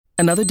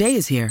Another day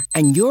is here,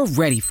 and you're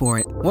ready for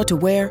it. What to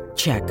wear?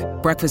 Check.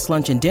 Breakfast,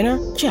 lunch, and dinner?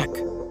 Check.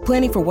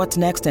 Planning for what's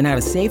next and how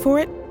to save for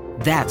it?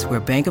 That's where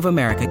Bank of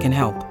America can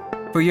help.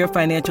 For your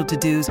financial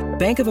to-dos,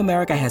 Bank of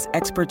America has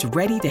experts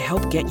ready to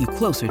help get you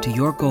closer to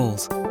your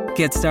goals.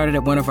 Get started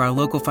at one of our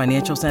local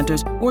financial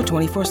centers or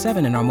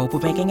 24/7 in our mobile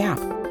banking app.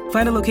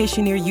 Find a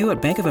location near you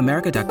at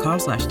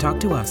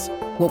bankofamerica.com/talktous.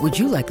 What would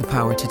you like the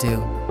power to do?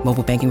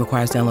 Mobile banking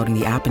requires downloading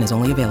the app and is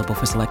only available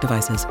for select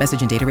devices.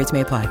 Message and data rates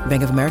may apply.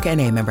 Bank of America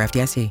N.A., member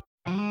FDIC.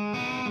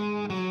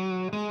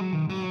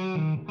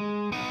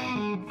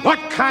 What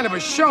kind of a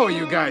show are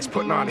you guys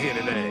putting on here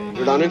today?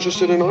 You're not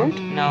interested in art?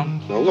 No.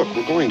 Now look,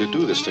 we're going to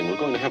do this thing. We're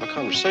going to have a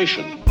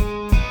conversation.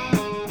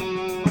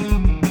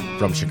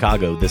 From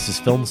Chicago, this is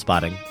Film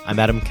Spotting. I'm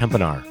Adam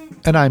Kempenaar.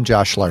 And I'm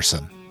Josh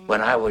Larson. When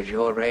I was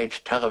your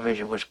age,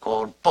 television was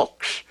called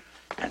books,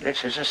 and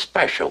this is a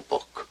special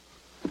book.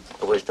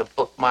 It was the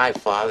book my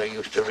father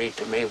used to read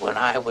to me when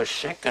I was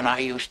sick, and I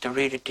used to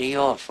read it to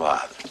your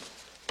father.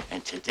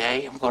 And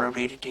today, I'm going to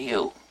read it to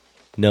you.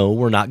 No,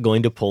 we're not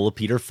going to pull a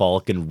Peter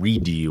Falk and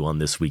read to you on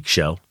this week's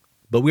show,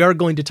 but we are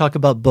going to talk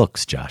about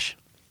books, Josh.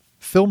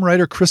 Film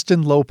writer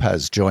Kristen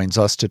Lopez joins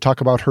us to talk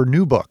about her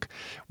new book,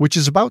 which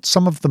is about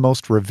some of the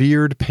most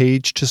revered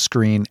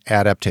page-to-screen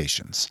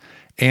adaptations.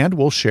 And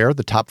we'll share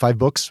the top 5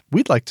 books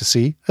we'd like to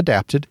see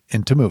adapted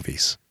into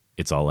movies.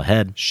 It's all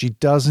ahead. She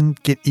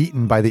doesn't get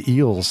eaten by the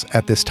eels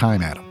at this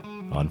time, Adam.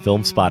 On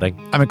Film Spotting.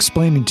 I'm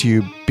explaining to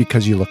you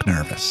because you look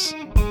nervous.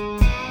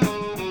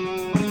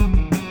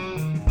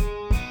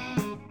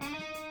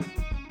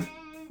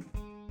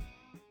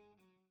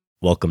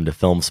 Welcome to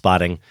Film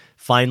Spotting.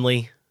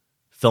 Finally,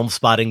 Film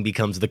Spotting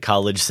becomes the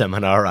college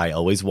seminar I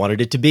always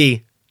wanted it to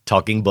be,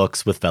 talking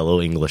books with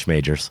fellow English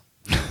majors.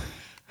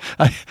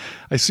 I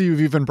see you've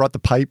even brought the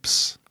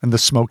pipes and the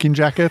smoking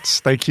jackets.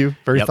 Thank you.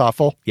 Very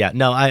thoughtful. Yeah,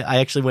 no, I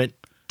actually went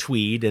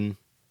tweed, and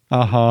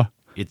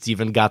it's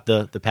even got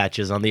the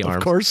patches on the arms.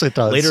 Of course it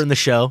does. Later in the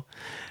show.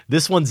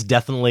 This one's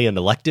definitely an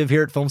elective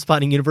here at Film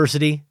Spotting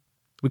University.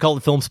 We call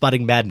it Film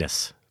Spotting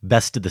Madness.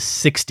 Best of the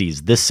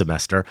 60s this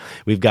semester.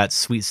 We've got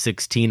Sweet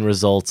 16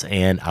 results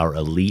and our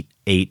Elite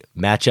 8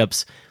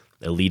 matchups.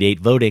 Elite 8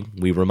 voting,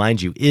 we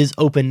remind you, is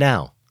open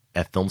now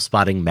at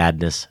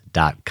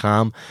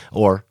filmspottingmadness.com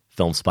or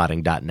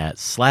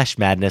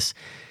filmspotting.net/madness.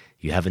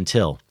 You have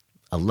until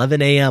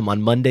 11 a.m.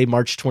 on Monday,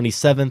 March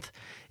 27th.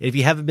 If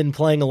you haven't been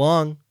playing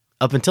along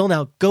up until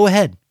now, go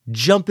ahead.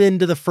 Jump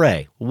into the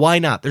fray. Why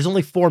not? There's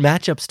only 4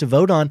 matchups to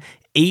vote on,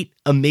 8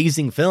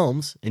 amazing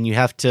films, and you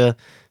have to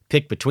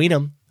pick between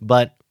them.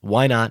 But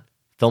why not?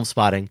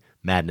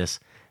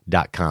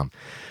 filmspottingmadness.com.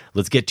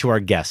 Let's get to our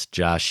guest,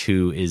 Josh,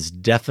 who is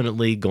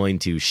definitely going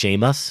to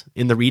shame us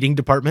in the reading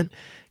department.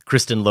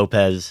 Kristen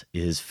Lopez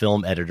is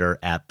film editor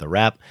at The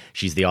Wrap.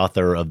 She's the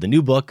author of the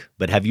new book,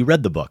 But Have You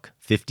Read the Book?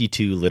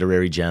 52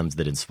 Literary Gems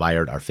That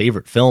Inspired Our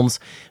Favorite Films,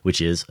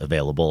 which is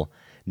available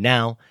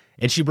now.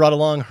 And she brought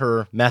along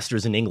her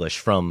master's in English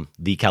from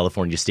the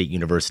California State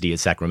University at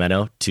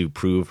Sacramento to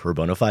prove her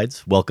bona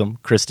fides. Welcome,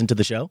 Kristen, to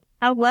the show.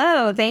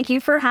 Hello. Thank you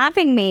for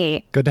having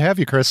me. Good to have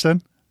you,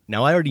 Kristen.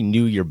 Now, I already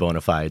knew your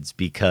bona fides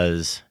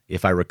because,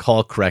 if I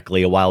recall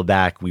correctly, a while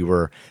back we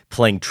were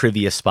playing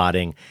Trivia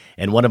Spotting,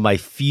 and one of my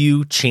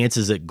few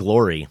chances at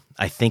glory,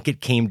 I think it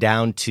came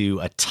down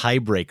to a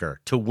tiebreaker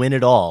to win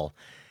it all.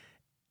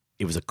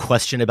 It was a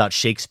question about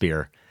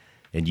Shakespeare,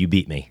 and you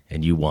beat me,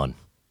 and you won.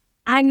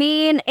 I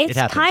mean, it's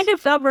kind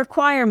of a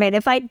requirement.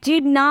 If I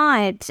did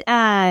not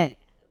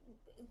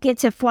get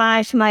to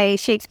flash my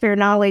Shakespeare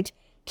knowledge,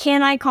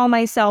 can I call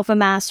myself a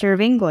master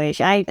of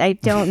English? I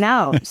don't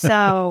know.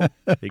 So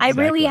exactly. I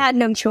really had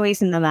no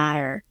choice in the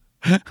matter.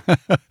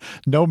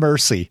 No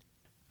mercy.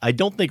 I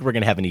don't think we're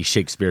going to have any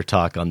Shakespeare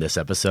talk on this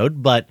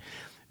episode, but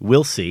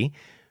we'll see.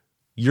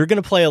 You're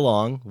going to play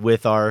along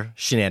with our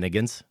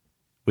shenanigans,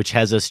 which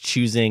has us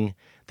choosing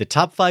the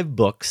top 5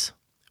 books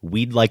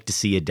we'd like to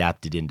see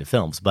adapted into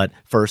films. But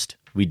first,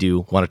 we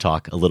do want to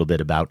talk a little bit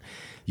about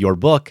your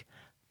book.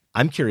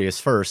 I'm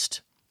curious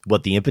first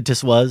what the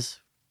impetus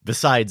was.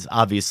 Besides,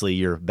 obviously,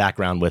 your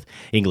background with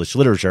English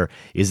literature,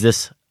 is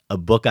this a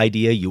book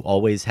idea you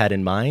always had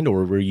in mind,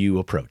 or were you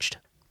approached?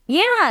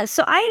 Yeah,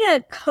 so I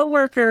had a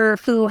coworker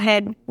who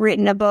had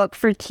written a book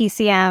for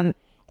TCM,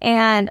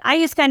 and I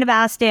just kind of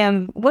asked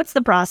him, what's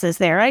the process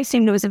there? I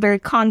assumed it was a very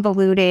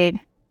convoluted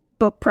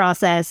book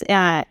process.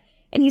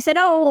 And he said,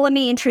 oh, well, let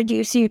me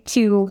introduce you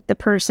to the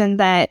person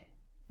that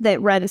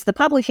runs the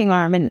publishing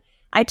arm. And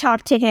I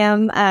talked to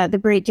him, the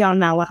great John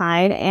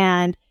Malahide,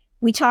 and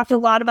we talked a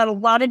lot about a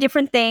lot of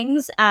different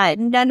things,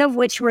 none of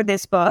which were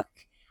this book.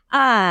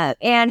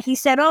 And he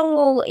said, oh,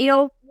 well,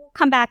 we'll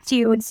come back to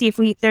you and see if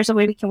there's a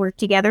way we can work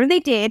together. And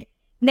they did.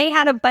 They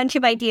had a bunch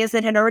of ideas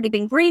that had already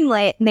been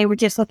greenlit, and they were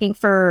just looking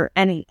for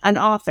an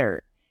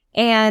author.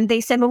 And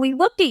they said, well, we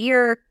looked at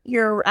your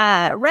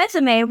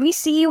resume, and we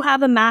see you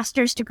have a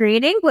master's degree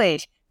in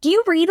English. Do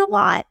you read a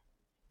lot?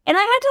 And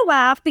I had to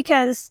laugh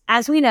because,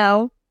 as we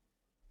know,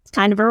 it's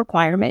kind of a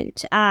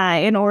requirement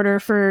in order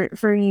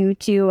for you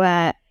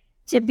to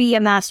to be a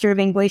master of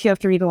English, you have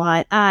to read a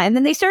lot. And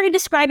then they started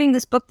describing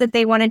this book that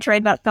they wanted to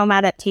write about film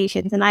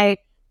adaptations. And I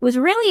was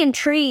really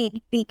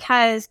intrigued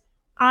because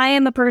I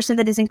am a person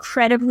that is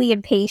incredibly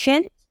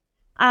impatient.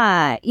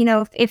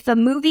 If a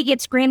movie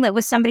gets greenlit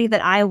with somebody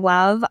that I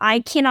love, I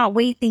cannot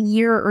wait the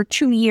year or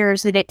 2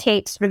 years that it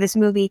takes for this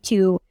movie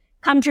to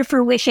come to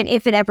fruition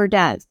if it ever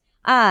does.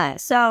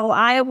 So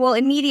I will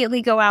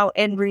immediately go out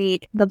and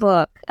read the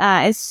book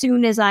as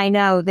soon as I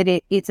know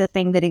that it's a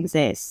thing that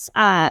exists.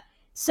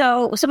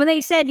 So when they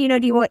said, do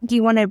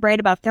you want to write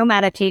about film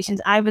adaptations?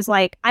 I was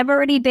like, I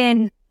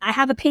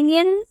have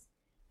opinions.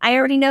 I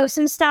already know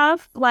some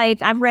stuff.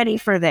 Like, I'm ready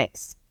for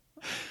this.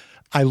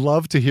 I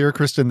love to hear,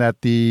 Kristen,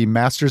 that the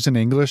Masters in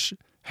English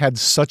had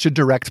such a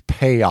direct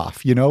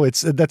payoff.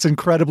 That's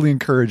incredibly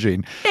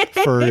encouraging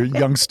for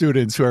young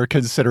students who are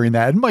considering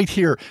that and might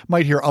hear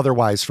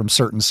otherwise from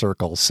certain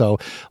circles. So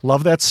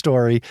love that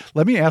story.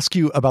 Let me ask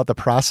you about the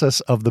process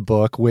of the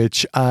book,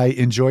 which I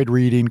enjoyed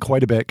reading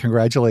quite a bit.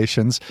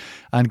 Congratulations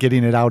on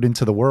getting it out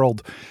into the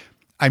world.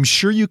 I'm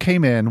sure you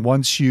came in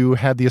once you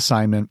had the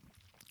assignment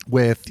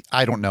with,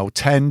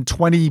 10,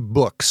 20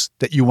 books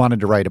that you wanted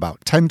to write about,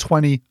 10,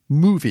 20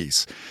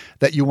 movies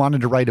that you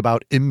wanted to write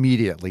about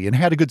immediately and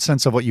had a good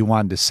sense of what you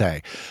wanted to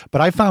say. But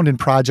I found in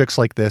projects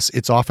like this,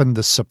 it's often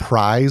the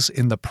surprise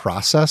in the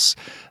process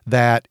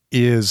that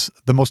is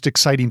the most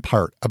exciting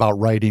part about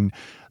writing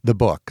the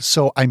book.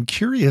 So I'm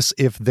curious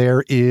if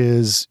there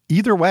is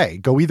either way,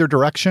 go either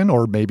direction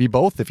or maybe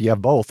both if you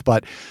have both.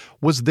 But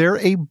was there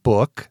a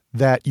book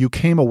that you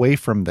came away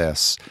from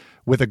this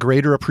with a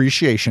greater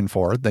appreciation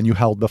for than you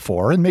held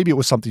before? And maybe it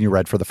was something you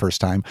read for the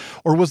first time.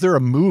 Or was there a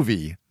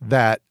movie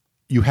that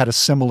you had a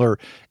similar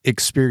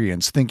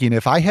experience thinking,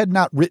 if I had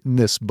not written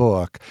this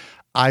book,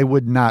 I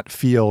would not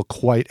feel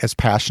quite as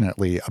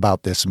passionately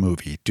about this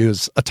movie?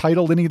 Does a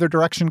title in either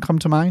direction come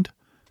to mind?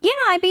 Yeah,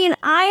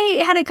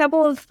 I had a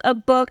couple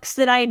of books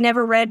that I had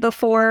never read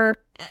before,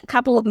 a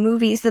couple of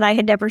movies that I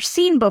had never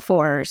seen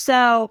before.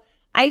 So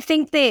I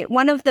think that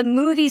one of the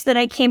movies that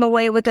I came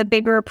away with a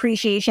bigger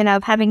appreciation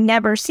of, having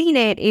never seen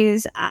it,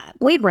 is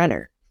Blade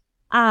Runner.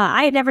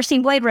 I had never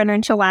seen Blade Runner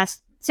until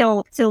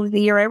the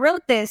year I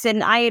wrote this,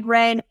 and I had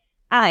read,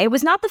 it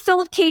was not the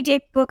Philip K.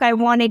 Dick book I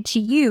wanted to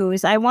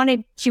use. I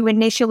wanted to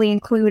initially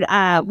include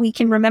We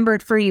Can Remember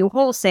It For You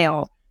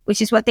Wholesale,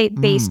 which is what they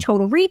based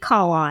Total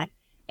Recall on.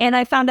 And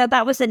I found out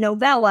that was a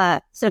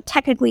novella, so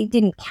technically it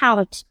didn't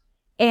count,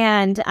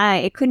 and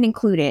it couldn't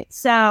include it.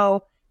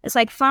 So it's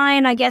like,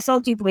 fine, I guess I'll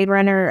do Blade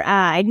Runner.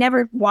 I'd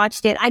never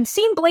watched it. I'd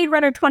seen Blade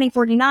Runner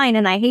 2049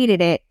 and I hated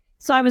it.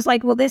 So I was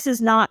like, well, this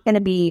is not going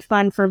to be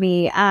fun for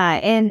me.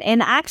 And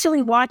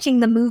actually watching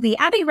the movie,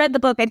 having read the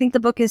book, I think the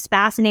book is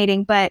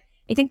fascinating, but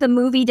I think the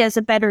movie does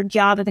a better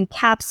job of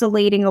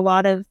encapsulating a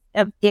lot of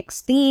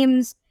Dick's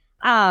themes.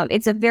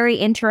 It's a very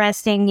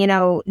interesting,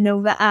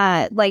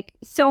 like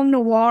film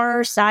noir,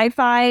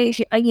 sci-fi,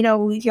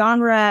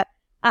 genre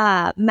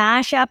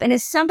mashup. And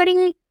as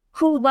somebody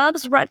who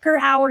loves Rutger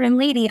Hauer and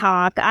Lady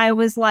Hawk, I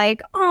was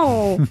like,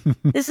 oh,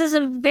 this is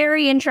a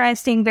very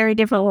interesting, very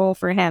different role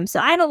for him.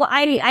 So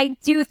I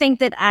do think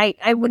that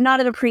I would not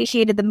have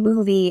appreciated the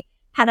movie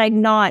had I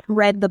not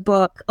read the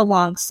book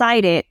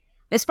alongside it.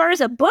 As far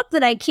as a book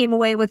that I came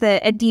away with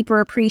a deeper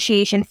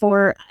appreciation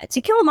for,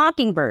 To Kill a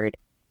Mockingbird.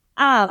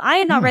 I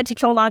had not read To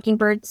Kill a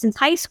Mockingbird since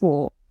high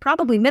school,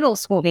 probably middle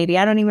school, maybe.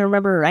 I don't even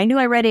remember. I knew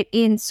I read it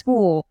in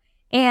school.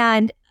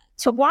 And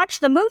to watch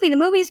the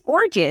movie's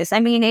gorgeous. I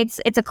mean, it's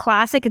a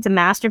classic. It's a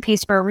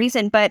masterpiece for a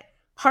reason. But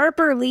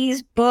Harper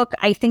Lee's book,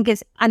 I think,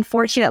 is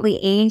unfortunately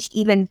aged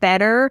even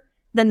better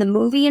than the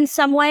movie in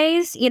some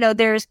ways.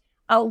 There's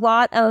a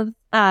lot of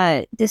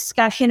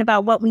discussion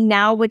about what we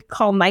now would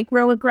call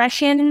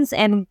microaggressions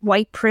and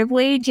white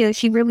privilege.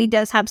 She really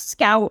does have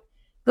Scout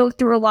go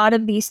through a lot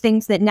of these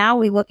things that now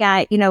we look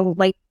at,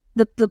 like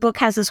the book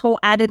has this whole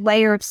added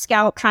layer of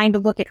Scout trying to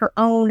look at her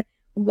own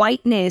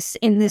whiteness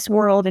in this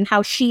world and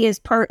how she is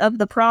part of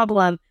the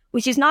problem,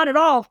 which is not at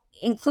all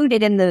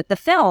included in the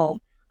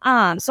film.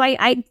 So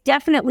I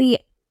definitely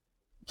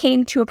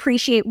came to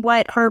appreciate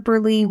what Harper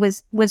Lee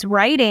was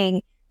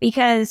writing,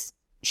 because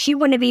she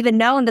wouldn't have even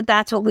known that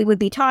that's what we would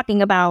be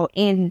talking about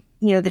in,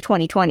 the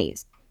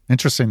 2020s.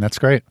 Interesting. That's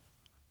great.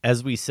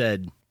 As we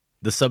said,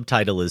 the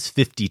subtitle is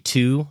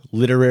 52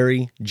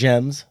 Literary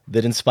Gems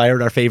that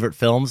inspired our favorite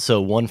films.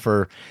 So one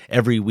for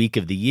every week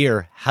of the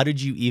year. How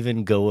did you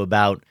even go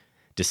about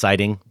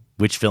deciding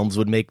which films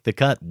would make the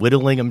cut,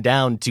 whittling them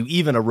down to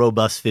even a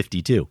robust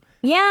 52?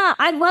 Yeah,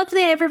 I love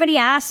that everybody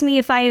asked me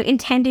if I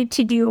intended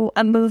to do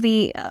a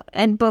movie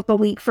and book a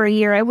week for a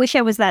year. I wish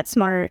I was that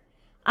smart.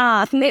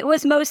 It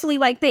was mostly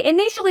like they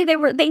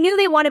knew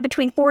they wanted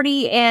between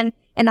 40 and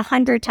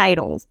 100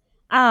 titles.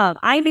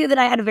 I knew that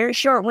I had a very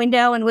short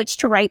window in which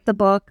to write the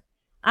book.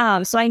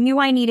 So I knew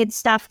I needed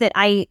stuff that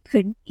I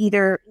could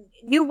either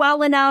do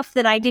well enough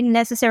that I didn't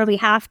necessarily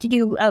have to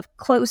do a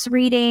close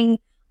reading.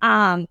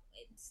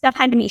 Stuff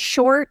had to be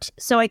short.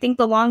 So I think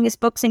the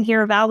longest books in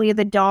here are Valley of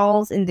the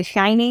Dolls and The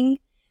Shining.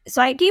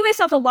 So I gave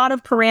myself a lot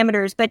of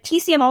parameters, but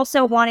TCM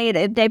also wanted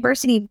a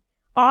diversity of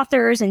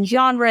authors and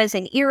genres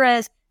and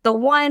eras. the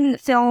one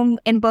film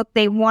and book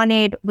they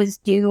wanted was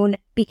Dune,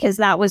 because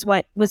that was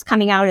what was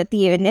coming out at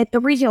the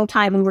original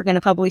time we were going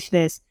to publish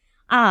this.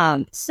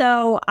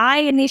 So I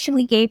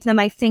initially gave them,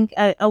 I think,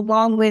 a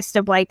long list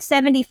of like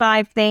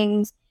 75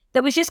 things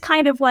that was just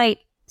kind of like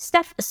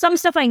some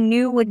stuff I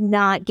knew would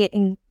not get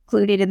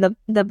included in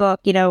the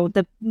book. You know,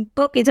 the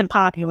book isn't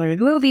popular.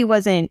 The movie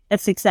wasn't a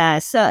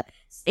success.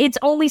 It's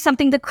only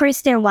something that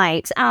Kristen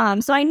likes.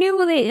 So I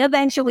knew that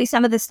eventually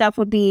some of the stuff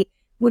would be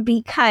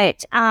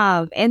cut.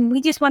 And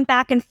we just went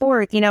back and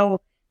forth, you know,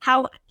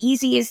 how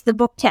easy is the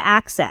book to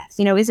access?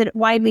 You know, is it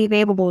widely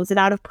available? Is it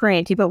out of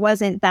print? If it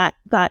wasn't, that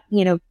got,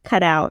 you know,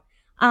 cut out.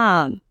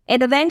 And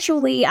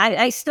eventually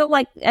I still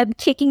I'm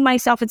kicking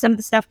myself at some of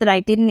the stuff that I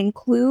didn't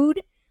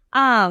include.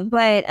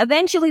 But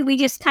eventually we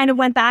just kind of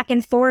went back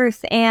and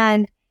forth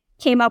and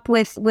came up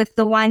with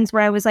the ones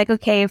where I was like,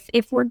 okay,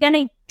 if we're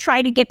going to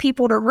try to get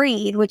people to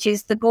read, which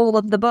is the goal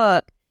of the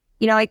book,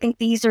 you know, I think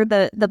these are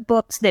the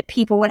books that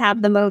people would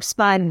have the most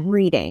fun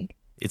reading.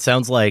 It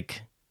sounds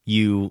like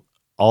you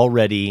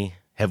already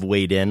have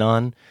weighed in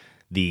on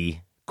the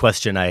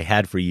question I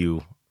had for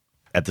you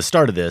at the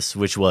start of this,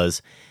 which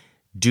was,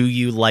 do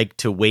you like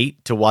to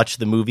wait to watch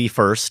the movie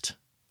first,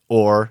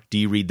 or do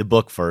you read the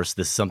book first?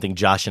 This is something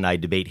Josh and I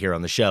debate here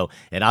on the show,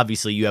 and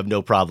obviously you have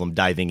no problem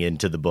diving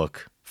into the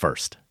book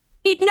first.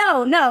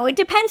 No, it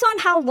depends on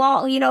how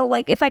long, you know,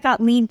 like if I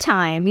got lead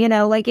time, you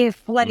know, like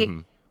if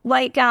I'm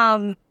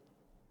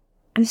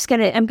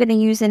gonna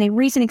use a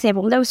recent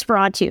example,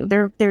 Nosferatu.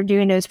 They're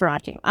doing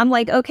Nosferatu. I'm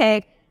like,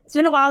 okay, it's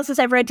been a while since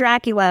I've read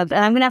Dracula, and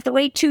I'm gonna have to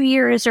wait 2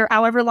 years or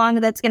however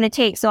long that's gonna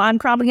take. So I'm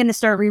probably gonna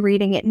start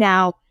rereading it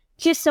now,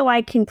 just so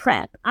I can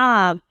prep.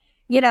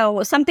 You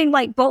know, something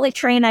like Bullet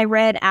Train I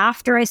read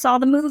after I saw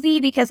the movie,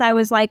 because I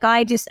was like,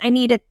 I'm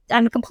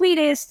a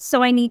completist,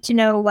 so I need to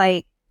know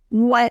like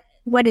what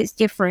is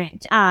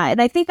different.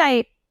 And I think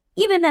I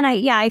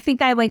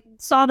like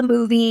saw the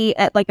movie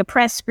at like a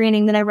press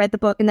screening, then I read the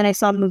book, and then I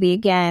saw the movie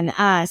again.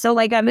 So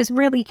like I was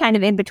really kind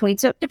of in between.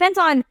 So it depends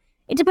on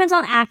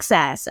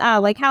access.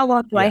 Like how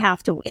long do I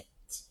have to wait?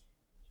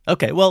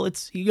 Okay, well,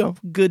 it's, you know,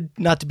 good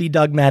not to be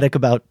dogmatic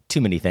about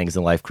too many things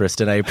in life,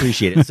 Kristen. I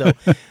appreciate it. So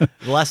the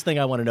last thing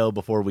I want to know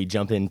before we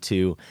jump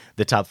into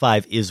the top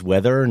 5 is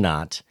whether or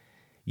not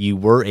you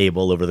were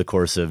able, over the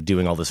course of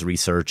doing all this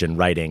research and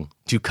writing,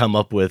 to come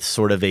up with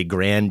sort of a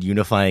grand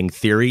unifying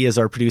theory, as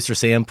our producer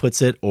Sam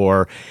puts it,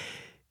 or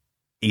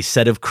a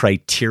set of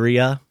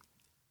criteria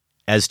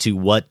as to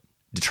what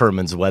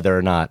determines whether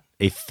or not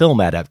a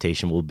film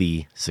adaptation will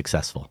be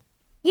successful.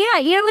 Yeah,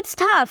 you know, it's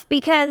tough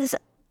because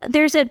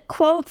there's a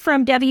quote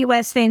from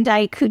W.S. Van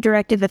Dyke, who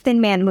directed the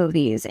Thin Man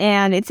movies,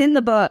 and it's in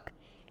the book.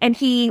 And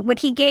when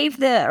he gave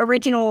the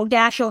original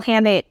Dashiell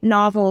Hammett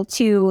novel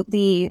to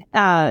the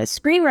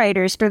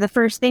screenwriters for the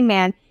first Thin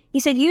Man,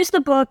 he said, use the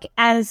book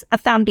as a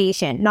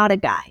foundation, not a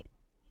guide.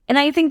 And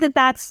I think that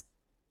that's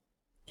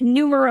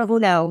numero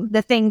uno,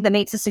 the thing that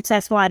makes a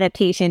successful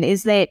adaptation,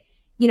 is that,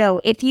 you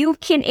know, if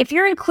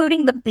you're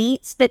including the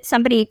beats that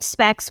somebody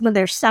expects when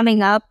they're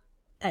summing up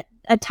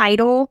a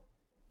title,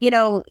 you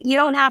know, you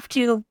don't have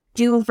to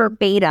do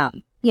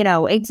verbatim, you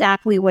know,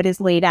 exactly what is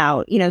laid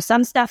out. You know,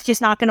 some stuff's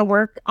just not going to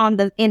work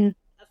in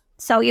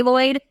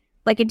celluloid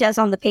like it does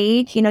on the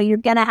page. You know, you're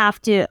going to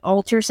have to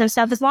alter some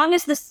stuff, as long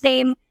as the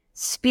same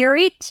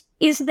spirit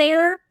is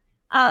there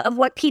of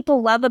what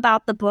people love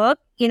about the book.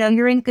 You know,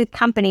 you're in good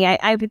company.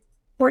 I was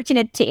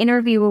fortunate to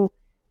interview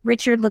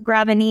Richard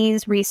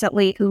LaGravenese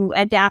recently, who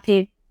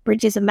adapted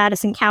Bridges of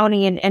Madison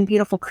County and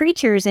Beautiful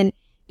Creatures. And,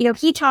 you know,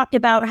 he talked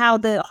about how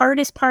the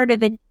hardest part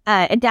of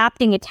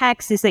adapting a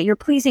text is that you're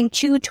pleasing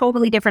two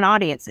totally different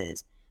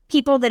audiences.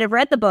 People that have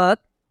read the book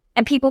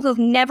and people who've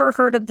never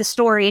heard of the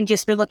story and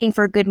just been looking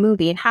for a good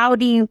movie. And how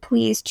do you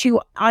please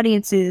two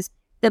audiences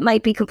that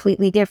might be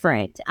completely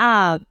different?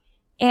 And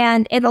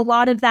a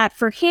lot of that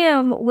for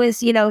him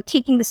was, you know,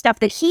 taking the stuff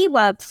that he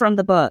loved from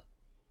the book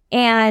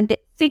and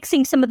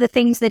fixing some of the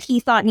things that he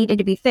thought needed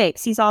to be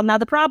fixed. Now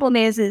the problem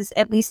is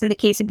at least in the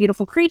case of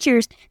Beautiful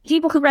Creatures,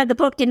 people who read the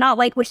book did not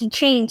like what he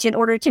changed in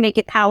order to make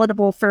it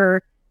palatable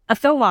for a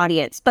film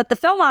audience. But the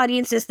film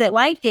audiences that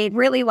liked it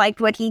really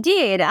liked what he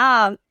did.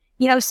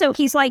 You know, so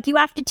he's like, you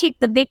have to take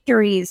the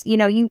victories, you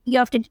know, you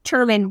have to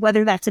determine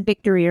whether that's a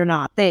victory or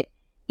not. That,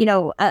 you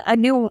know, a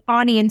new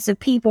audience of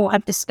people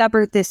have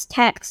discovered this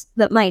text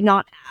that might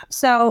not have.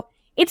 So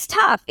it's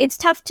tough. It's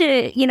tough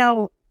to, you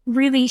know,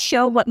 really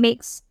show what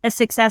makes a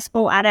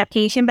successful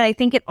adaptation. But I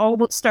think it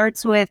all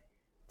starts with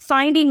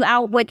finding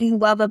out what you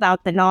love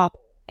about the novel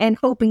and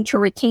hoping to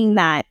retain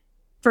that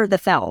for the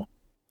film.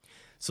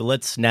 So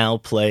let's now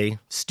play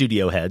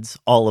studio heads,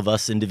 all of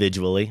us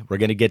individually. We're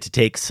going to get to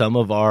take some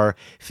of our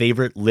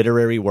favorite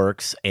literary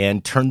works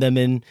and turn them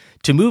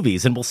into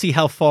movies. And we'll see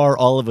how far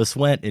all of us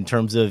went in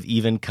terms of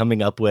even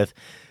coming up with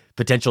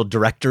potential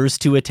directors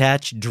to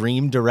attach,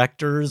 dream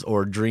directors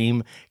or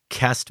dream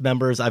cast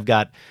members. I've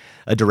got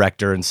a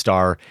director and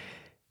star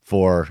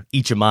for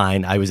each of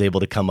mine I was able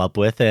to come up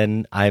with,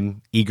 and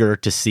I'm eager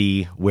to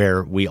see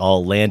where we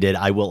all landed.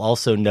 I will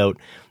also note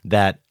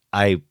that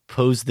I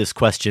posed this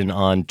question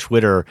on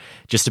Twitter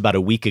just about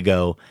a week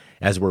ago,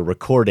 as we're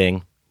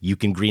recording, you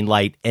can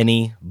greenlight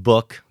any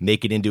book,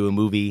 make it into a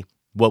movie.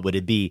 What would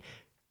it be?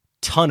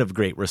 Ton of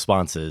great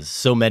responses.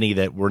 So many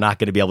that we're not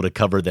going to be able to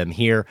cover them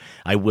here.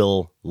 I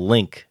will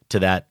link to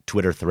that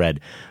Twitter thread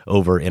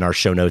over in our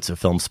show notes at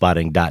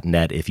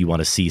filmspotting.net if you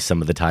want to see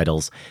some of the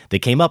titles that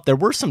came up. There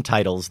were some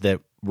titles that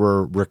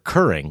were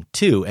recurring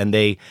too, and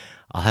they,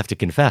 I'll have to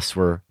confess,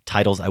 were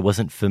titles I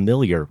wasn't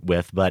familiar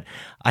with, but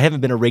I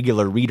haven't been a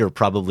regular reader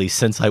probably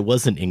since I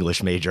was an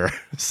English major,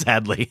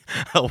 sadly,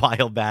 a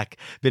while back.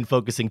 Been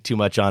focusing too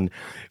much on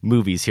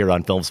movies here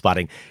on Film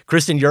Spotting.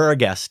 Kristen, you're our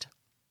guest.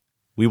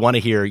 We want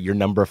to hear your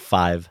number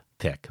 5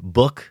 pick.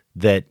 Book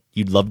that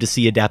you'd love to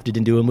see adapted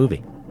into a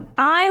movie.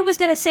 I was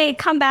going to say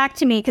come back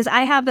to me because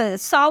I have a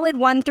solid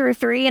 1 through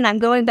 3 and I'm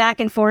going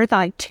back and forth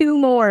on 2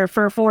 more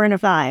for a 4 and a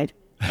 5.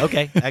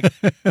 Okay.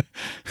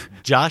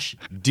 Josh,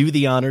 do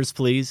the honors,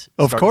 please.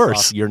 Of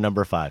course. Your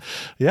number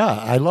 5. Yeah,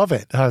 I love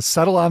it.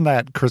 Settle on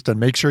that, Kristen.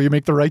 Make sure you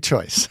make the right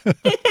choice.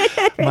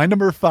 My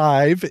number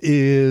 5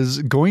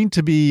 is going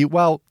to be,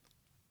 well,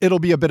 it'll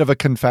be a bit of a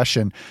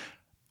confession.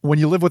 When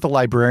you live with a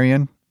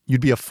librarian, you'd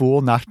be a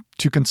fool not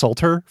to consult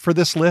her for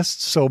this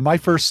list. So my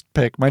first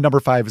pick, my number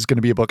 5, is going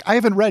to be a book I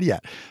haven't read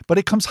yet, but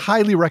it comes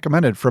highly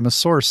recommended from a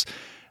source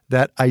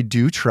that I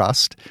do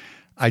trust.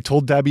 I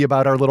told Debbie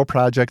about our little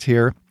project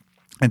here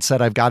and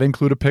said, I've got to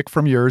include a pick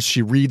from yours.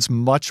 She reads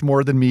much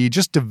more than me,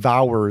 just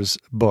devours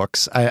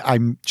books.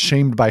 I'm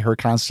shamed by her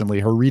constantly,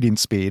 her reading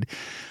speed.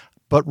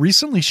 But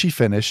recently she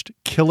finished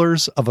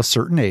Killers of a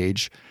Certain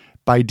Age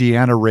by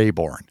Deanna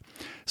Raybourn.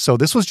 So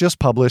this was just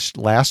published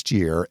last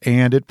year,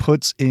 and it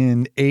puts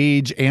in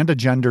age and a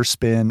gender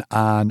spin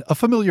on a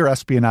familiar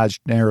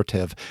espionage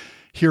narrative.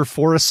 Here,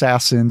 4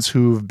 assassins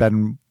who've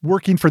been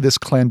working for this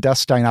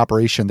clandestine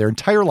operation their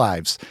entire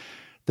lives.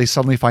 They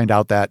suddenly find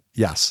out that,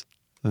 yes,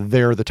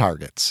 they're the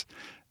targets.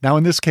 Now,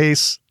 in this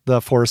case,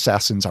 the 4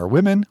 assassins are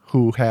women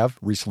who have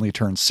recently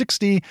turned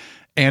 60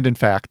 and, in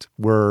fact,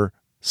 were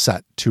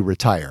set to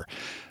retire.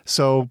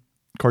 So,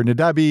 according to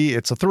Debbie,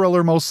 it's a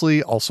thriller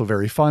mostly, also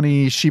very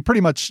funny. She pretty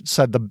much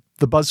said the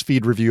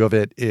BuzzFeed review of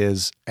it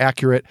is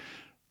accurate.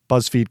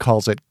 BuzzFeed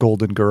calls it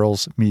Golden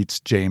Girls meets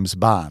James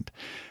Bond.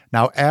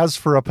 Now, as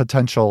for a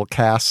potential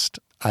cast,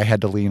 I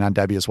had to lean on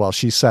Debbie as well.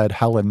 She said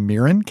Helen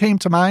Mirren came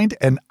to mind,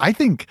 and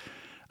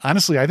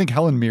honestly, I think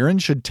Helen Mirren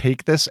should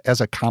take this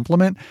as a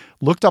compliment.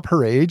 Looked up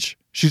her age.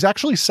 She's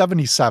actually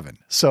 77.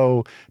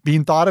 So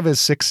being thought of as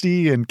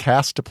 60 and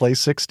cast to play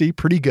 60,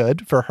 pretty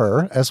good for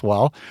her as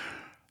well.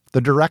 The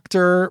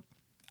director,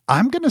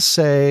 I'm going to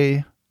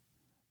say,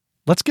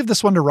 let's give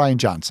this one to Rian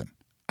Johnson.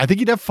 I think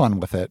he'd have fun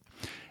with it.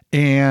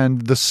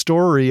 And the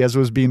story, as it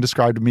was being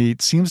described to me,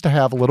 seems to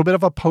have a little bit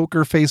of a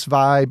poker face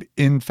vibe.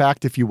 In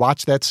fact, if you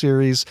watch that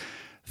series,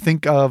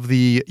 think of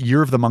the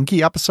Year of the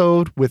Monkey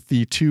episode with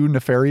the 2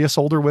 nefarious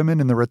older women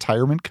in the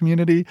retirement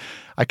community.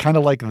 I kind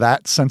of like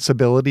that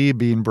sensibility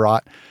being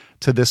brought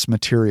to this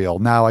material.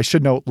 Now, I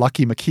should note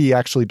Lucky McKee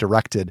actually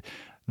directed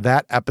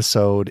that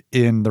episode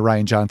in the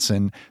Rian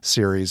Johnson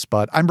series,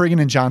 but I'm bringing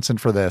in Johnson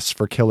for this,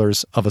 for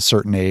Killers of a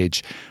Certain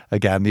Age.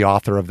 Again, the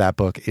author of that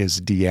book is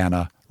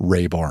Deanna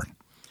Raybourn.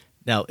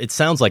 Now, it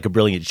sounds like a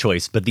brilliant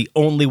choice, but the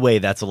only way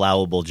that's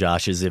allowable,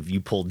 Josh, is if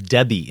you pulled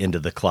Debbie into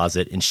the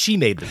closet and she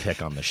made the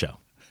pick on the show.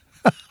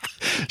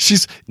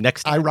 She's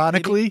next.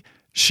 Ironically,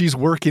 she's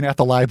working at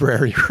the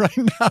library right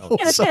now,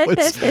 so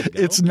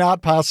it's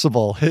not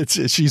possible.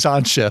 She's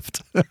on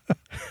shift.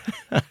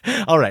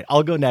 All right,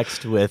 I'll go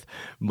next with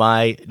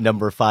my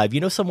number 5. You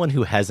know, someone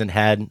who hasn't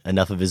had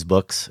enough of his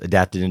books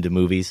adapted into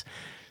movies?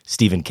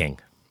 Stephen King.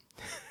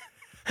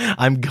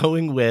 I'm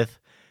going with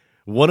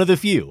one of the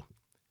few,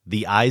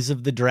 The Eyes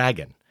of the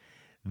Dragon.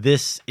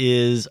 This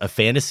is a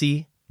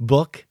fantasy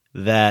book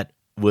that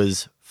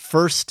was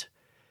first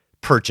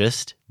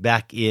purchased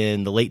back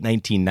in the late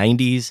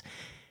 1990s,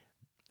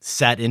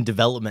 sat in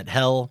development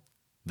hell,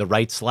 the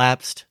rights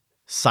lapsed.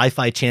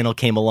 Sci-Fi Channel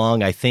came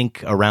along, I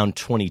think, around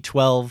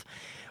 2012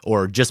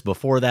 or just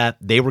before that.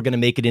 They were going to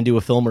make it into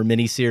a film or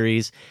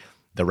miniseries.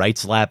 The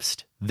rights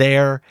lapsed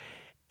there.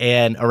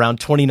 And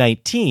around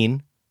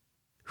 2019,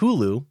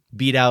 Hulu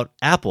beat out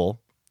Apple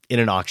in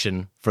an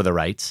auction for the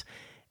rights.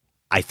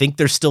 I think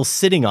they're still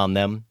sitting on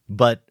them,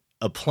 but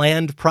a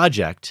planned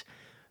project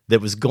that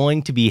was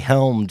going to be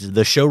helmed,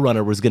 the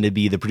showrunner was going to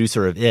be the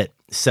producer of it,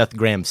 Seth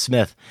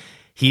Grahame-Smith.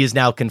 He has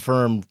now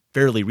confirmed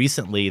fairly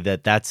recently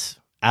that that's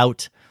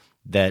out,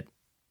 that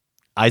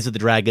Eyes of the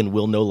Dragon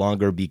will no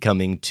longer be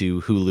coming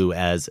to Hulu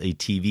as a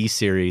TV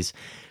series.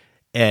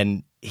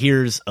 And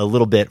here's a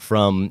little bit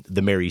from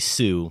the Mary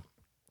Sue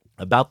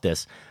about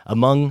this.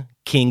 Among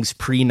King's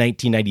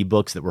pre-1990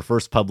 books that were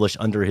first published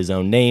under his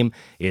own name,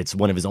 it's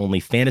one of his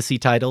only fantasy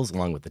titles,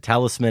 along with the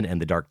Talisman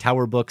and the Dark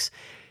Tower books,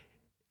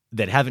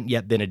 that haven't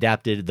yet been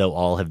adapted, though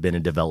all have been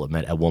in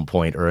development at one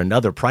point or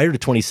another. Prior to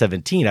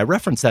 2017, I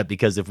reference that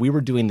because if we were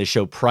doing the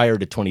show prior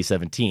to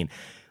 2017,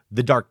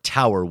 The Dark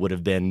Tower would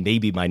have been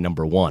maybe my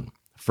number 1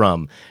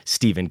 from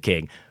Stephen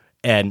King.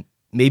 And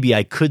maybe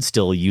I could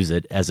still use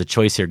it as a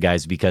choice here,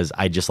 guys, because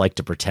I just like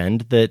to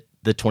pretend that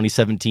the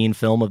 2017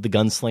 film of The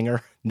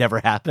Gunslinger never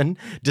happened,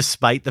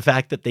 despite the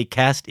fact that they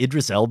cast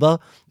Idris Elba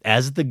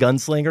as the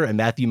gunslinger and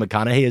Matthew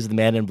McConaughey as the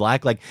Man in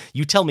Black. Like,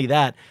 you tell me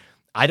that,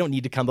 I don't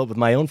need to come up with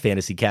my own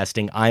fantasy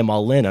casting. I'm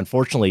all in.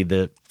 Unfortunately,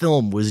 the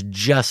film was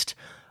just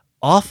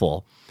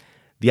awful.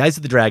 The Eyes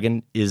of the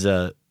Dragon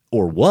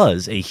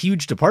was a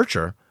huge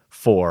departure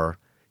for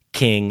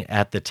King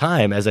at the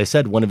time. As I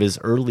said, one of his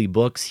early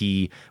books,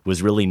 he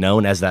was really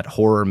known as that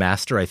horror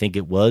master. I think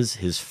it was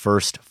his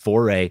first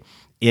foray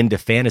into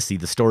fantasy.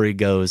 The story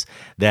goes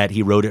that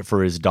he wrote it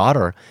for his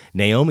daughter,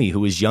 Naomi,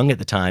 who was young at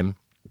the time,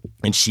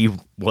 and she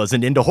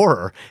wasn't into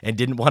horror and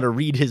didn't want to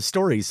read his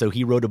stories. So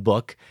he wrote a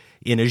book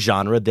in a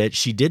genre that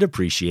she did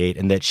appreciate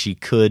and that she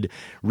could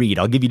read.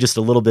 I'll give you just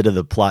a little bit of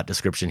the plot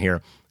description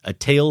here. A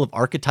tale of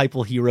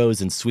archetypal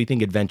heroes and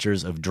sweeping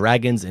adventures of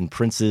dragons and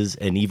princes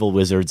and evil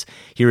wizards.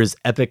 Here is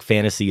epic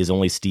fantasy as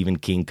only Stephen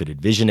King could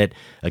envision it.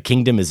 A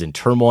kingdom is in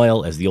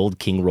turmoil as the old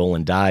King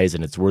Roland dies,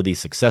 and its worthy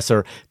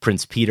successor,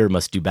 Prince Peter,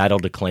 must do battle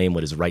to claim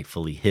what is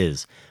rightfully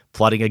his.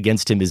 Plotting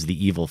against him is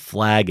the evil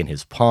Flag and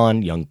his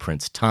pawn, young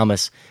Prince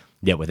Thomas.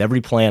 Yet with every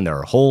plan there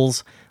are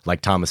holes,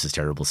 like Thomas's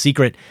terrible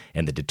secret,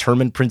 and the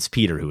determined Prince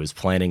Peter, who is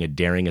planning a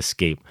daring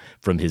escape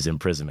from his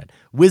imprisonment.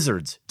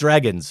 Wizards,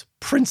 dragons,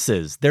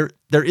 princes. There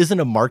isn't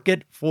a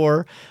market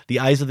for the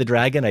Eyes of the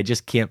Dragon. I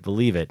just can't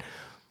believe it.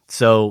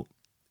 So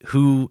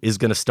who is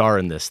going to star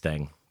in this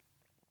thing?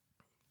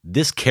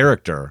 This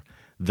character,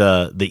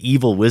 the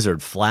evil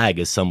wizard Flag,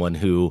 is someone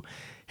who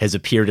has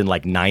appeared in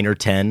like 9 or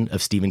 10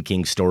 of Stephen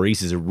King's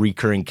stories. He's a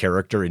recurring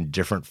character in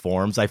different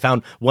forms. I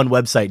found one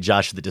website,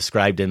 Josh, that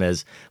described him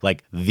as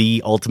like the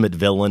ultimate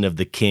villain of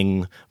the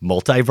King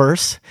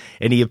multiverse.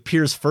 And he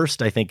appears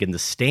first, I think, in The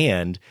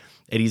Stand,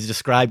 and he's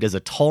described as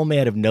a tall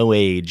man of no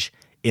age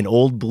in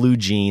old blue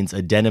jeans,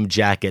 a denim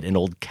jacket, and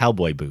old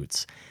cowboy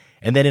boots.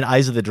 And then in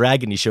Eyes of the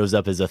Dragon, he shows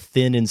up as a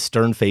thin and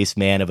stern-faced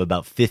man of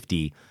about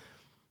 50.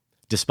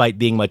 Despite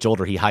being much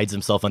older, he hides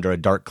himself under a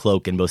dark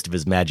cloak, and most of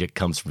his magic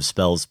comes from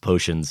spells,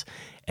 potions,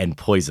 and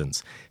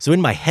poisons. So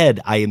in my head,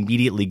 I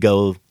immediately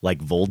go like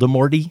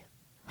Voldemort-y,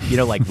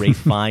 like Ralph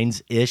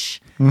Fiennes-ish,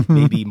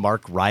 maybe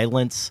Mark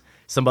Rylance,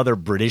 some other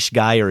British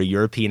guy or a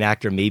European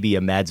actor, maybe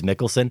a Mads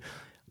Mikkelsen.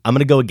 I'm going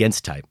to go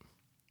against type.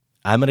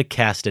 I'm going to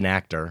cast an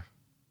actor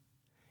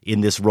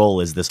in this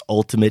role as this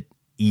ultimate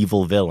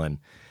evil villain.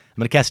 I'm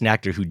going to cast an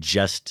actor who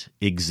just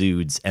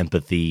exudes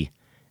empathy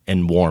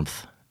and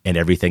warmth and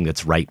everything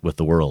that's right with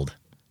the world.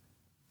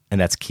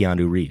 And that's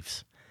Keanu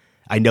Reeves.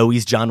 I know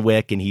he's John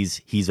Wick and he's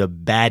a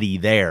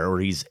baddie there, or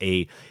he's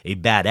a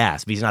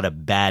badass, but he's not a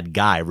bad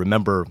guy.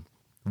 Remember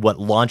what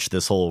launched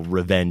this whole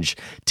revenge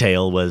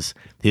tale was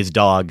his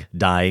dog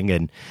dying,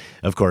 and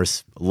of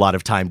course, a lot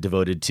of time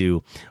devoted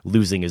to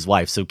losing his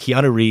wife. So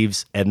Keanu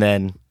Reeves, and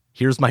then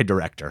here's my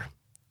director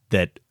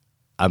that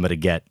I'm going to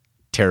get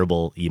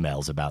terrible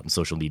emails about in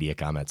social media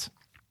comments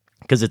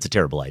because it's a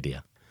terrible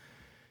idea.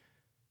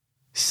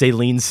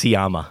 Celine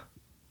Sciamma.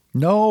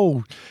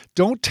 No,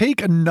 don't take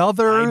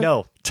another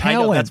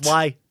talent.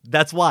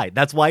 That's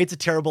why it's a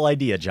terrible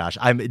idea, Josh.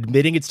 I'm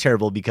admitting it's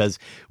terrible because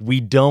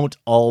we don't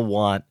all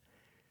want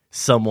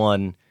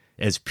someone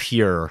as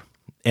pure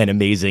and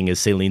amazing as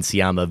Celine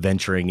Sciamma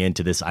venturing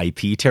into this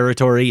IP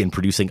territory and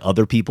producing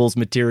other people's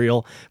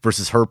material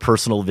versus her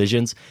personal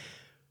visions.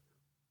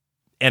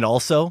 And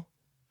also,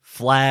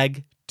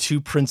 Flag, 2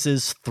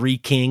 princes, 3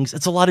 kings.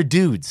 It's a lot of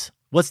dudes.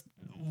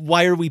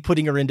 Why are we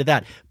putting her into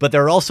that? But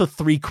there are also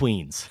 3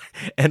 queens.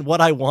 And what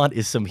I want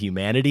is some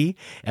humanity,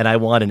 and I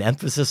want an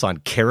emphasis on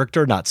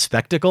character, not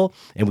spectacle.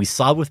 And we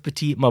saw with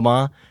Petite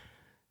Maman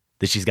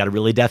that she's got a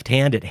really deft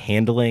hand at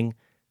handling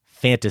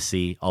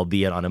fantasy,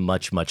 albeit on a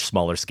much, much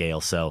smaller scale.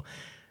 So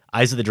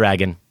Eyes of the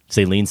Dragon,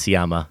 Celine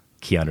Sciamma,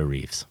 Keanu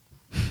Reeves.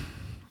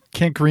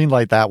 Can't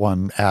greenlight that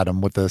one,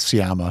 Adam, with the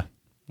Sciamma.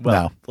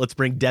 Well, no. Let's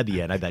bring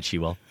Debbie in. I bet she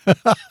will.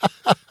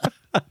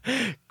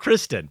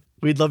 Kristen,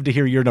 we'd love to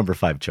hear your number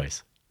 5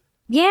 choice.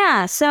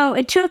 Yeah, so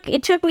it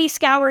took me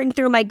scouring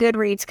through my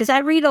Goodreads because I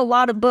read a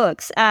lot of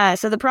books.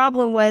 So the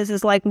problem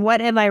is like,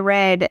 what have I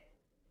read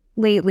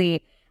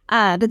lately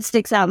that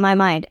sticks out in my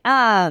mind?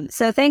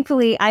 So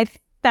thankfully, I've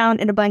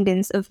found an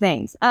abundance of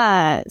things.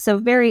 So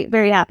very,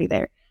 very happy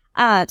there.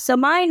 So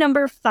my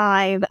number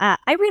 5, I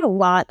read a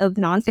lot of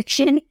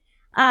nonfiction,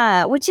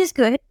 which is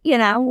good.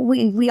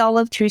 We all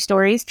love true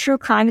stories. True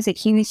crime is a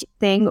huge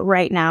thing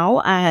right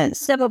now.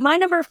 So my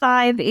number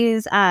 5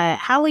 is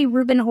Hallie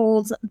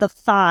Rubenhold's The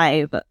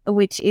Five,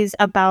 which is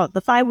about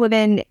the 5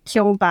 women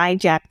killed by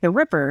Jack the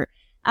Ripper.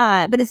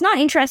 But it's not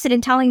interested in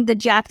telling the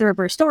Jack the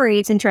Ripper story.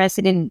 It's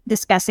interested in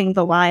discussing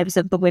the lives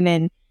of the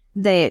women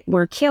that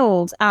were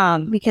killed,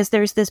 because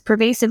there's this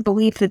pervasive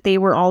belief that they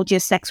were all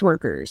just sex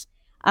workers.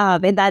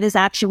 And that is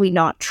actually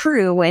not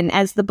true. And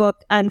as the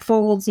book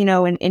unfolds,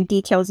 and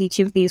details each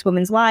of these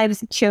women's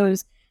lives, it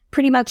shows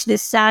pretty much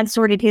this sad,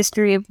 sordid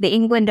history of the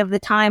England of the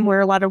time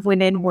where a lot of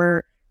women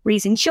were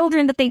raising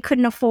children that they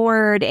couldn't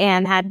afford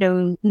and had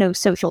no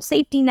social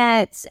safety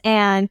nets.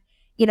 And,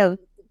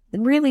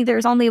 really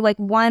there's only like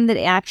one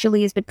that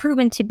actually has been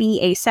proven to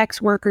be a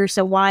sex worker.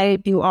 So why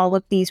do all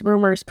of these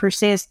rumors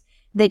persist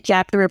that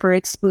Jack the Ripper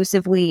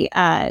exclusively,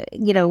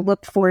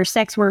 looked for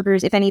sex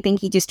workers. If anything,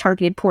 he just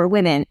targeted poor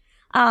women.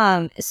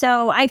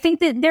 So I think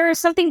that there is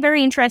something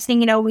very interesting.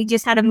 We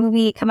just had a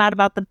movie come out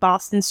about the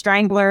Boston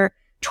Strangler,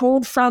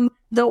 told from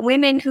the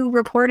women who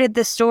reported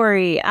the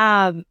story.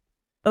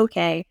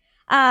 Okay.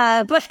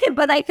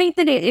 But I think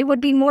that it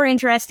would be more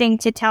interesting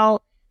to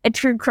tell a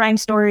true crime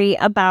story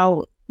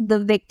about the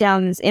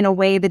victims in a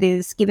way that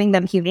is giving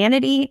them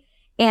humanity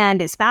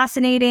and is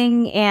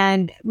fascinating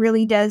and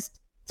really does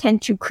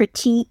tend to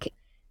critique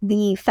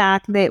the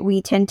fact that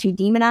we tend to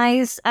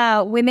demonize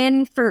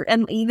women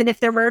even if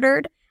they're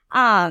murdered.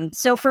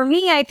 So for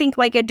me, I think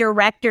like a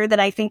director that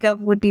I think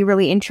of would be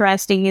really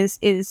interesting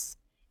is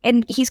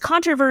and he's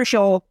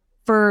controversial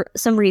for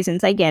some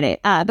reasons. I get it.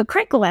 But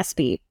Craig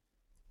Gillespie,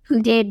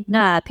 who did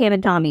Pam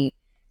and Tommy,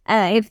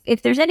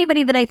 if there's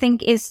anybody that I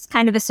think is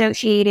kind of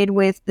associated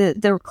with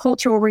the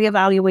cultural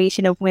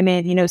reevaluation of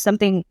women,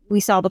 something we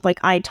saw with like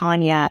I,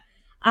 Tonya,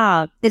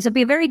 this would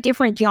be a very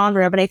different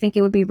genre, but I think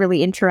it would be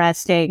really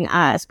interesting,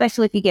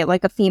 especially if you get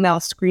like a female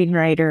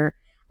screenwriter,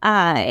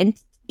 and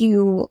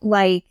you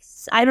like,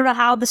 I don't know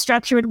how the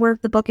structure would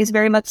work. The book is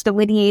very much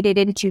delineated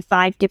into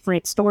 5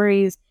 different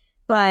stories,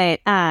 but,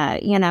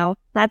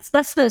 that's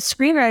the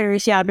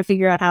screenwriter's job to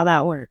figure out how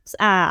that works.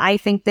 I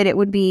think that it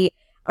would be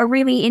a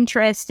really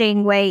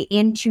interesting way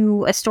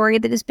into a story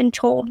that has been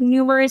told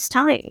numerous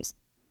times.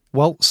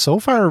 Well, so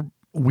far,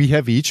 we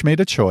have each made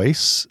a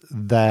choice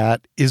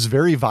that is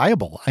very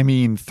viable. I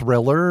mean,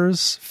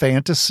 thrillers,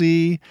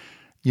 fantasy,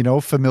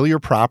 familiar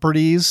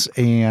properties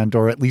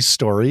or at least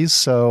stories.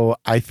 So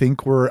I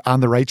think we're on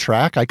the right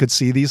track. I could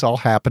see these all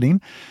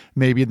happening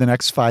maybe in the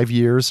next 5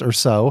 years or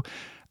so.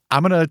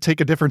 I'm going to take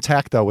a different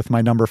tack, though, with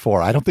my number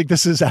 4. I don't think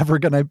this is ever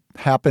going to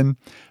happen,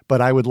 but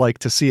I would like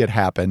to see it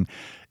happen.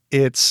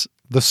 It's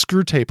The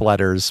Screwtape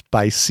Letters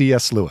by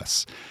C.S.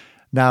 Lewis.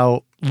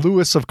 Now,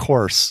 Lewis, of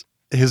course,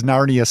 his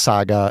Narnia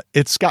saga,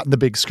 it's gotten the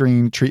big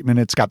screen treatment.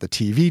 It's got the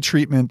TV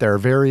treatment. There are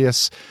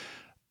various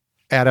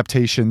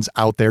adaptations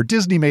out there.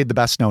 Disney made the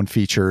best known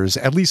features.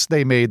 At least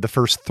they made the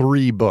first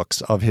 3 books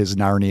of his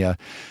Narnia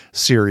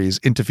series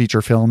into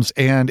feature films.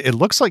 And it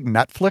looks like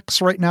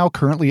Netflix right now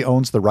currently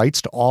owns the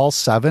rights to all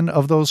 7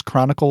 of those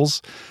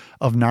Chronicles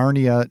of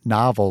Narnia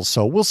novels.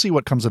 So we'll see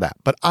what comes of that.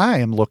 But I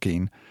am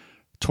looking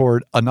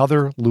toward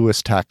another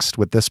Lewis text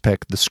with this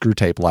pick, The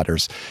Screwtape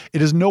Letters.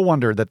 It is no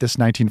wonder that this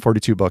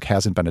 1942 book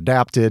hasn't been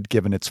adapted,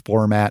 given its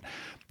format.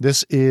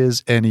 This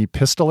is an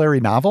epistolary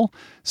novel,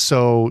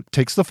 so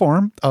takes the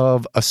form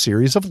of a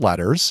series of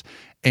letters.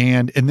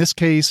 And in this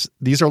case,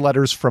 these are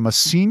letters from a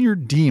senior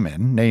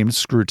demon named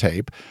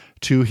Screwtape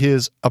to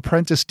his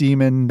apprentice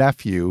demon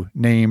nephew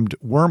named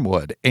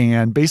Wormwood.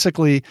 And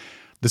basically,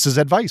 this is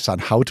advice on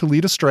how to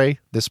lead astray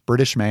this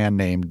British man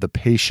named the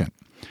Patient.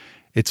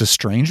 It's a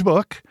strange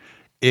book.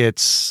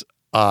 It's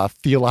a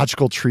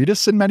theological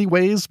treatise in many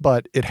ways,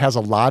 but it has a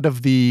lot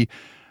of the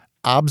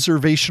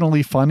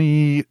observationally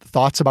funny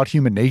thoughts about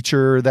human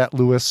nature that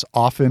Lewis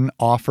often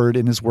offered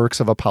in his works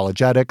of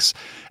apologetics.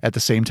 At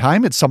the same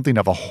time, it's something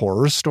of a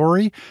horror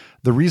story.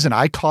 The reason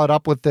I caught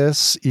up with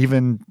this,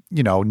 even,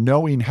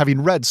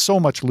 having read so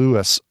much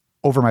Lewis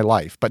over my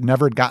life, but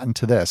never had gotten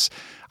to this,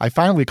 I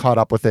finally caught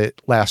up with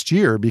it last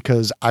year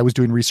because I was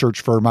doing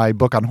research for my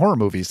book on horror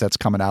movies that's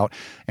coming out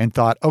and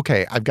thought,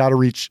 okay, I've got to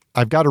read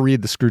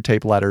the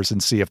Screwtape Letters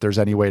and see if there's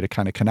any way to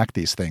kind of connect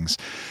these things.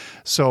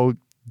 So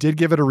did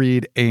give it a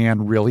read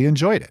and really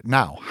enjoyed it.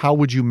 Now, how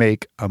would you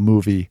make a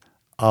movie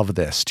of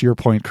this? To your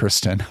point,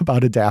 Kristen,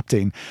 about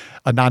adapting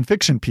a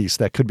nonfiction piece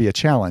that could be a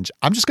challenge.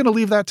 I'm just going to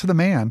leave that to the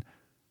man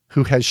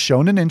who has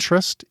shown an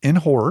interest in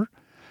horror,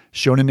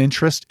 shown an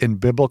interest in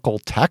biblical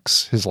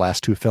texts. His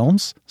last 2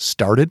 films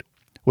started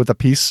with a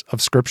piece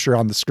of scripture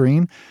on the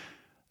screen.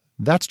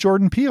 That's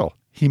Jordan Peele.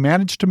 He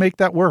managed to make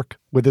that work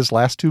with his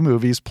last 2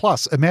 movies.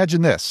 Plus,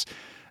 imagine this.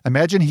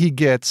 Imagine he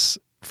gets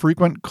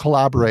frequent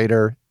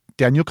collaborator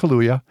Daniel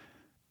Kaluuya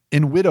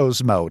in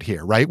Widow's mode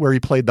here, right? Where he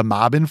played the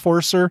mob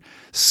enforcer,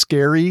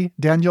 scary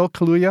Daniel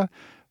Kaluuya.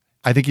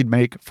 I think he'd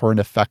make for an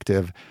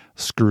effective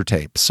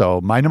Screwtape.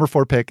 So my number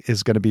 4 pick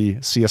is going to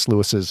be C.S.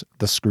 Lewis's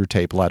The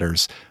Screwtape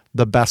Letters.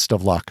 The best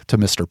of luck to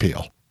Mr.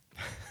 Peele.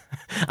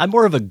 I'm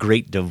more of a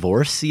Great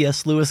Divorce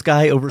C.S. Lewis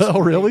guy over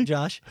Screwtape, really?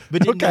 Josh.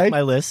 But didn't make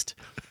my list.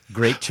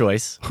 Great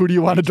choice. Who do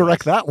you want to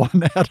direct that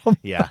one, Adam?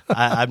 Yeah,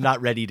 I'm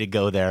not ready to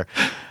go there.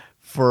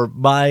 For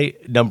my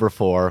number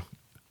 4,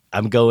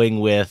 I'm going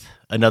with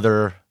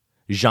another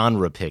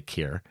genre pick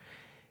here.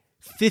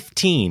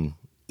 15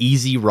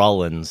 Easy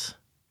Rollins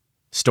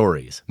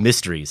stories,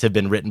 mysteries, have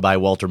been written by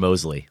Walter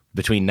Mosley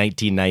between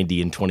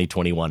 1990 and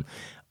 2021.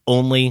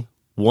 Only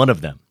one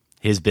of them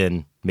has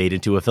been made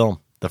into a film.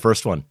 The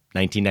first one,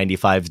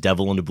 1995's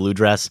Devil in a Blue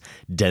Dress.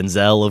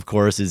 Denzel, of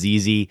course, is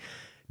easy.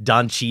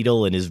 Don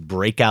Cheadle in his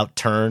breakout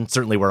turn,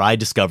 certainly where I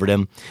discovered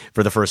him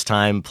for the first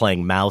time,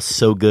 playing Mouse,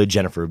 so good.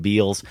 Jennifer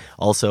Beals,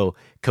 also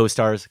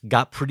co-stars,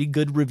 got pretty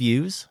good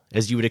reviews,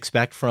 as you would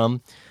expect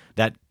from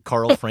that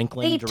Carl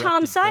Franklin directed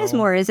Tom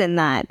Sizemore is in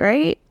that,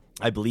 right?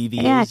 I believe he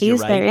is. You're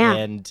He's right. there,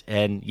 yeah.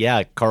 And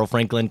yeah, Carl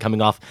Franklin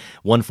coming off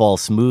One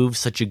False Move,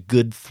 such a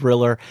good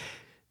thriller.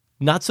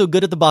 Not so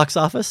good at the box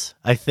office.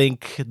 I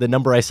think the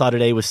number I saw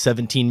today was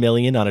 $17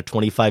 million on a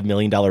 $25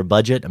 million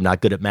budget. I'm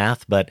not good at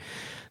math, but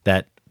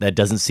that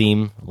doesn't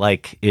seem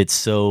like it's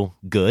so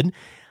good.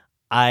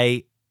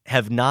 I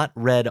have not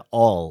read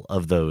all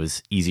of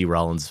those Easy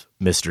Rollins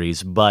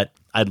mysteries, but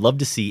I'd love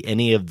to see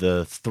any of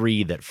the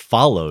three that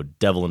followed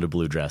Devil in a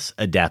Blue Dress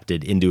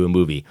adapted into a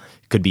movie.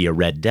 It could be a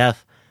Red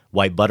Death,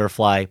 White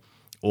Butterfly,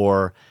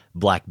 or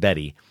Black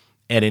Betty.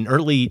 And in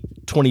early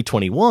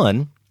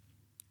 2021,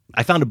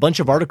 I found a bunch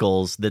of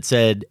articles that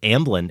said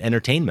Amblin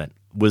Entertainment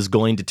was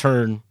going to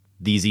turn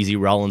these Easy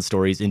Rollins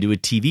stories into a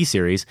TV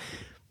series.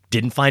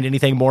 Didn't find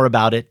anything more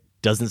about it.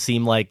 Doesn't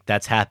seem like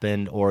that's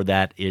happened or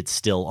that it's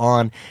still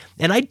on.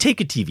 And I'd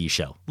take a TV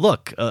show.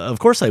 Look, of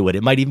course I would.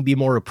 It might even be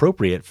more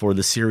appropriate for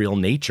the serial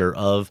nature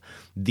of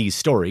these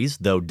stories,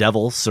 though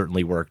Devil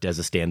certainly worked as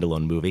a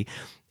standalone movie.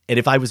 And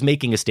if I was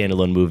making a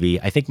standalone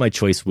movie, I think my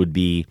choice would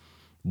be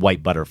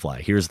White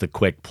Butterfly. Here's the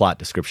quick plot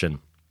description.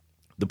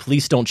 The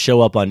police don't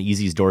show up on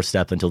Easy's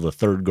doorstep until the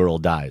third girl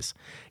dies.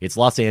 It's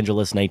Los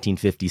Angeles,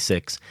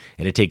 1956,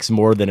 and it takes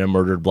more than a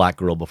murdered black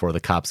girl before the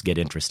cops get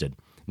interested.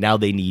 Now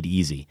they need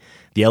Easy.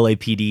 The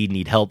LAPD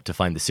need help to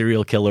find the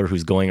serial killer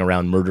who's going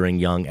around murdering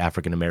young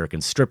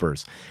African-American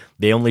strippers.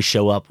 They only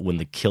show up when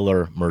the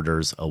killer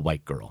murders a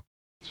white girl.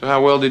 So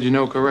how well did you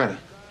know Coretta?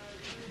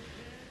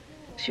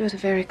 She was a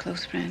very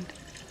close friend.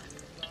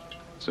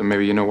 So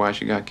maybe you know why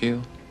she got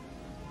killed?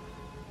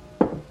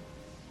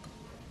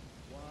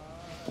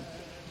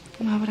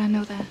 Why would I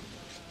know that?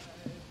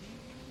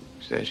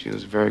 She said she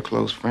was a very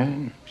close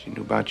friend. She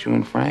knew about you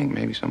and Frank.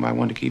 Maybe somebody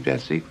wanted to keep that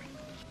secret.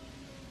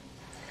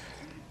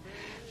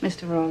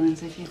 Mr.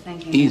 Rollins, if you're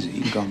thinking... Easy,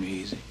 you can call me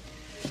Easy.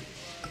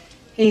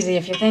 Easy,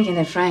 if you're thinking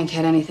that Frank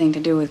had anything to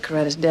do with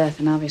Coretta's death,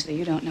 and obviously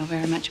you don't know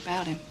very much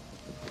about him.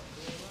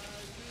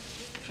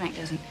 Frank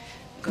doesn't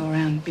go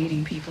around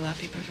beating people up.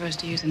 He prefers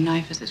to use a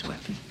knife as his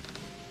weapon.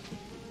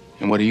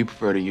 And what do you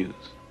prefer to use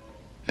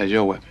as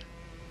your weapon?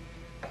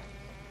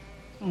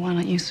 Well, why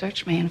don't you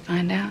search me and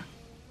find out?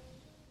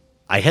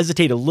 I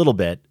hesitate a little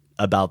bit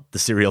about the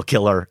serial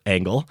killer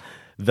angle,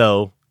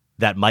 though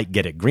that might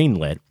get it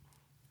greenlit.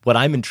 What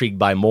I'm intrigued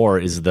by more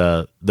is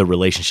the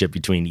relationship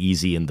between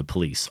Easy and the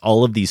police.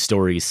 All of these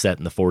stories set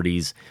in the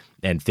 40s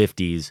and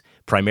 50s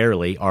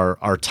primarily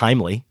are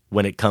timely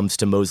when it comes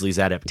to Mosley's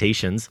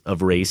adaptations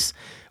of race,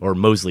 or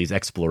Mosley's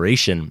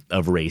exploration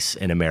of race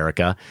in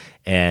America,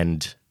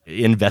 and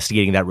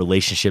investigating that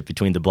relationship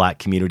between the black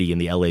community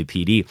and the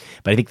LAPD.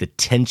 But I think the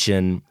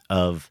tension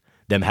of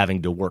them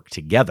having to work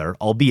together,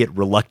 albeit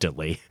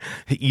reluctantly.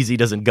 Easy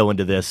doesn't go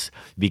into this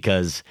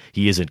because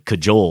he isn't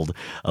cajoled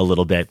a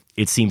little bit.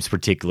 It seems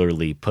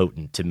particularly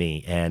potent to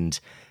me. And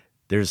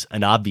there's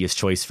an obvious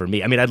choice for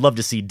me. I mean, I'd love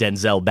to see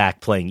Denzel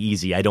back playing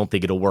Easy. I don't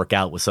think it'll work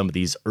out with some of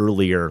these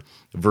earlier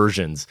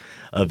versions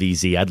of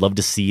Easy. I'd love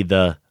to see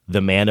the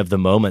man of the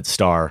moment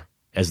star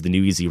as the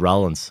new Easy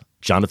Rollins,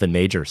 Jonathan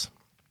Majors.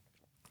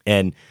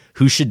 And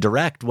who should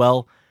direct?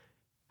 Well,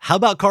 how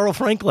about Carl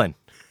Franklin?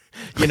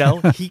 You know,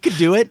 he could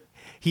do it.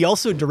 He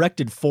also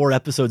directed 4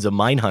 episodes of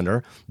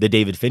Mindhunter, the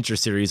David Fincher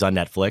series on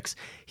Netflix.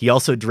 He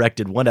also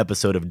directed 1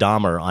 episode of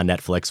Dahmer on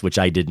Netflix, which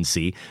I didn't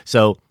see.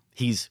 So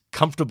he's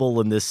comfortable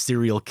in this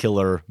serial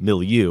killer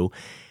milieu.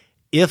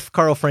 If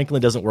Carl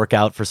Franklin doesn't work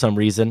out for some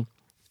reason,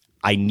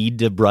 I need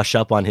to brush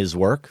up on his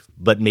work.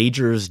 But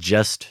Majors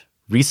just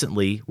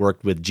recently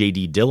worked with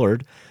J.D.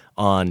 Dillard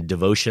on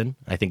Devotion.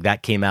 I think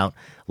that came out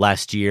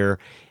last year.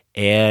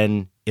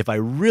 And if I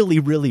really,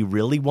 really,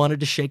 really wanted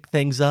to shake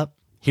things up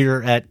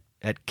here at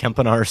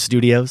Kempenar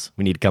Studios,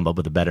 we need to come up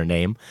with a better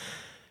name,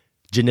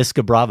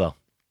 Janiska Bravo.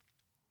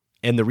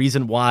 And the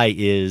reason why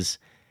is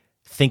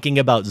thinking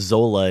about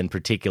Zola in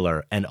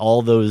particular and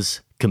all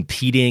those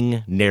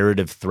competing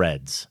narrative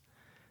threads.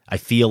 I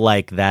feel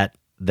like that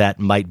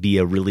might be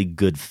a really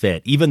good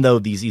fit. Even though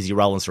these Easy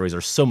Rollins stories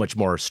are so much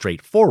more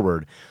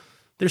straightforward,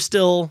 they're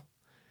still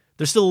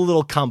a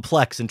little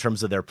complex in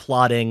terms of their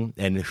plotting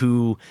and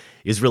who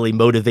is really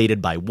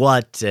motivated by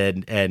what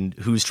and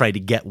who's trying to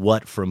get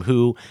what from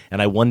who.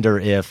 And I wonder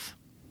if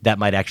that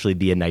might actually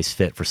be a nice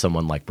fit for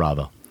someone like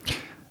Bravo.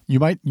 You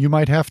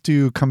might have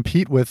to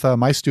compete with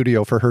my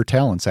studio for her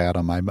talents,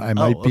 Adam. I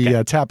might be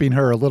tapping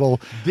her a little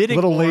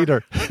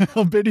later,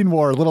 bidding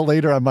war a little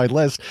later on my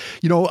list.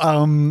 You know,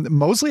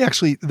 Mosley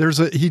actually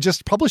he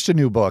just published a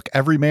new book,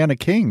 Every Man a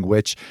King,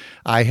 which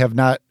I have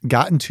not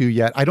gotten to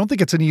yet. I don't think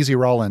it's an Easy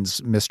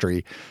Rollins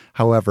mystery,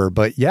 however,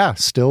 but yeah,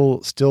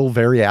 still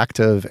very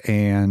active,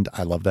 and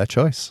I love that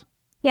choice.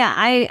 Yeah,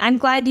 I'm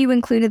glad you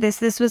included this.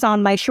 This was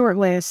on my short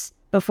list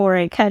before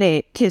I cut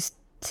it just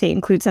to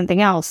include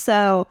something else.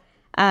 So.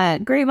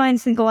 Great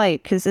minds think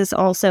alike, because this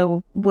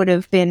also would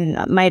have been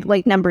my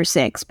number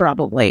 6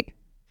 probably.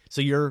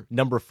 So your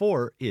number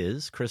 4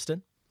 is,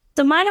 Kristen?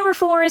 So my number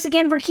 4 is,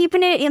 again, we're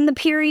keeping it in the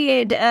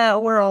period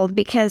world,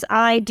 because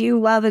I do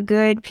love a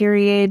good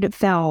period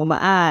film,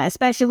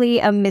 especially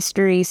a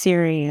mystery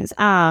series.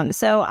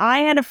 So I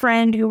had a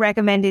friend who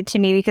recommended to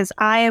me, because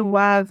I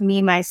love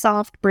my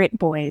soft Brit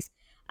boys.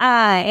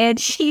 And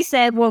she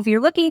said, well, if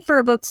you're looking for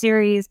a book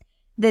series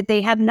that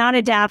they have not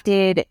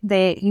adapted,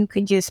 that you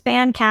could just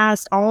fan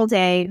cast all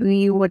day who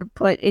you would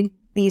put in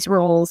these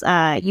roles.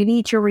 You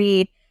need to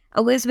read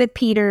Elizabeth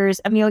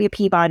Peters' Amelia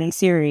Peabody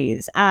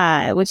series,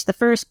 which the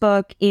first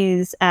book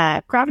is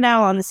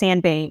Crocodile on the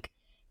Sandbank.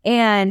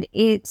 And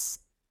it's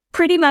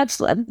pretty much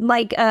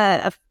like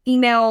a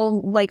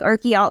female, like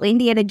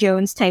Indiana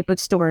Jones type of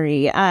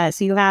story.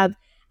 So you have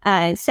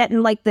set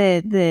in like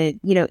the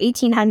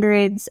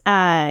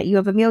 1800s. You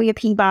have Amelia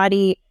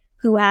Peabody,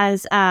 who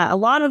has a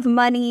lot of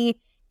money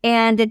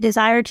and a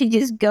desire to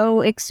just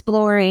go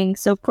exploring.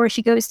 So of course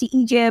she goes to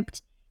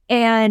Egypt,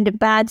 and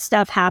bad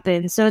stuff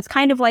happens. So it's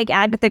kind of like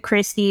Agatha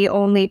Christie,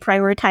 only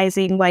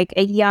prioritizing like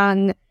a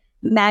young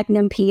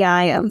Magnum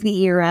PI of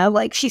the era.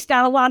 Like, she's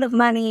got a lot of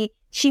money,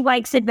 she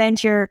likes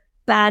adventure,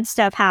 bad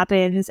stuff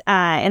happens.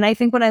 And I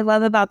think what I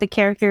love about the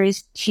character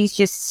is she's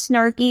just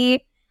snarky.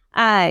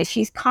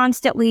 She's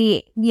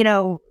constantly,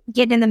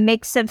 getting in the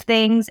mix of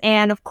things.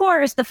 And of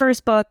course, the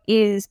first book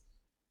is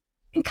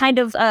kind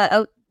of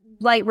a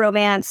light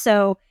romance.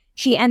 So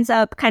she ends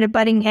up kind of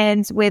butting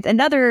heads with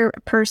another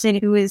person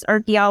who is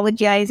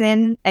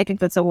archaeologizing. I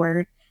think that's a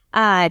word.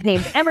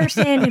 Named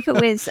Emerson, who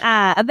is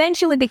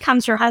eventually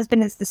becomes her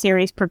husband as the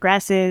series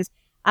progresses.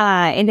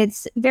 And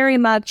it's very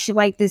much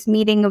like this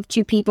meeting of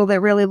two people that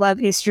really love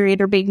history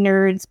and are big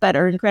nerds, but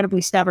are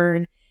incredibly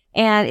stubborn.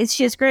 And it's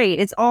just great.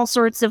 It's all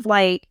sorts of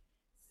like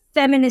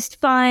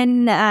feminist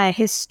fun,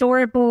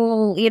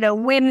 historical,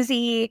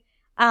 whimsy.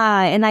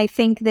 And I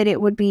think that it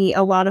would be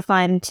a lot of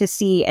fun to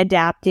see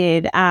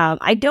adapted.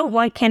 I don't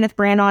want Kenneth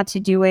Branagh to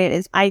do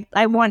it.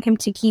 I want him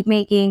to keep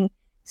making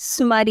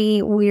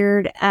smutty,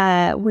 weird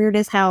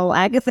as hell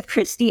Agatha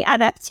Christie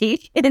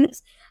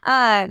adaptations.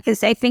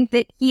 Because I think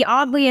that he,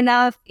 oddly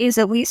enough, is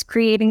at least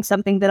creating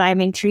something that I'm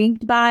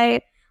intrigued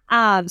by.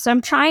 So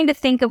I'm trying to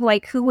think of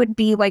like who would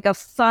be like a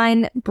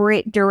fun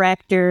Brit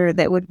director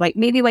that would like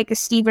maybe like a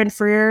Stephen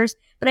Frears,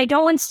 but I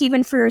don't want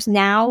Stephen Frears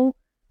now.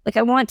 Like,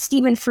 I want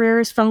Stephen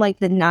Frears from like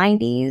the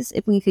 90s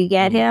if we could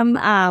get him,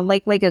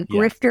 like a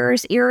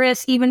Grifters era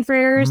Stephen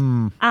Frears.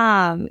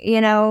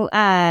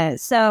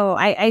 So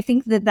I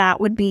think that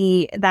would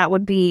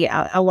be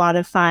a lot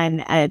of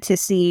fun to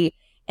see.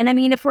 And I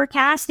mean, if we're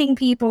casting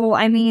people,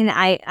 I mean,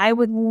 I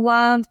would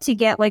love to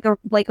get like a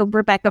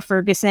Rebecca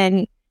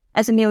Ferguson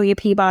as Amelia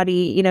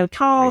Peabody,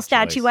 tall, Great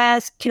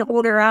statuesque, can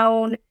hold her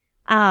own,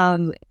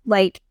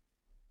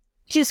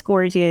 just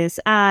gorgeous.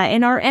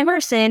 And our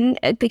Emerson,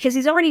 because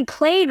he's already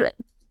played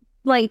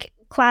like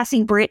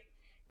classy Brit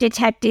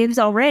detectives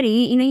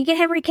already, you get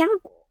Henry Cavill.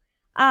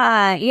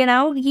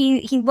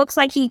 He looks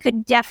like he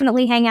could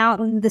definitely hang out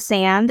in the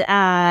sand.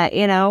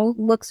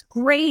 Looks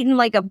great in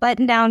like a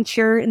button-down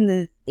shirt in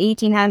the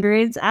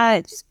 1800s.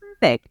 It's just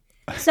perfect.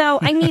 So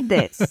I need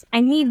this.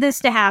 I need this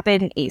to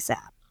happen ASAP.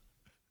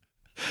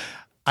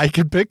 I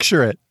can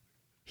picture it.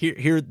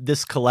 Here,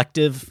 this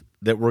collective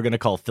that we're going to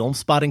call Film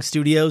Spotting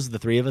Studios, the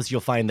three of us, you'll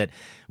find that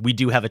we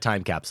do have a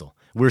time capsule.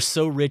 We're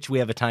so rich, we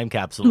have a time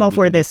capsule. I'm all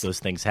for this. Those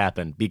things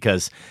happen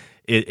because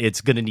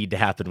it's going to need to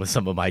happen with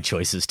some of my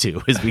choices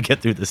too as we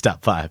get through this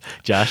top five.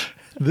 Josh?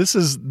 This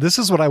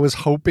is what I was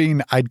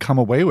hoping I'd come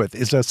away with,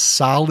 is a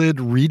solid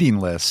reading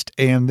list.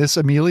 And this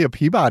Amelia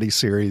Peabody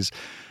series,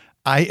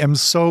 I am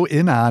so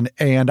in on,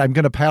 and I'm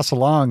going to pass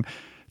along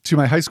to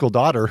my high school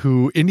daughter,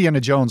 who Indiana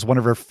Jones, one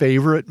of her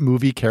favorite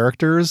movie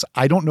characters.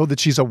 I don't know that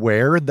she's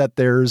aware that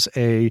there's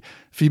a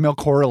female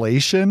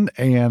correlation,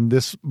 and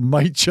this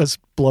might just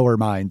blow her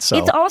mind. So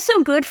it's also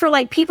good for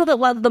like people that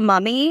love the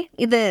Mummy,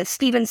 the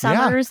Stephen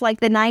Sommers,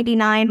 like the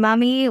 99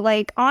 Mummy.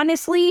 Like,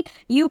 honestly,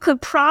 you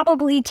could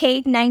probably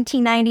take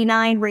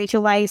 1999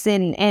 Rachel Weisz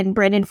and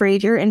Brendan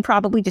Fraser and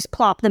probably just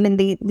plop them in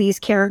these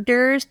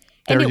characters,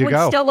 and it would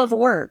still have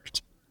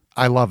worked.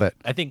 I love it.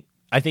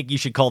 I think you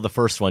should call the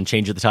first one,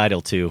 change the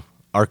title to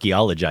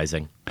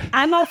Archaeologizing.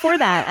 I'm all for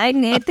that. I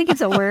think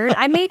it's a word.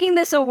 I'm making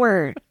this a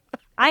word.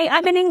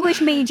 I'm an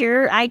English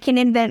major. I can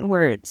invent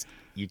words.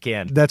 You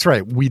can. That's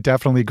right. We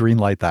definitely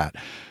greenlight that.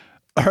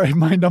 All right,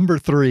 my number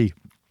 3.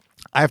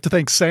 I have to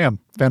thank Sam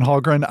Van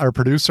Halgren, our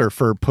producer,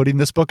 for putting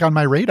this book on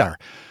my radar,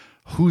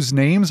 whose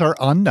names are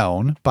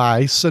unknown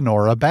by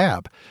Sonora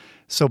Babb.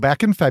 So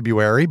back in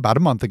February, about a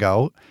month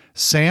ago,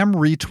 Sam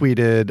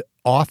retweeted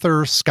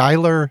author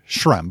Skylar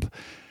Schremp,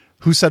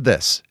 who said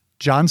this: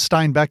 John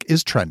Steinbeck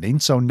is trending,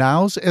 so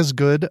now's as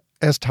good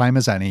as time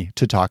as any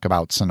to talk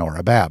about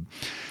Sonora Babb.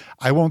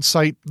 I won't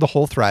cite the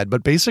whole thread,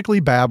 but basically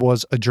Babb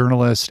was a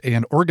journalist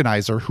and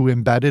organizer who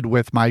embedded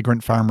with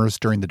migrant farmers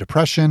during the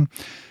Depression,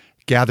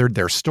 gathered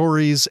their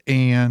stories,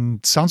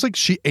 and sounds like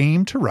she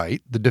aimed to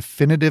write the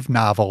definitive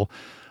novel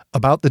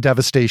about the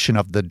devastation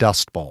of the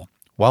Dust Bowl.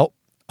 Well,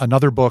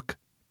 another book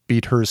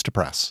beat hers to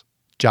press.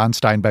 John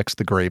Steinbeck's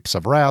The Grapes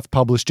of Wrath,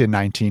 published in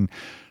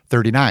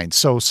 1939.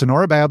 So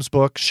Sonora Babb's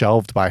book,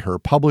 shelved by her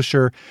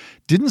publisher,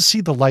 didn't see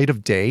the light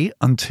of day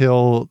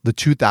until the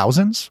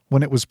 2000s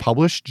when it was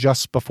published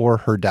just before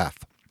her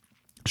death.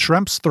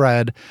 Schremp's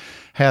thread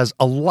has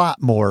a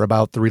lot more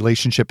about the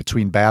relationship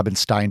between Babb and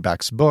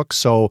Steinbeck's book,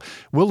 so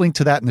we'll link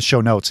to that in the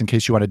show notes in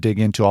case you want to dig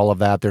into all of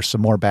that. There's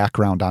some more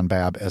background on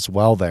Babb as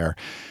well there.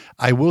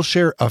 I will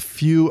share a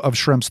few of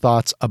Shrimp's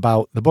thoughts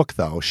about the book,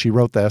 though. She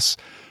wrote this: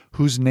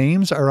 "Whose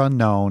names are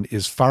unknown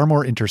is far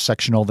more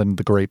intersectional than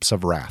The Grapes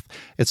of Wrath.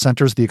 It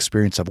centers the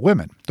experience of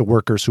women. The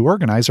workers who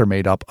organize are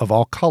made up of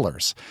all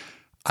colors.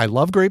 I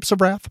love Grapes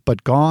of Wrath,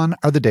 but gone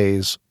are the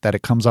days that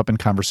it comes up in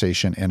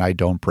conversation and I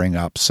don't bring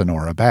up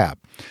Sonora Babb."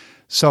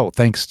 So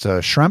thanks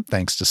to Shrimp,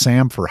 thanks to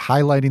Sam for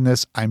highlighting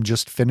this. I'm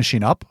just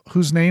finishing up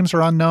Whose Names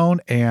Are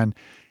Unknown, and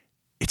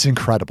it's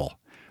incredible.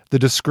 The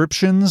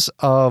descriptions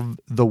of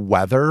the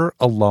weather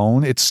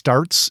alone, it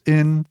starts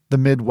in the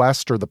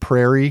Midwest or the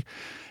prairie,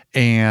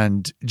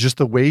 and just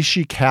the way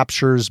she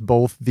captures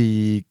both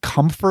the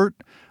comfort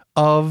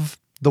of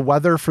the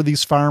weather for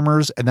these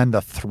farmers and then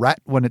the threat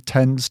when it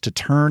tends to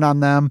turn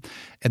on them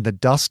and the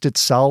dust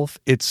itself,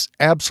 it's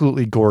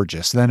absolutely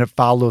gorgeous. Then it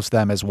follows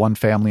them as one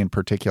family in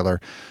particular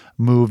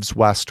moves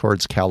west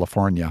towards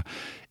California.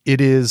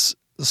 It is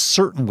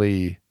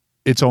certainly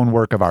its own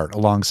work of art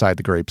alongside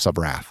The Grapes of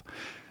Wrath.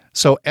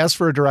 So as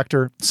for a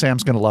director,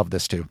 Sam's going to love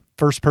this too.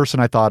 First person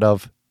I thought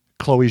of,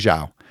 Chloe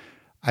Zhao.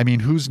 I mean,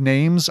 Whose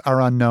Names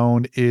Are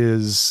Unknown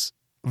is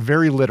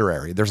very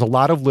literary. There's a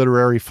lot of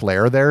literary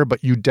flair there,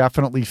 but you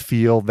definitely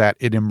feel that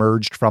it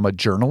emerged from a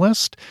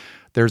journalist.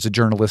 There's a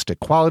journalistic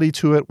quality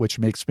to it, which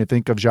makes me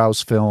think of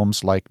Zhao's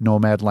films like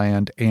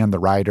Nomadland and The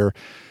Rider,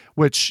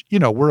 which,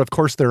 were of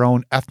course their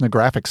own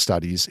ethnographic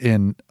studies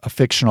in a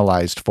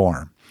fictionalized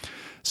form.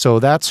 So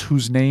that's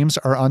Whose Names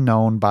Are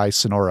Unknown by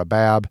Sonora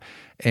Babb.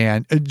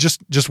 And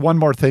just one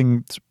more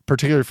thing,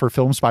 particularly for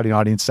Film Spotting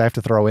audience, I have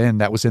to throw in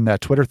that was in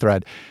that Twitter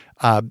thread.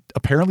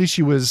 Apparently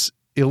she was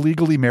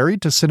illegally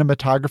married to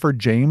cinematographer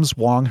James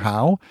Wong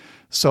Howe.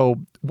 So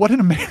what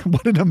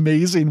an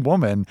amazing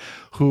woman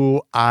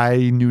who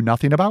I knew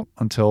nothing about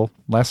until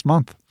last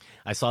month.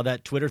 I saw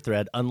that Twitter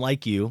thread.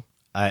 Unlike you,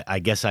 I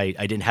guess I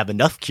didn't have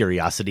enough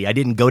curiosity. I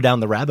didn't go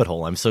down the rabbit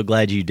hole. I'm so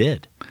glad you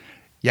did.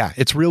 Yeah,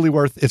 it's really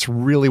worth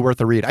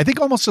a read. I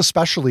think almost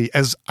especially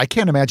as I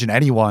can't imagine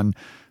anyone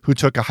who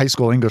took a high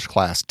school English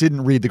class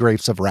didn't read The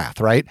Grapes of Wrath,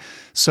 right?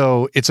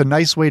 So it's a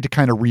nice way to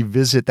kind of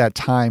revisit that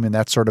time and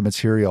that sort of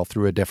material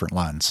through a different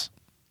lens.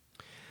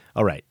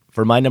 All right.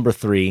 For my number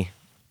 3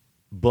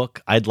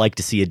 book, I'd like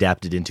to see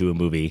adapted into a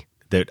movie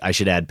that I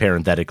should add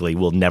parenthetically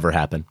will never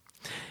happen.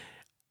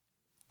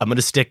 I'm going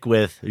to stick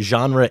with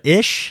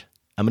genre-ish.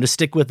 I'm going to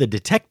stick with a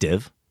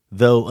detective,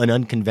 though an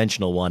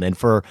unconventional one. And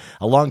for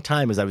a long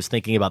time, as I was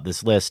thinking about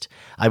this list,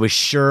 I was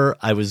sure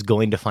I was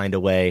going to find a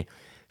way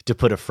to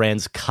put a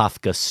Franz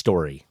Kafka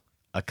story,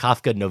 a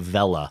Kafka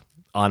novella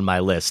on my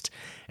list.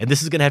 And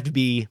this is going to have to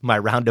be my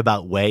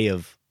roundabout way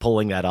of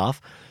pulling that off.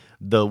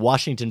 The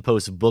Washington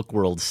Post Book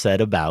World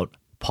said about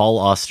Paul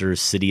Auster's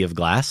City of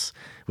Glass,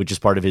 which is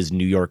part of his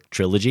New York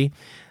trilogy.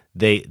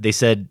 They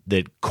said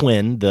that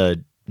Quinn,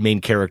 the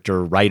main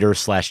character, writer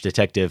 /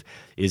 detective,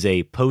 is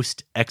a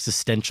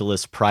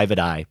post-existentialist private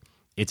eye.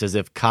 It's as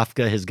if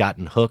Kafka has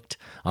gotten hooked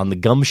on the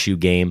gumshoe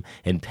game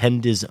and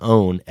penned his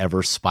own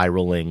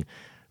ever-spiraling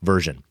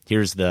version.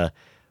 Here's the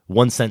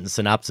one-sentence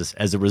synopsis.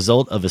 As a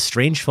result of a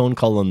strange phone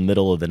call in the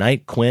middle of the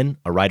night, Quinn,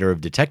 a writer of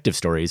detective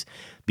stories,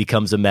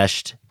 becomes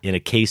enmeshed in a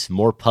case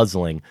more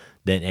puzzling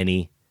than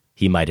any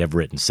he might have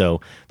written. So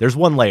there's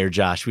one layer,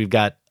 Josh. We've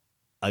got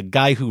a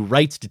guy who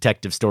writes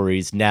detective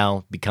stories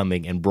now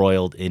becoming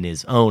embroiled in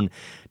his own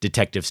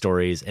detective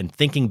stories. And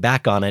thinking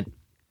back on it,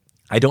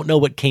 I don't know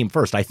what came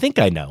first. I think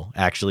I know,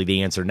 actually,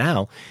 the answer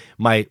now.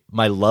 My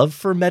love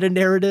for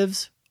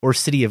meta-narratives or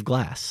City of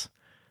Glass.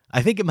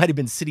 I think it might have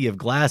been City of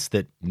Glass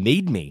that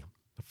made me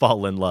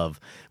fall in love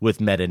with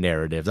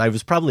meta-narratives. I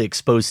was probably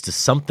exposed to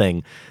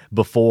something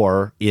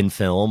before in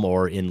film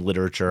or in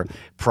literature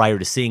prior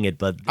to seeing it,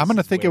 but I'm going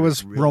to think it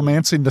was really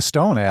Romancing the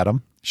Stone,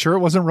 Adam. Sure it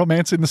wasn't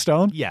Romancing the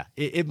Stone? Yeah,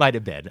 it might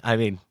have been. I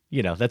mean,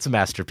 that's a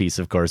masterpiece,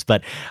 of course,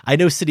 but I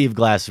know City of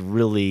Glass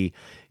really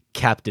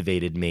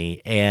captivated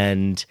me.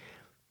 And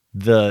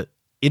the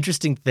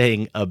interesting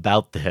thing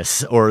about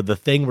this, or the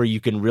thing where you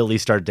can really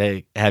start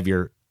to have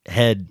your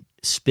head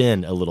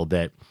spin a little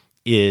bit,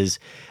 is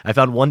I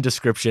found one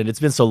description. It's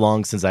been so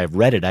long since I've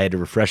read it, I had to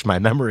refresh my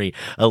memory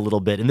a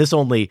little bit. And this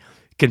only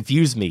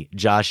confused me,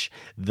 Josh.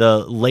 The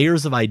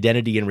layers of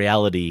identity and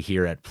reality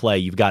here at play.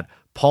 You've got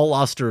Paul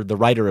Auster, the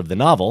writer of the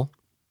novel.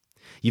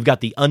 You've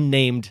got the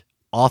unnamed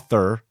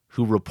author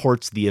who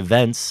reports the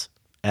events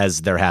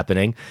as they're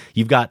happening.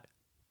 You've got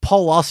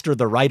Paul Auster,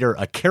 the writer,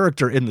 a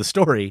character in the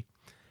story,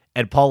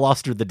 and Paul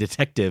Auster, the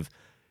detective,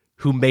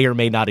 who may or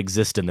may not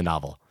exist in the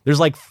novel. There's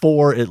like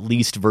 4 at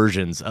least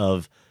versions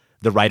of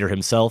the writer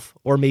himself,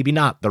 or maybe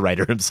not the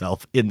writer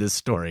himself, in this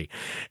story.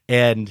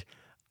 And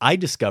I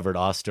discovered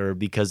Auster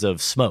because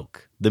of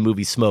Smoke, the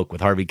movie Smoke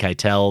with Harvey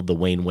Keitel, the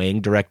Wayne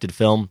Wang directed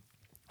film,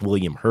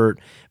 William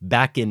Hurt,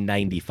 back in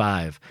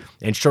 95.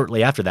 And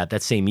shortly after that,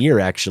 that same year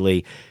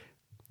actually,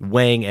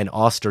 Wang and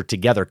Auster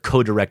together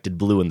co-directed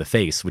Blue in the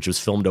Face, which was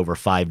filmed over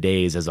 5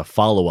 days as a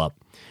follow-up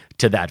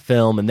to that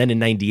film. And then in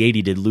 98,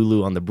 he did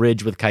Lulu on the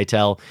Bridge with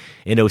Keitel.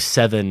 In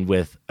 07,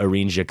 with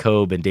Irene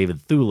Jacob and David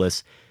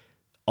Thewlis,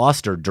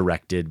 Auster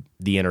directed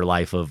The Inner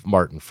Life of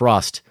Martin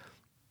Frost.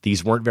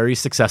 These weren't very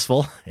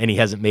successful, and he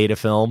hasn't made a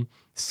film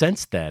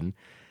since then.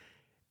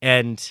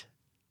 And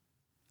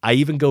I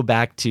even go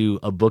back to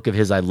a book of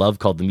his I love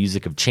called The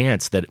Music of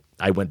Chance that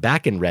I went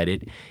back and read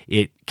it.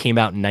 It came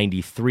out in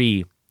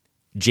 93.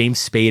 James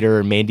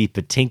Spader, Mandy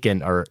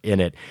Patinkin are in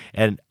it.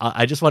 And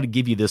I just want to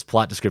give you this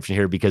plot description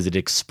here because it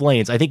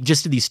explains, I think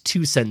just in these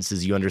 2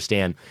 sentences, you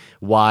understand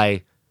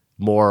why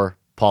more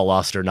Paul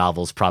Auster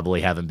novels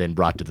probably haven't been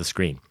brought to the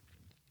screen.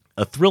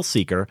 A thrill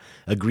seeker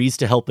agrees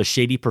to help a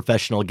shady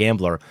professional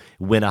gambler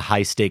win a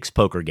high-stakes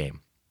poker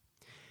game.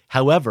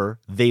 However,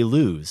 they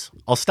lose.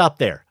 I'll stop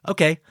there.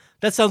 Okay,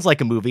 that sounds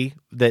like a movie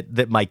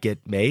that might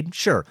get made.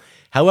 Sure.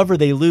 However,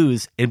 they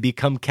lose and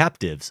become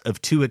captives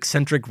of 2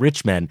 eccentric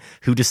rich men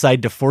who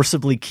decide to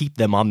forcibly keep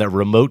them on their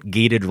remote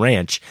gated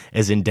ranch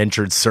as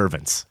indentured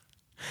servants.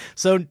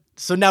 So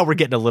now we're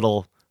getting a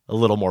little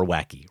more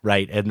wacky,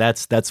 right? And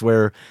that's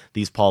where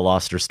these Paul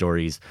Auster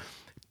stories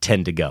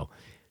tend to go.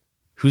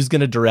 Who's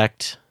going to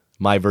direct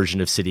my version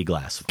of City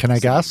Glass? Can I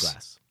City guess?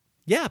 Glass.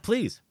 Yeah,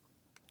 please.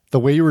 The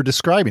way you were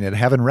describing it,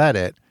 haven't read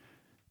it,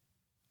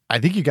 I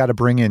think you got to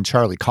bring in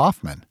Charlie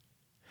Kaufman.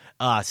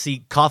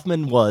 See,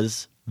 Kaufman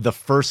was the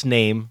first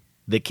name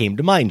that came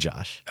to mind,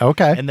 Josh.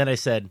 Okay. And then I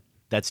said,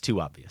 that's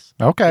too obvious.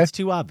 Okay. It's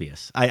too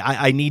obvious.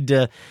 I need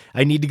to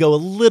go a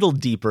little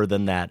deeper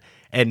than that.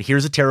 And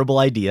here's a terrible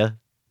idea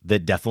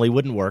that definitely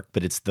wouldn't work,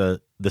 but it's the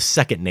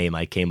second name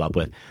I came up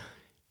with.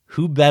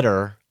 Who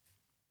better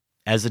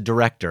as a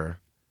director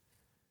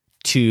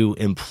to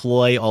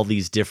employ all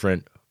these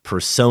different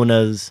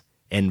personas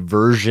and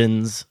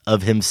versions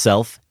of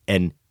himself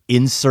and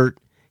insert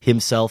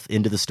himself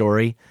into the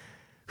story?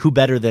 Who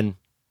better than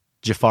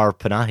Jafar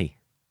Panahi,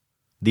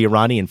 the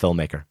Iranian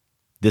filmmaker?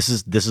 This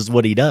is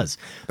what he does.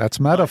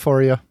 That's meta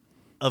for you.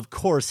 Of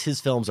course,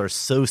 his films are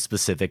so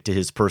specific to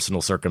his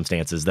personal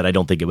circumstances that I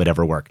don't think it would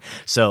ever work.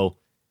 So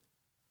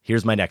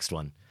here's my next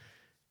one.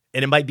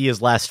 And it might be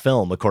his last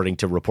film, according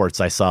to reports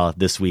I saw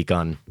this week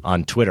on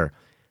Twitter.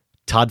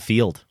 Todd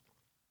Field.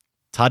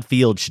 Todd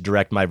Field should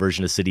direct my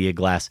version of City of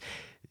Glass.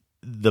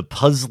 The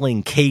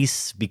puzzling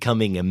case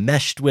becoming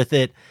enmeshed with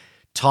it.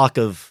 Talk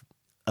of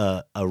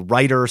a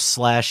writer /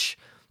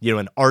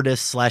 an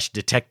artist /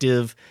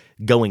 detective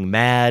going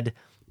mad.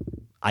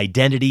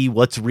 Identity,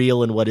 what's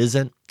real and what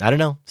isn't. I don't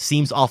know.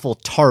 Seems awful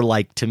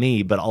Tar-like to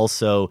me, but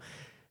also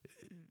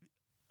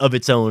of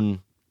its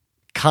own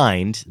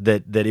kind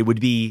that it would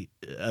be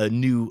a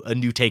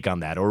new take on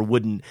that, or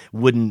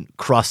wouldn't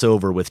cross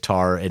over with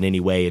Tar in any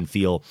way and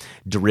feel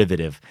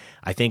derivative.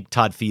 I think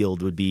Todd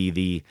Field would be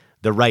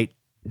the right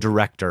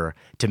director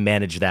to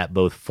manage that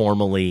both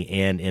formally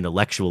and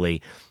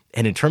intellectually.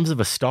 And in terms of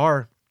a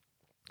star,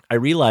 I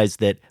realized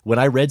that when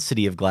I read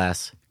City of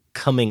Glass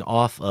coming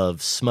off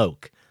of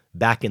Smoke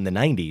back in the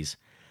 90s,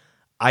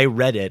 I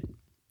read it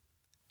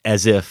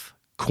as if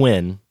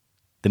Quinn,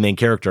 the main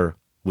character,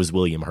 was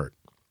William Hurt.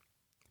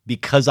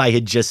 Because I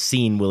had just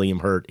seen William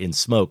Hurt in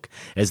Smoke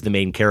as the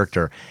main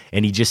character,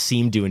 and he just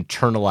seemed to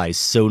internalize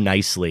so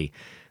nicely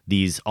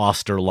these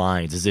Auster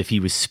lines as if he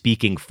was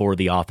speaking for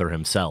the author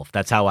himself.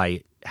 That's how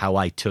I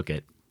took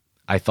it.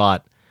 I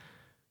thought,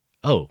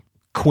 oh,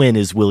 Quinn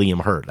is William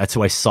Hurt. That's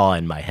who I saw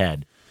in my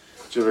head.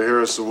 Did you ever hear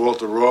of Sir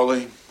Walter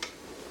Raleigh?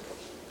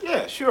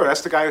 Yeah, sure.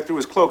 That's the guy who threw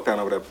his cloak down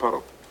over that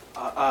puddle.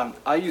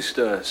 I used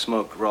to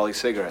smoke Raleigh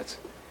cigarettes.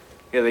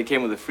 Yeah, they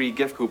came with a free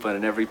gift coupon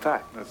in every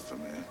pack. That's the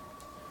man.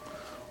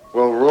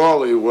 Well,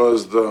 Raleigh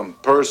was the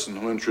person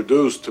who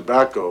introduced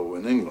tobacco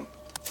in England.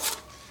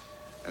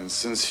 And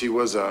since he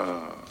was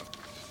a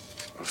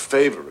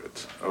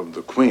favorite of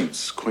the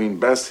Queen's, Queen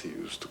Bess he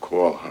used to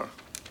call her,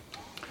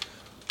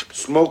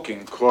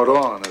 smoking caught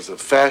on as a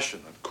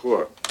fashion at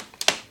court.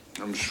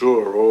 I'm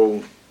sure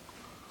old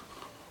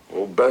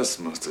Bess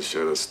must have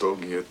shared a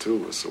stogie or two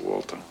with Sir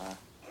Walter.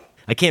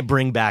 I can't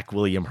bring back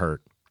William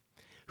Hurt.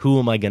 Who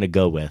am I going to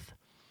go with?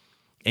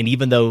 And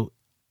even though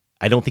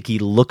I don't think he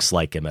looks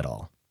like him at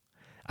all,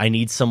 I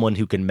need someone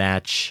who can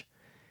match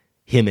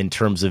him in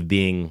terms of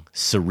being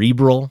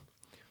cerebral,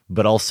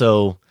 but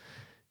also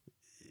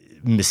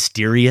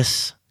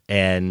mysterious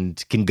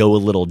and can go a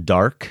little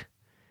dark.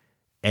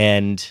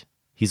 And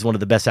he's one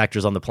of the best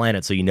actors on the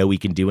planet, so you know he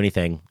can do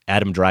anything.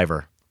 Adam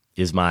Driver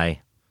is my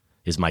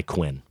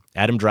Quinn.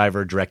 Adam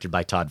Driver, directed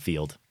by Todd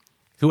Field,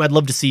 who I'd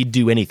love to see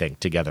do anything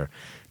together,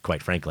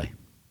 quite frankly.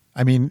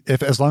 I mean,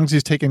 as long as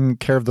he's taking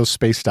care of those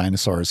space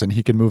dinosaurs and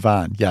he can move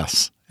on,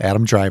 yes,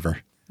 Adam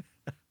Driver.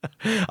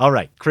 All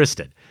right,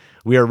 Kristen,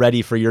 we are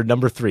ready for your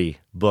number 3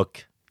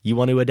 book you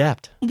want to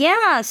adapt.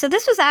 Yeah, so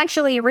this was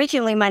actually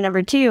originally my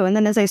number 2, and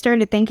then as I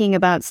started thinking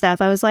about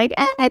stuff, I was like,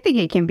 I think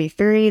it can be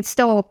 3. It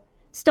still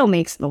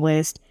makes the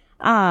list.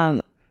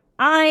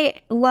 I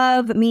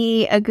love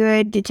me a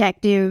good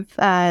detective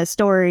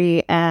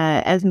story,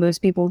 as most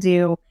people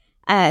do.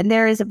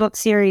 There is a book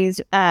series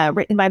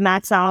written by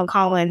Max Allan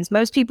Collins.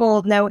 Most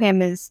people know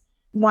him as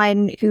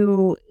one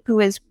who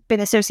has been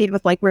associated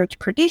with like Road to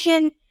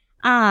Perdition,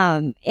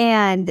 and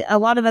a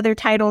lot of other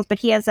titles, but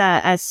he has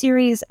a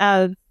series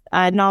of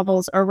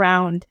novels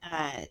around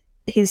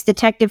his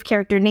detective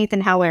character,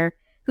 Nathan Heller,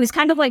 who's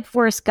kind of like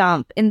Forrest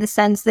Gump in the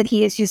sense that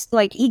he is just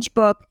like each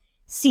book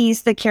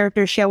sees the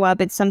character show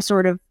up at some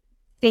sort of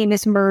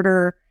famous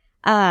murder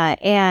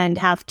and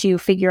have to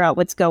figure out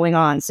what's going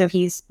on. So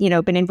he's,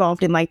 been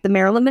involved in like the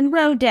Marilyn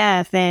Monroe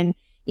death and,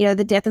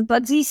 the death of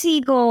Bugsy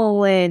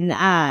Siegel and,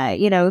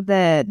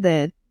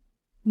 the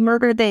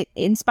murder that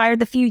inspired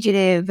The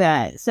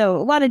Fugitive. So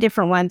a lot of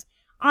different ones.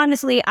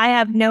 Honestly, I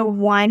have no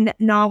one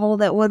novel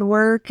that would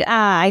work.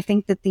 I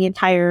think that the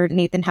entire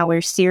Nathan Heller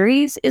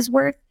series is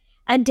worth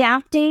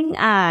adapting.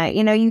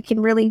 You can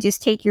really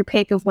just take your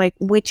pick of like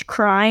which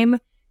crime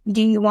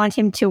do you want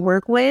him to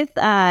work with,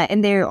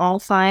 and they're all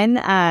fun.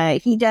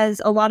 He does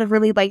a lot of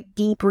really like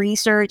deep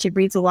research. He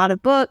reads a lot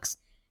of books,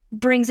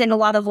 brings in a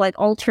lot of like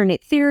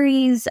alternate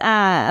theories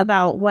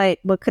about what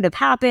could have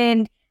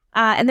happened,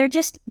 and they're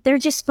just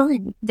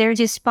fun. They're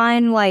just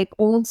fun, like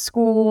old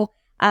school.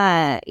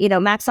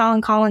 Max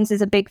Allan Collins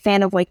is a big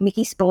fan of like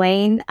Mickey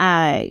Spillane,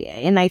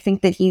 and I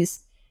think that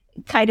he's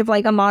kind of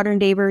like a modern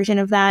day version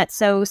of that.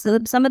 So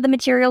some of the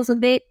material's a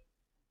bit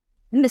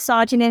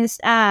misogynist.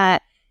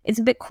 It's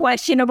a bit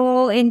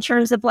questionable in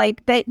terms of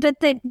like, but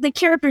the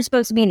character's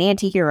supposed to be an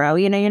anti-hero.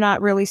 You're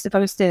not really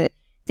supposed to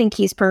think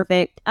he's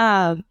perfect.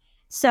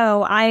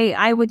 So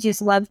I would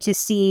just love to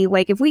see,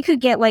 like, if we could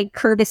get like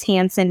Curtis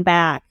Hanson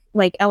back,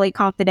 like LA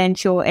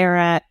Confidential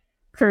era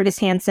Curtis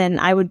Hanson,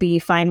 I would be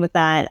fine with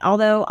that.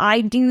 Although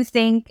I do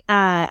think,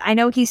 I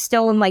know he's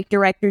still in like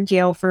director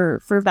jail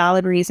for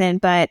valid reason,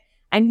 but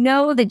I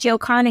know that Joe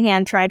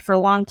Carnahan tried for a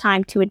long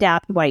time to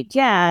adapt White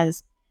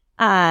Jazz,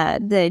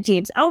 the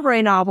James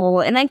Ellroy novel,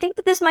 and I think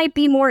that this might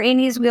be more in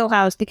his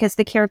wheelhouse because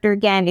the character,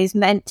 again, is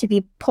meant to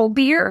be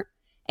pulpier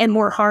and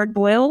more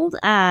hard-boiled.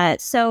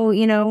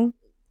 So,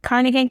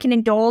 Carnahan can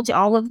indulge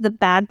all of the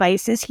bad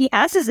vices he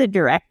has as a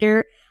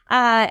director,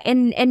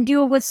 and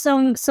do it with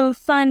some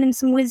fun and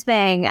some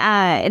whiz-bang.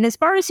 And as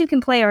far as who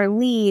can play our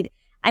lead,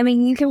 I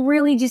mean, you can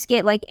really just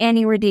get like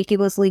any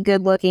ridiculously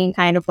good-looking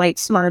kind of like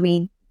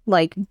smarmy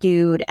like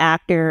dude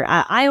actor.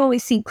 I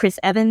always see Chris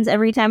Evans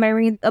every time I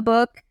read a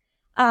book.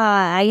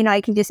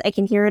 I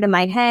can hear it in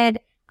my head.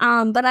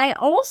 But I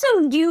also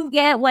do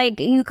get like,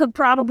 you could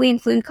probably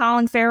include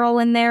Colin Farrell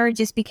in there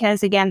just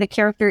because, again, the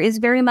character is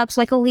very much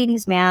like a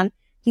ladies' man.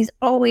 He's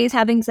always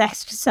having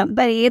sex with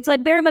somebody. It's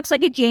like very much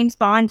like a James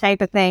Bond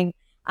type of thing.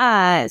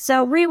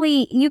 So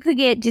really, you could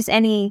get just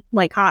any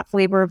like hot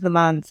flavor of the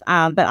month.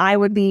 But I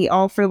would be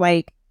all for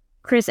like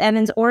Chris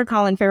Evans or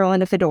Colin Farrell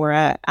in a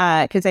fedora,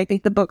 because I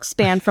think the books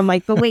span from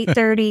like the late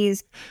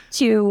 30s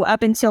to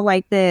up until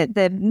like the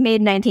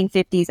mid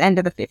 1950s, end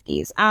of the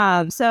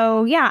 50s.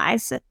 So yeah,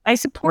 I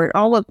support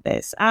all of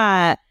this.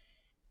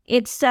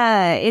 It's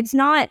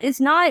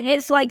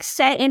like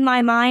set in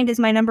my mind as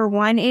my number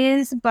one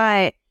is,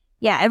 but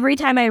yeah, every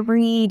time I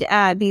read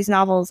these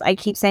novels, I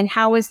keep saying,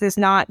 how has this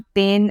not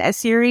been a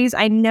series?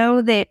 I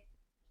know that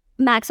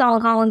Max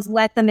Allan Collins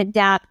let them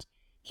adapt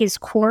his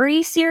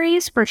Quarry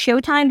series for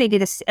Showtime. They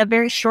did a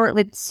very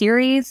short-lived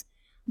series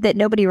that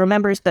nobody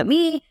remembers but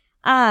me,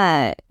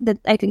 that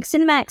I think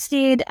Cinemax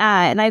did.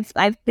 And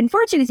I've been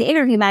fortunate to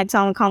interview Max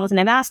Allan Collins, and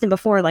I've asked him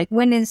before, like,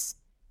 when is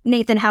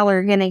Nathan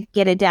Heller going to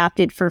get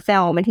adapted for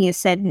film? And he has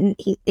said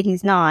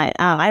he's not.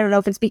 I don't know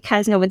if it's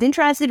because no one's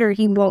interested or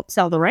he won't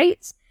sell the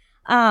rights.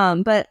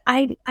 But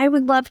I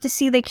would love to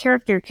see the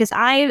character, because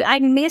I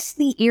miss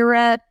the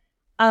era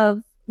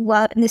of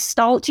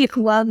nostalgic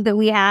love that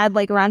we had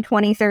like around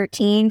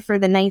 2013 for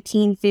the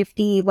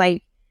 1950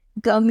 like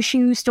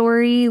gumshoe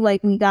story.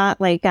 Like we got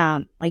like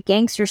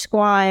Gangster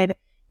Squad,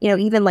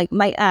 even like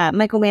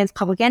Michael Mann's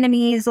Public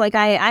Enemies. Like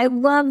I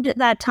loved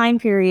that time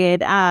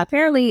period.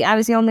 Apparently I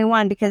was the only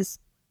one because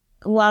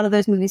a lot of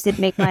those movies did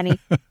make money.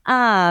 But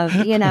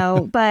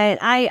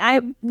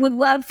I would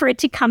love for it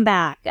to come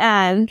back,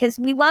 because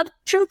we love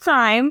true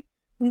crime,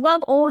 we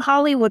love old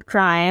Hollywood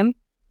crime.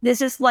 This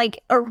is like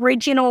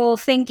original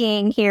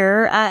thinking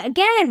here.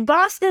 Again,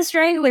 Boston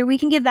Strangler, we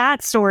can get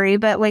that story,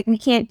 but like we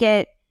can't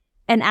get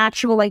an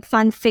actual like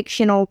fun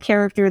fictional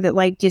character that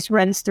like just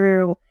runs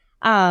through.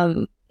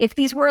 If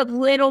these were a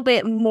little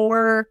bit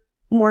more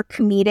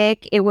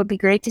comedic, it would be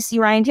great to see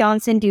Rian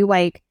Johnson do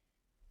like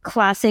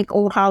classic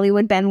old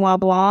Hollywood Benoit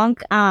Blanc.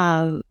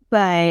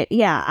 But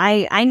yeah,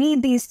 I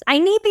need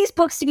these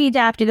books to be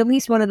adapted, at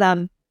least one of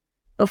them,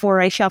 before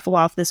I shuffle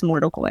off this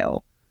mortal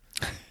coil.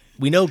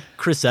 We know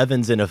Chris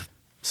Evans in a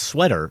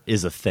sweater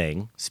is a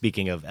thing.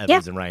 Speaking of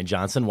Evans and Rian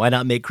Johnson, why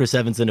not make Chris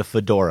Evans in a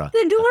fedora?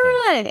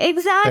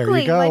 Exactly. There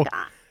you go. Like,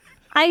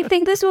 I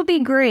think this would be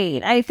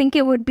great. I think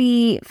it would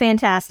be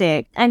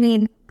fantastic. I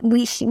mean,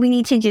 we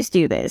need to just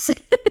do this.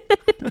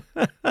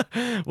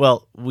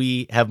 Well,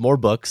 we have more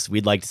books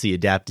we'd like to see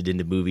adapted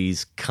into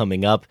movies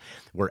coming up.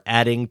 We're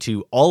adding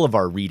to all of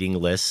our reading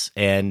lists.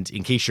 And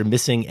in case you're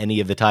missing any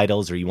of the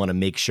titles or you want to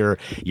make sure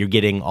you're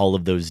getting all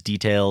of those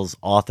details,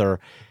 author,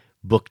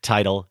 book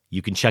title,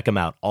 you can check them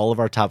out. All of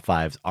our top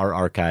fives are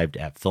archived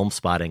at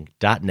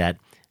filmspotting.net.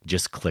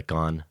 Just click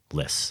on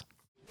lists.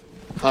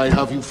 I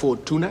have you for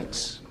 2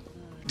 nights?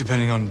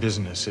 Depending on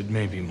business, it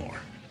may be more.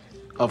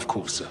 Of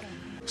course, sir.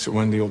 So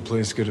when the old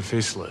place get a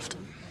facelift?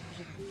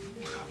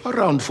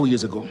 Around 4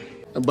 years ago.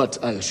 But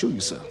I assure you,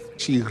 sir,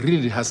 she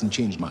really hasn't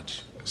changed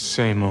much.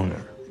 Same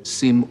owner?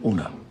 Same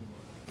owner.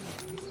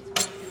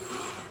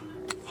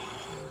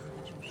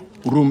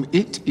 room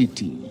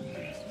 818.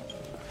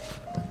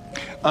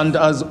 And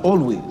as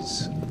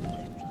always,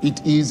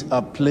 it is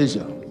a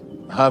pleasure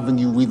having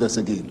you with us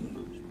again,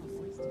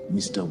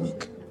 Mr.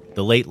 Wick.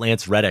 The late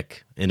Lance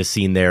Reddick in a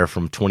scene there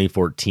from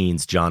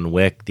 2014's John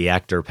Wick. The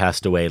actor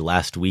passed away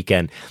last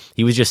weekend.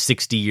 He was just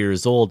 60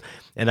 years old.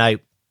 And I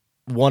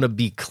want to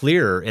be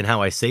clear in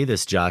how I say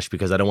this, Josh,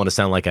 because I don't want to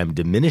sound like I'm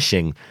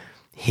diminishing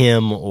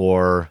him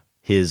or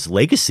his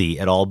legacy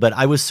at all. But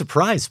I was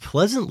surprised,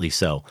 pleasantly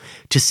so,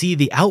 to see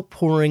the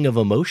outpouring of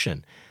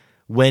emotion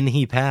when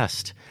he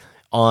passed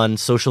on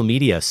social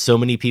media. So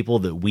many people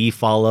that we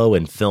follow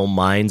and film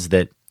minds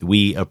that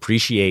we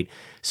appreciate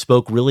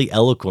spoke really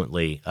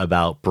eloquently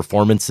about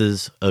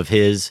performances of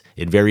his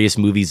in various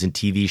movies and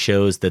TV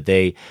shows that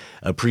they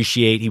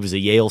appreciate. He was a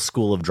Yale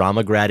School of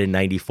Drama grad in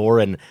 '94,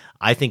 and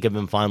I think of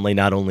him fondly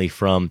not only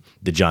from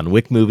the John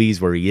Wick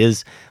movies where he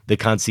is the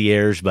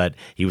concierge, but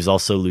he was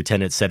also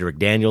Lieutenant Cedric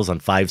Daniels on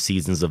 5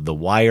 seasons of The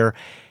Wire,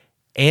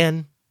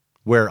 and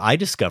where I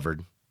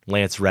discovered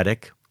Lance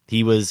Reddick,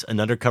 he was an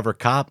undercover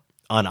cop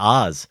on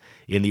Oz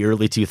in the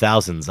early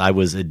 2000s. I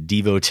was a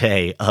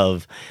devotee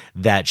of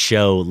that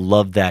show,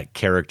 loved that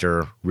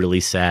character. Really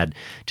sad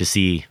to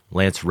see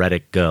Lance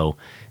Reddick go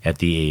at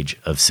the age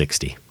of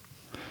 60.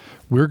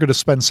 We're going to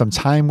spend some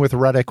time with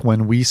Reddick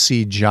when we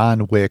see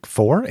John Wick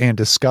 4 and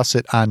discuss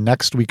it on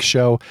next week's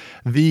show.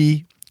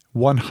 The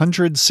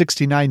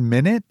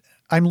 169-minute,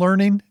 I'm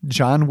learning,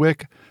 John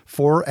Wick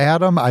 4,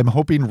 Adam. I'm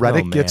hoping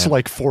Reddick gets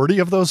like 40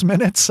 of those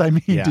minutes. I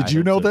mean, did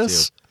you know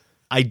this? Too.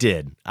 I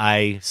did.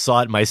 I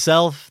saw it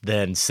myself,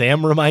 then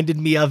Sam reminded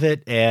me of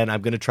it, and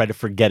I'm going to try to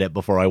forget it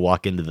before I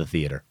walk into the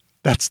theater.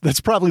 That's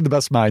probably the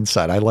best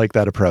mindset. I like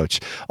that approach.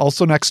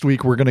 Also next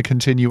week, we're going to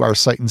continue our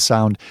Sight and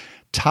Sound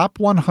Top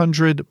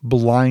 100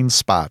 Blind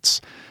Spots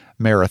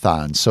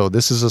Marathon. So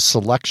this is a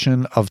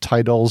selection of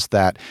titles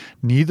that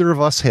neither of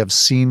us have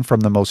seen from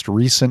the most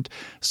recent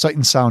Sight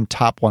and Sound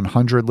Top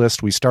 100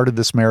 list. We started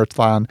this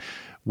marathon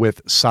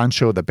with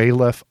Sancho the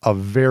Bailiff, a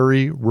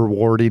very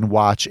rewarding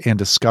watch and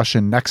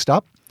discussion. Next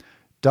up,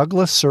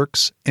 Douglas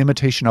Sirk's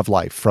Imitation of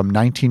Life from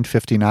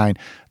 1959.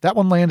 That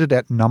one landed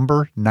at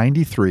number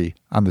 93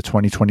 on the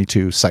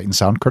 2022 Sight and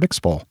Sound Critics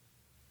Poll.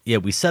 Yeah,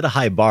 we set a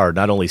high bar,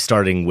 not only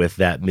starting with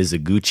that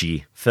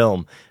Mizoguchi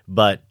film,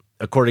 but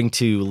according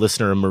to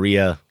listener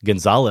Maria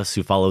Gonzalez,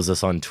 who follows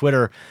us on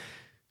Twitter,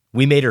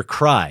 we made her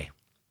cry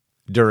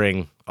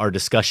during our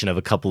discussion of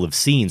a couple of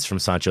scenes from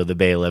Sancho the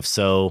Bailiff.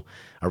 So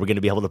are we going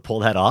to be able to pull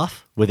that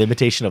off with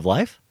Imitation of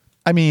Life?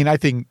 I mean, I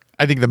think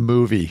the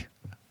movie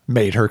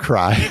made her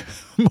cry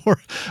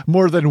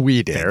more than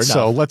we did.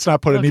 So let's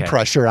not put any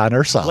pressure on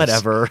ourselves.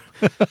 Whatever.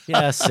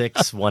 Yeah,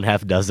 6,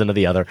 1/2 dozen of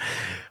the other.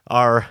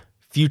 Our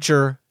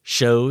future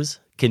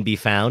shows can be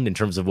found in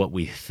terms of what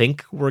we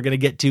think we're going to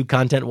get to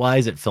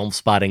content-wise at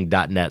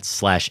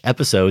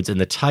filmspotting.net/episodes. And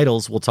the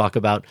titles we'll talk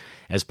about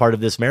as part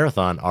of this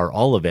marathon are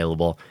all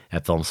available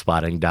at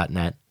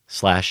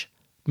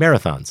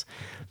filmspotting.net/marathons.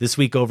 This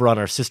week over on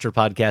our sister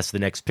podcast, The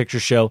Next Picture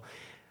Show,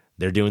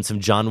 they're doing some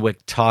John Wick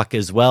talk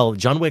as well.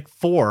 John Wick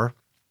 4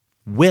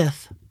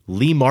 with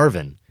Lee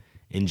Marvin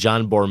in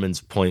John Borman's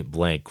Point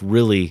Blank.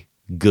 Really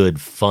good,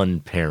 fun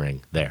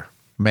pairing there.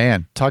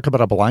 Man, talk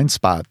about a blind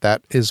spot.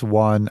 That is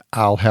one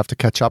I'll have to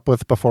catch up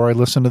with before I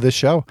listen to this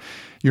show.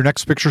 Your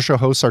Next Picture Show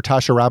hosts are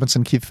Tasha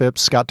Robinson, Keith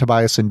Phipps, Scott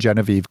Tobias, and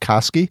Genevieve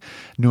Koski.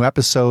 New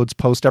episodes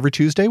post every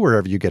Tuesday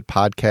wherever you get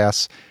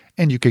podcasts,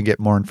 and you can get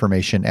more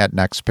information at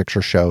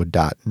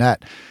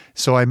nextpictureshow.net.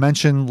 So I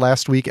mentioned